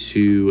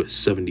to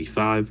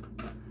 75.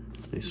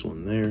 Nice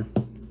one there.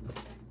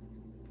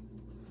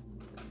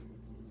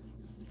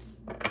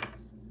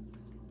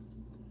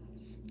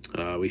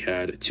 We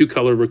had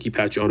 2-color rookie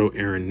patch auto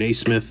Aaron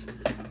Naismith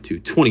to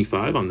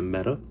 25 on the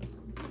meta.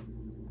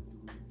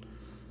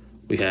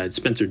 We had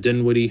Spencer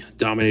Dinwiddie,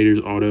 Dominators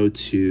auto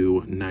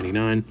to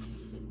 99.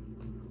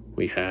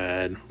 We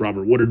had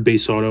Robert Woodard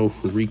base auto,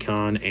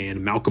 Recon,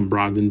 and Malcolm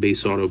Brogdon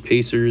base auto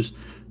Pacers.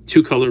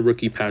 2-color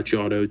rookie patch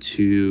auto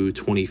to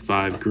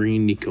 25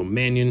 green, Nico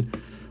Mannion.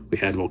 We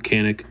had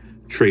Volcanic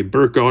Trey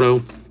Burke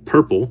auto,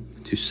 purple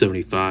to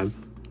 75,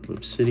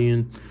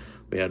 Obsidian.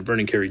 We had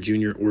Vernon Carey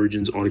Jr.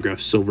 Origins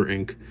autograph silver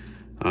ink.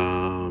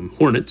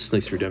 Hornets,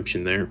 nice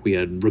redemption there. We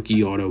had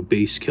rookie auto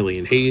base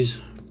Killian Hayes,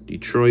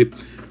 Detroit.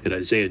 We had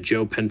Isaiah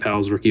Joe Pen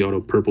Pals rookie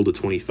auto purple to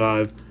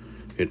 25.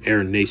 We had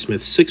Aaron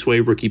Naismith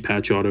 6-way rookie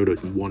patch auto to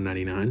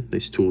 199.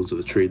 Nice tools of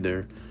the trade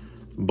there.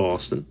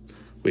 Boston.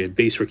 We had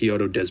base rookie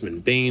auto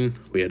Desmond Bain.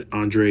 We had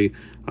Andre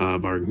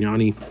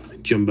Bargnani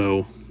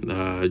jumbo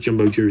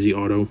jersey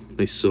auto.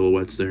 Nice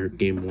silhouettes there.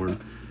 Game worn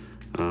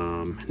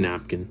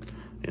napkin.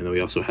 And then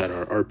we also had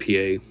our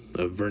RPA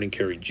of Vernon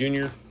Carey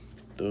Jr.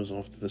 Those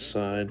off to the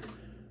side.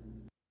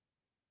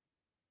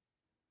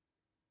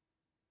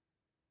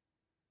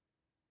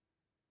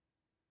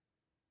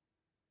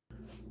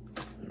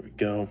 There we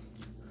go.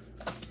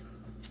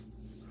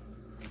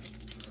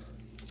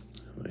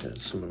 We had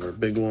some of our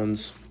big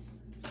ones.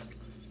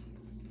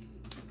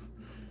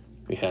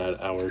 We had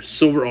our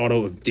silver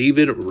auto of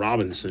David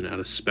Robinson out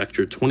of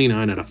Spectra,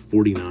 29 out of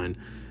 49.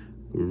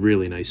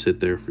 Really nice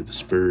hit there for the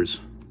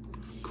Spurs.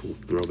 Cool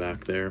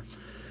throwback there.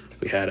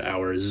 We had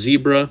our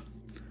Zebra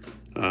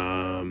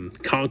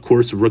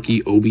Concourse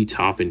rookie Obi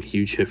Toppin.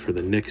 Huge hit for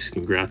the Knicks.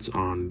 Congrats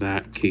on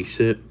that case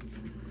hit.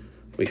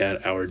 We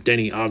had our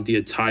Denny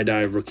Avdia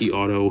tie-dye rookie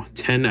auto,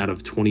 10 out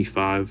of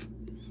 25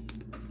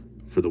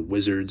 for the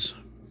Wizards.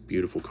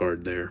 Beautiful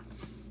card there.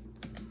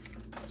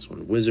 This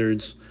one,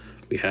 Wizards.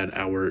 We had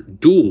our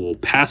dual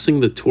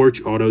passing the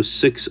torch auto,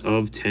 6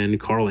 of 10,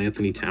 Karl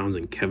Anthony Towns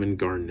and Kevin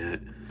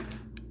Garnett.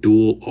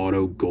 Dual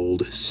auto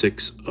gold,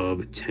 6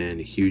 of 10.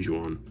 Huge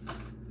one.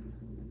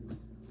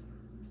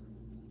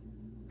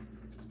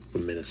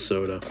 From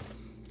Minnesota.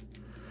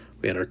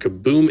 We had our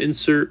Kaboom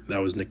insert.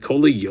 That was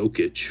Nikola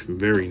Jokic.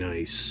 Very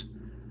nice.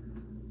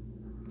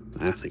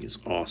 That thing is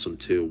awesome,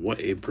 too. What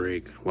a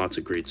break. Lots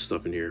of great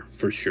stuff in here.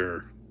 For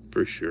sure.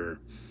 For sure.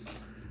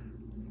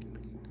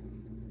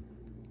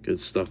 Good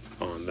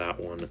stuff on that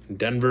one.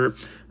 Denver.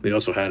 We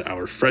also had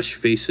our Fresh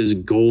Faces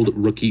Gold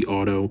Rookie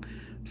Auto.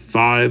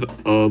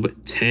 5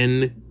 of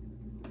 10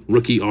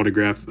 rookie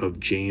autograph of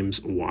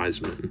James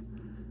Wiseman.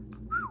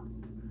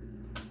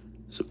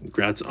 So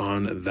congrats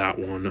on that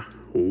one,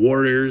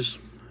 Warriors.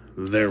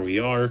 There we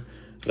are.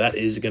 That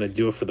is going to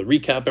do it for the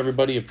recap,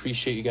 everybody.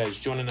 Appreciate you guys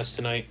joining us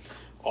tonight.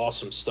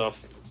 Awesome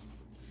stuff.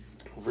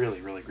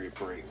 Really, really great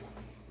break.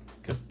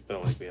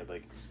 Felt like we had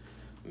like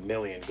a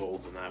million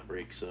golds in that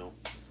break, so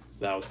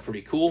that was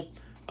pretty cool.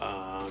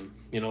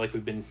 You know, like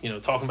we've been,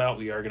 talking about,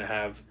 we are going to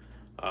have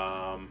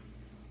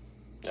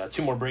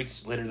 2 more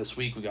breaks later this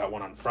week. We got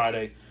one on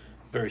Friday.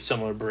 Very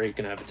similar break.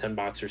 Going to have a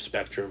 10-boxer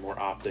Spectra, more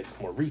Optic,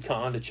 more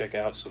Recon to check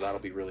out, so that'll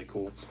be really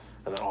cool.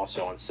 And then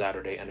also on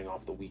Saturday, ending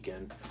off the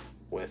weekend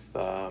with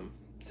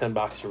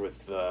 10-boxer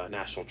with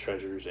National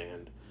Treasures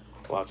and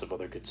lots of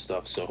other good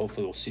stuff. So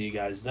hopefully we'll see you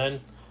guys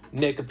then.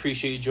 Nick,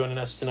 appreciate you joining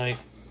us tonight.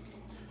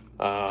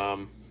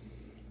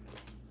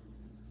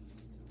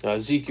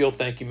 Ezekiel,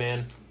 thank you,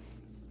 man.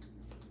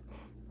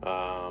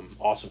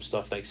 Awesome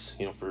stuff. Thanks,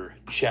 for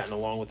chatting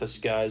along with us,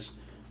 guys.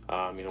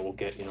 We'll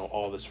get,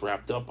 all this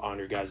wrapped up on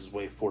your guys'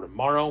 way for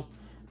tomorrow.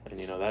 And,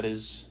 that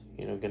is,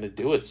 going to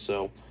do it.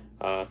 So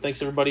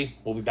Thanks, everybody.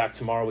 We'll be back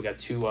tomorrow. We got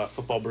 2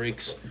 football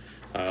breaks.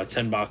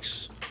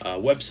 10-box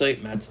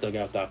website,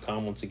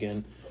 mattsdugout.com. Once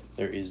again,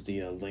 there is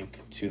the link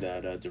to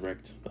that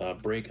direct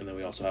break, and then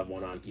we also have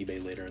one on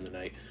eBay later in the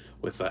night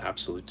with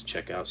Absolute to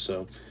check out.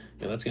 So,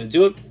 that's going to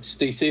do it.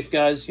 Stay safe,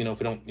 guys. If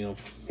we don't,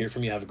 hear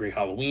from you, have a great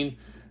Halloween,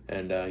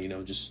 and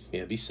just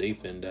be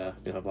safe and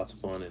have lots of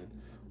fun and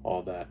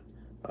all that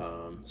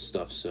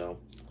stuff. So,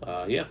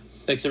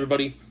 thanks,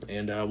 everybody,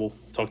 and we'll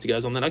talk to you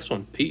guys on the next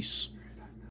one. Peace.